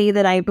somebody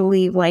that I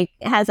believe like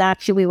has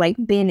actually like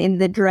been in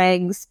the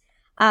dregs.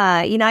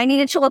 You know, I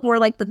need it to look more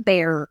like The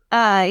Bear.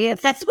 Yeah,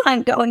 that's what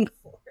I'm going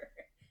for.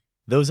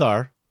 Those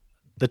are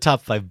the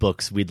top 5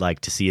 books we'd like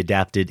to see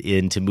adapted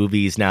into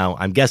movies. Now,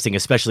 I'm guessing,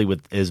 especially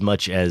with as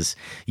much as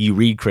you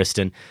read,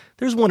 Kristen,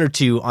 there's 1 or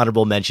 2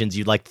 honorable mentions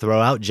you'd like to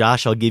throw out.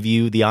 Josh, I'll give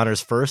you the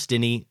honors first.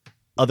 Any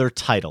other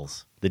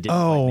titles?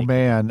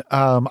 Man.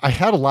 I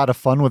had a lot of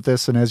fun with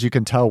this. And as you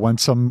can tell,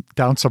 went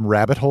down some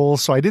rabbit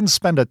holes. So I didn't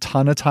spend a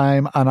ton of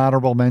time on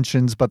honorable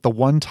mentions, but the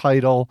one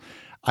title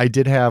I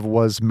did have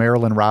was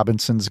Marilyn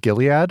Robinson's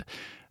Gilead.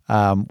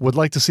 Would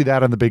like to see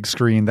that on the big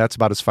screen. That's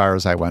about as far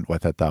as I went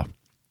with it, though.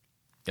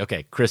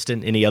 Okay,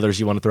 Kristen, any others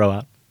you want to throw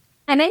out?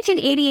 I mentioned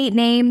 88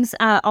 Names,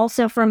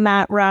 also from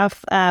Matt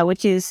Ruff,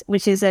 which is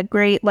a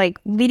great like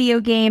video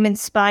game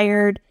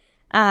inspired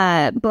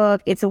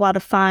book. It's a lot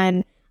of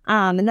fun.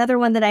 Another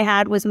one that I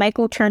had was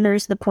Michael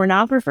Turner's The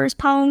Pornographer's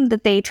Poem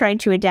that they tried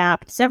to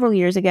adapt several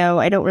years ago.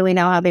 I don't really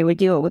know how they would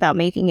do it without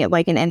making it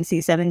like an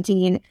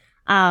NC-17.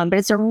 But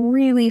it's a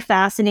really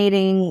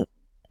fascinating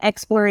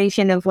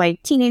exploration of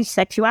like teenage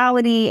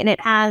sexuality, and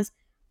it has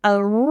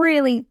a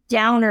really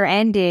downer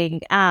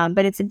ending,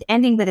 but it's an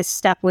ending that has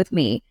stuck with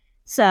me.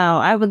 So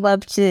I would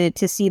love to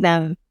see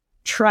them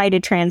try to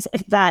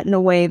translate that in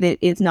a way that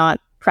is not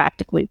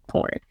practically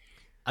porn.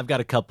 I've got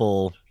a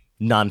couple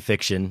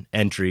nonfiction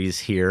entries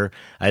here.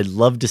 I'd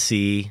love to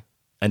see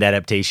an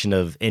adaptation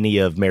of any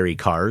of Mary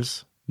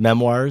Karr's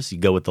memoirs. You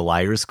go with The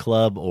Liars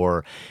Club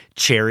or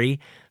Cherry.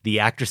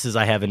 The actresses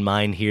I have in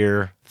mind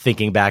here,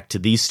 thinking back to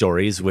these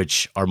stories,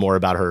 which are more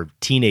about her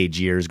teenage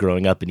years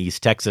growing up in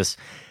East Texas,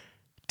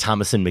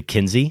 Thomasin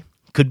McKenzie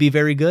could be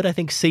very good. I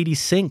think Sadie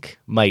Sink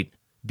might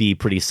be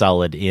pretty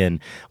solid in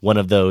one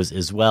of those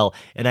as well.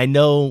 And I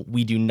know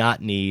we do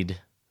not need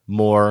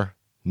more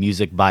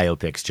music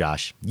biopics,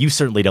 Josh. You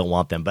certainly don't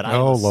want them, but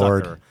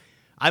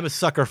I'm a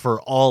sucker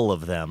for all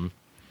of them.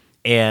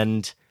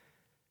 And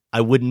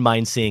I wouldn't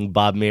mind seeing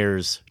Bob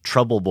Mayer's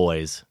Trouble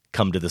Boys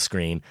come to the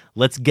screen.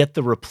 Let's get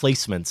the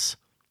replacements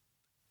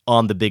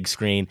on the big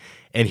screen.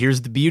 And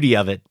here's the beauty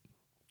of it.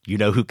 You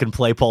know who can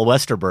play Paul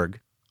Westerberg?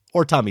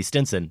 Or Tommy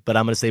Stinson, but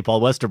I'm going to say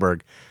Paul Westerberg.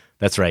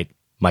 That's right,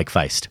 Mike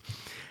Feist.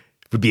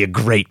 Would be a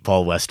great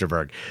Paul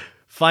Westerberg.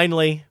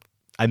 Finally,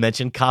 I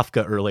mentioned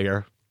Kafka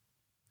earlier.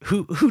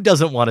 Who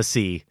doesn't want to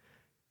see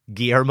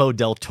Guillermo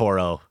del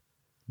Toro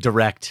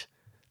direct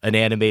an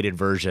animated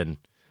version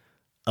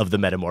of The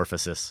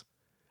Metamorphosis?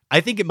 I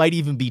think it might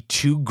even be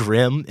too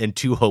grim and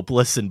too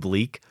hopeless and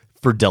bleak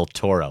for del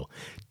Toro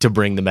to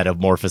bring The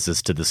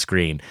Metamorphosis to the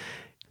screen.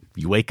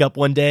 You wake up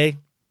one day,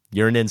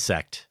 you're an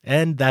insect,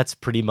 and that's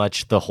pretty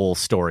much the whole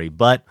story.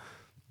 But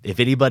if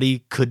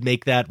anybody could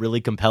make that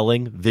really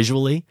compelling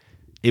visually,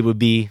 it would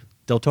be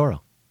del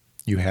Toro.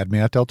 You had me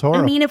at del Toro.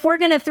 I mean, if we're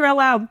going to throw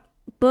out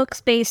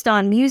books based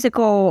on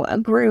musical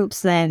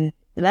groups, then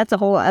that's a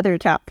whole other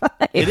top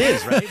 5. It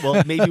is, right?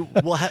 Well, maybe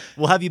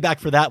we'll have you back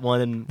for that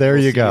one, and there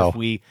we'll you see go. If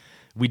we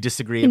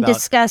disagree And about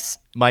discuss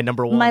my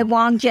number 1, my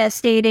long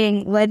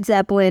gestating Led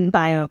Zeppelin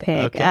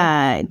biopic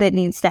that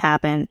needs to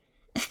happen.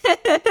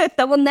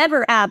 That will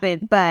never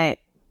happen, but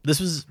this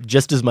was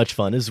just as much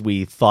fun as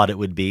we thought it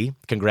would be.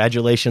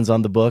 Congratulations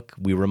on the book.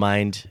 We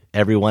remind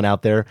everyone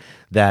out there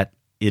that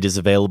it is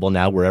available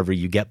now wherever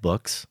you get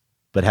books.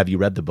 But have you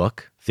read the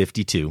book,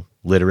 52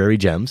 Literary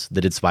Gems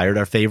that inspired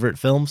our favorite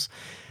films?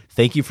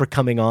 Thank you for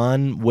coming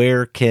on.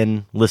 Where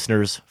can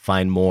listeners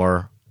find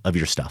more of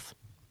your stuff?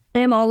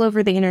 I'm all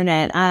over the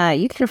internet.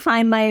 You can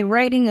find my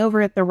writing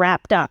over at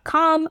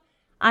thewrap.com.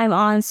 I'm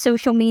on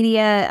social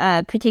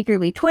media,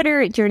 particularly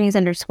Twitter at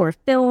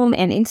journeys_film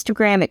and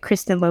Instagram at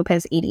Kristen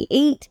Lopez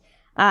 88.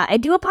 I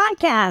do a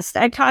podcast.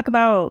 I talk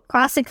about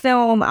classic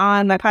film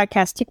on my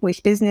podcast, Ticklish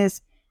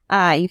Business.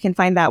 You can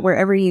find that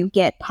wherever you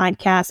get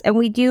podcasts. And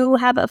we do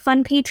have a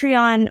fun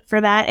Patreon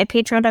for that at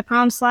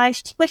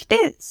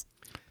patreon.com/ticklishbiz.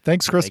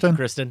 Thanks, Kristen. Thank you,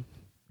 Kristen.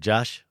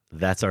 Josh,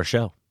 that's our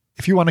show.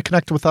 If you want to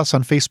connect with us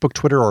on Facebook,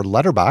 Twitter, or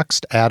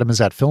Letterboxd, Adam is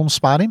at Film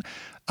Spotting.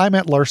 I'm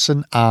at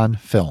Larson on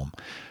Film.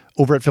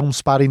 Over at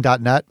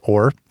filmspotting.net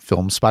or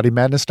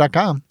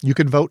filmspottingmadness.com, you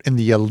can vote in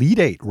the Elite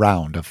 8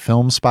 round of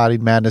Film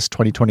Spotting Madness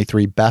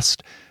 2023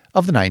 Best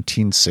of the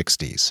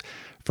 1960s.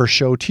 For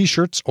show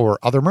t-shirts or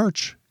other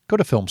merch, go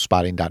to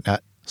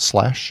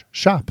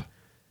filmspotting.net/shop.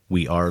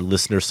 We are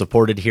listener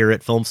supported here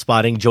at Film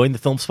Spotting. Join the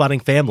Film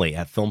Spotting family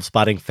at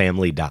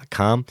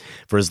filmspottingfamily.com.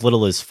 For as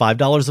little as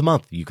 $5 a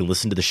month, you can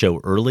listen to the show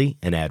early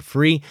and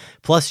ad-free.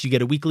 Plus, you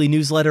get a weekly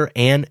newsletter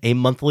and a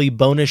monthly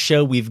bonus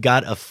show. We've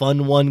got a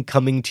fun one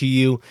coming to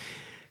you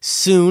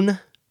soon,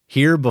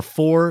 here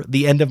before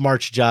the end of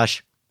March,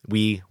 Josh.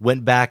 We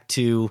went back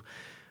to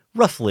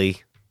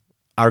roughly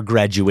our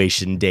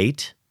graduation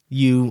date.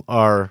 You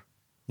are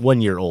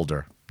 1 year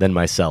older than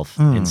myself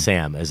and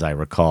Sam, as I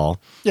recall.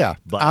 Yeah,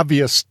 but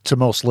obvious to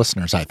most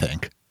listeners, I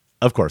think.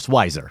 Of course,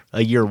 wiser.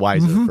 A year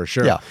wiser, for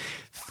sure. Yeah.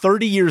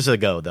 30 years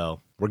ago,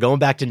 though, we're going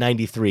back to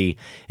 93,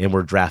 and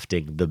we're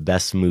drafting the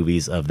best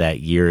movies of that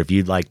year. If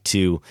you'd like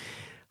to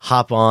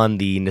hop on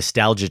the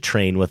nostalgia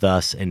train with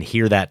us and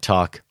hear that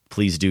talk,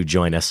 please do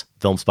join us.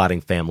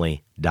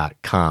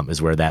 Filmspottingfamily.com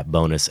is where that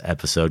bonus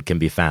episode can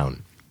be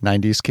found.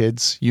 90s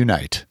kids,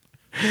 unite.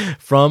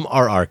 From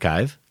our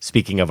archive,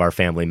 speaking of our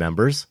family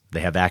members,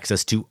 they have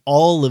access to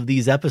all of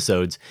these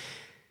episodes.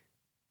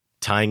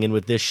 Tying in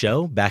with this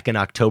show, back in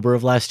October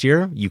of last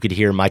year, you could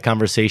hear my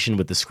conversation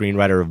with the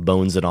screenwriter of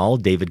Bones and All,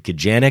 David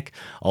Kajanik.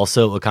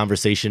 Also a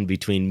conversation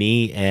between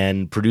me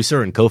and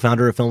producer and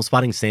co-founder of Film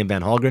Spotting, Sam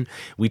Van Halgren.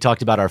 We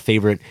talked about our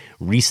favorite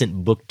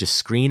recent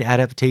book-to-screen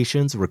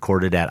adaptations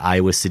recorded at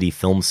Iowa City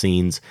Film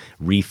Scene's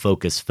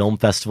Refocus Film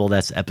Festival.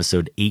 That's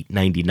episode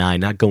 899,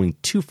 not going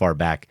too far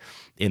back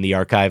in the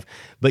archive,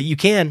 but you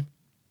can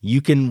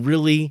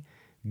really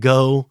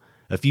go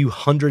a few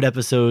hundred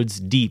episodes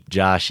deep,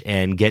 Josh,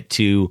 and get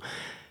to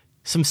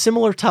some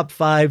similar top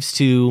fives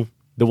to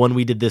the one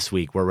we did this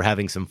week, where we're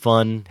having some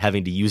fun,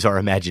 having to use our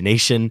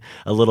imagination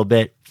a little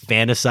bit,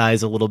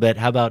 fantasize a little bit.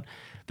 How about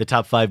the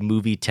top 5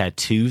 movie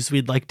tattoos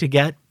we'd like to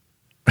get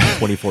in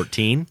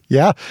 2014?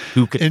 Yeah.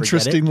 Who could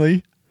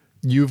Interestingly,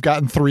 you've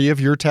gotten 3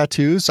 of your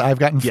tattoos. I've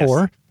gotten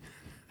 4.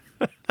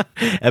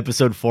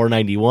 Episode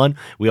 491.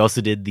 We also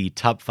did the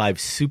top 5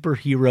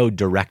 superhero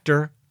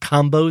director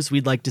combos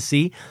we'd like to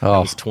see. Oh, that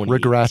was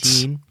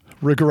 2018.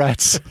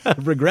 Regrets.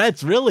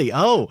 Regrets, really?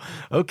 Oh,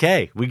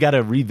 okay. We got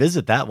to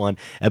revisit that one.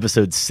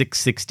 Episode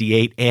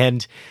 668.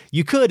 And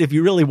you could, if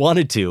you really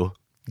wanted to,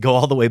 go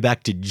all the way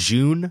back to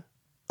June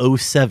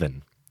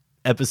 07.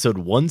 Episode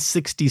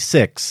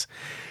 166.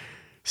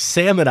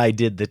 Sam and I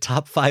did the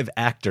top 5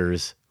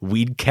 actors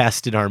we'd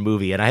cast in our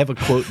movie. And I have a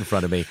quote in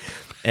front of me.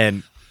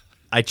 And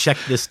I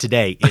checked this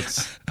today.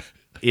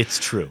 It's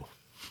true.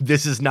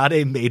 This is not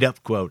a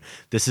made-up quote.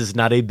 This is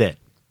not a bit.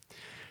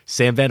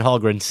 Sam Van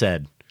Halgren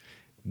said,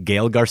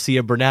 Gael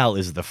Garcia Bernal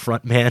is the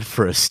front man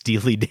for a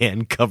Steely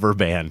Dan cover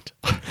band.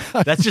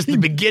 That's just the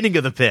beginning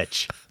of the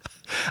pitch.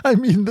 I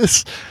mean,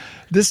 this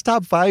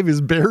top 5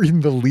 is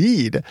bearing the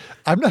lead.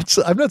 I'm not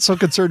so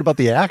concerned about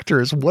the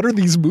actors. What are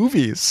these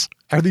movies?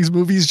 Are these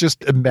movies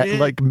just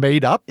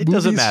made up? It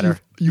doesn't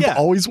matter. You've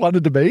always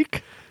wanted to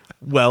make?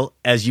 Well,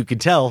 as you can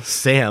tell,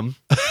 Sam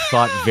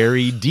thought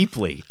very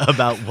deeply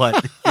about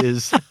what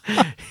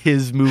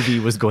his movie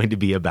was going to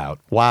be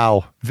about.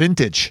 Wow.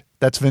 Vintage.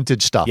 That's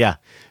vintage stuff. Yeah.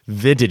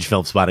 Vintage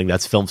Film Spotting.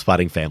 That's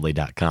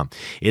filmspottingfamily.com.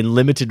 In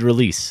limited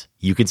release,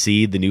 you can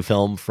see the new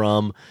film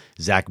from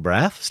Zach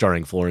Braff,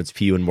 starring Florence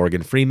Pugh and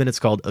Morgan Freeman. It's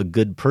called A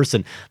Good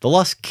Person. The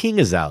Lost King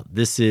is out.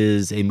 This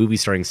is a movie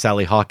starring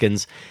Sally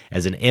Hawkins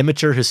as an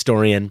amateur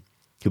historian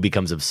who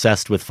becomes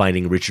obsessed with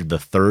finding Richard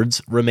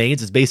III's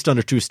remains. It's based on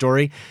a true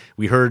story.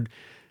 We heard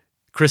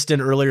Kristen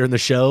earlier in the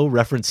show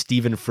reference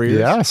Stephen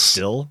Frears,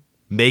 still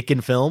making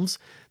films.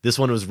 This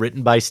one was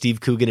written by Steve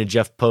Coogan and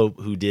Jeff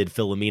Pope, who did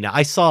Philomena.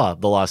 I saw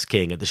The Lost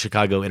King at the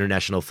Chicago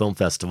International Film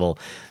Festival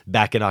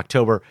back in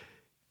October.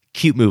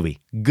 Cute movie,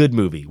 good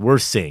movie,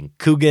 worth seeing.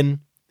 Coogan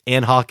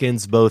and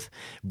Hawkins both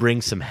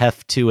bring some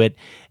heft to it.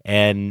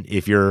 And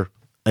if you're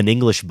an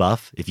English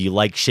buff, if you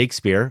like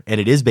Shakespeare,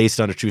 and it is based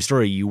on a true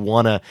story, you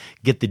want to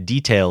get the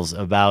details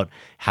about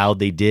how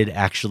they did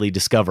actually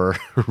discover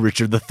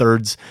Richard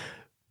III's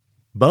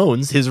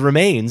bones, his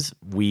remains.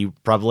 We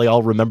probably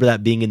all remember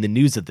that being in the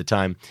news at the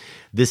time.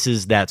 This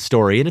is that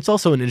story. And it's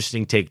also an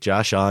interesting take,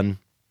 Josh, on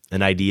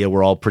an idea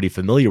we're all pretty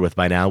familiar with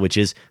by now, which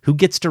is who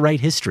gets to write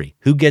history?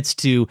 Who gets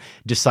to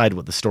decide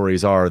what the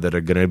stories are that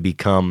are going to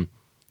become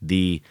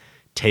the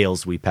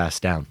tales we pass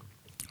down?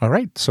 All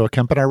right. So a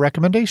Kempenaar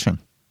recommendation.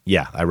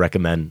 Yeah, I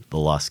recommend The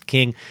Lost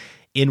King.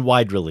 In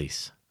wide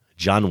release,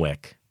 John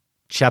Wick,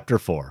 Chapter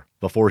 4,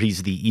 before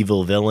he's the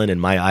evil villain in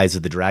My Eyes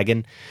of the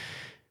Dragon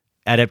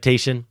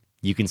adaptation.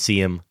 You can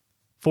see him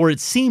for it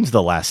seems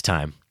the last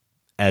time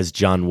as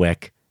John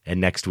Wick. And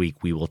next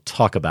week we will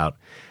talk about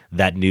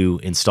that new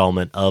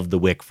installment of the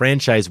Wick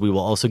franchise. We will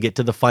also get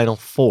to the final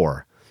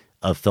 4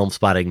 of Film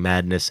Spotting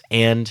Madness.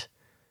 And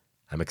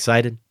I'm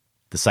excited.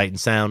 The Sight and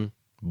Sound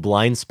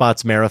Blind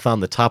Spots Marathon,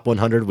 the top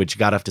 100, which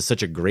got off to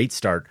such a great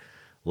start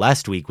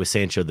last week with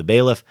Sancho the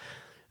Bailiff,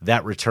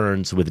 that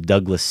returns with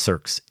Douglas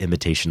Sirk's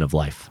Imitation of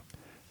Life.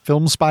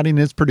 Film Spotting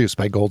is produced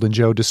by Golden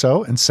Joe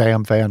Dussault and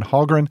Sam Van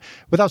Halgren.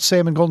 Without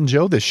Sam and Golden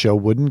Joe, this show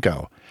wouldn't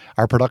go.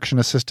 Our production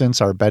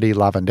assistants are Betty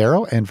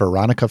Lavandero and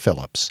Veronica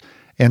Phillips.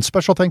 And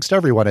special thanks to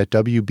everyone at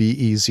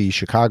WBEZ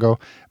Chicago.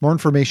 More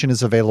information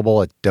is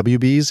available at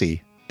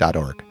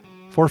WBEZ.org.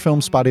 For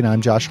Film Spotting,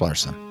 I'm Josh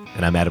Larson.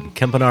 And I'm Adam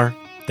Kempenaar.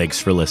 Thanks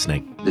for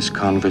listening. This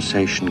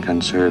conversation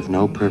can serve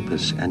no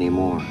purpose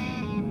anymore.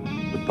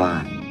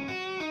 Goodbye.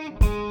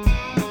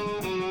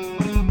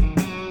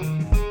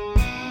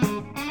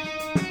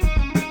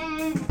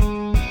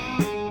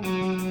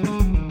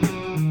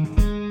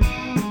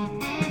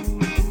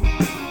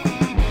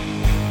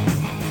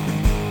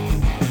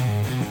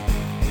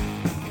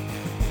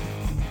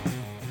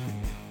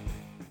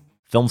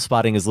 Film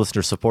Spotting is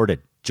listener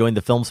supported. Join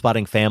the Film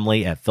Spotting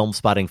family at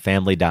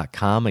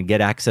filmspottingfamily.com and get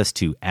access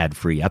to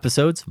ad-free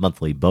episodes,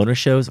 monthly bonus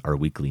shows, our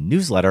weekly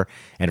newsletter,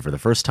 and for the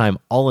first time,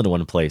 all in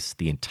one place,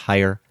 the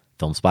entire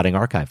Film Spotting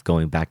archive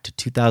going back to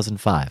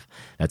 2005.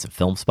 That's at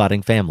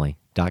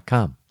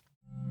filmspottingfamily.com.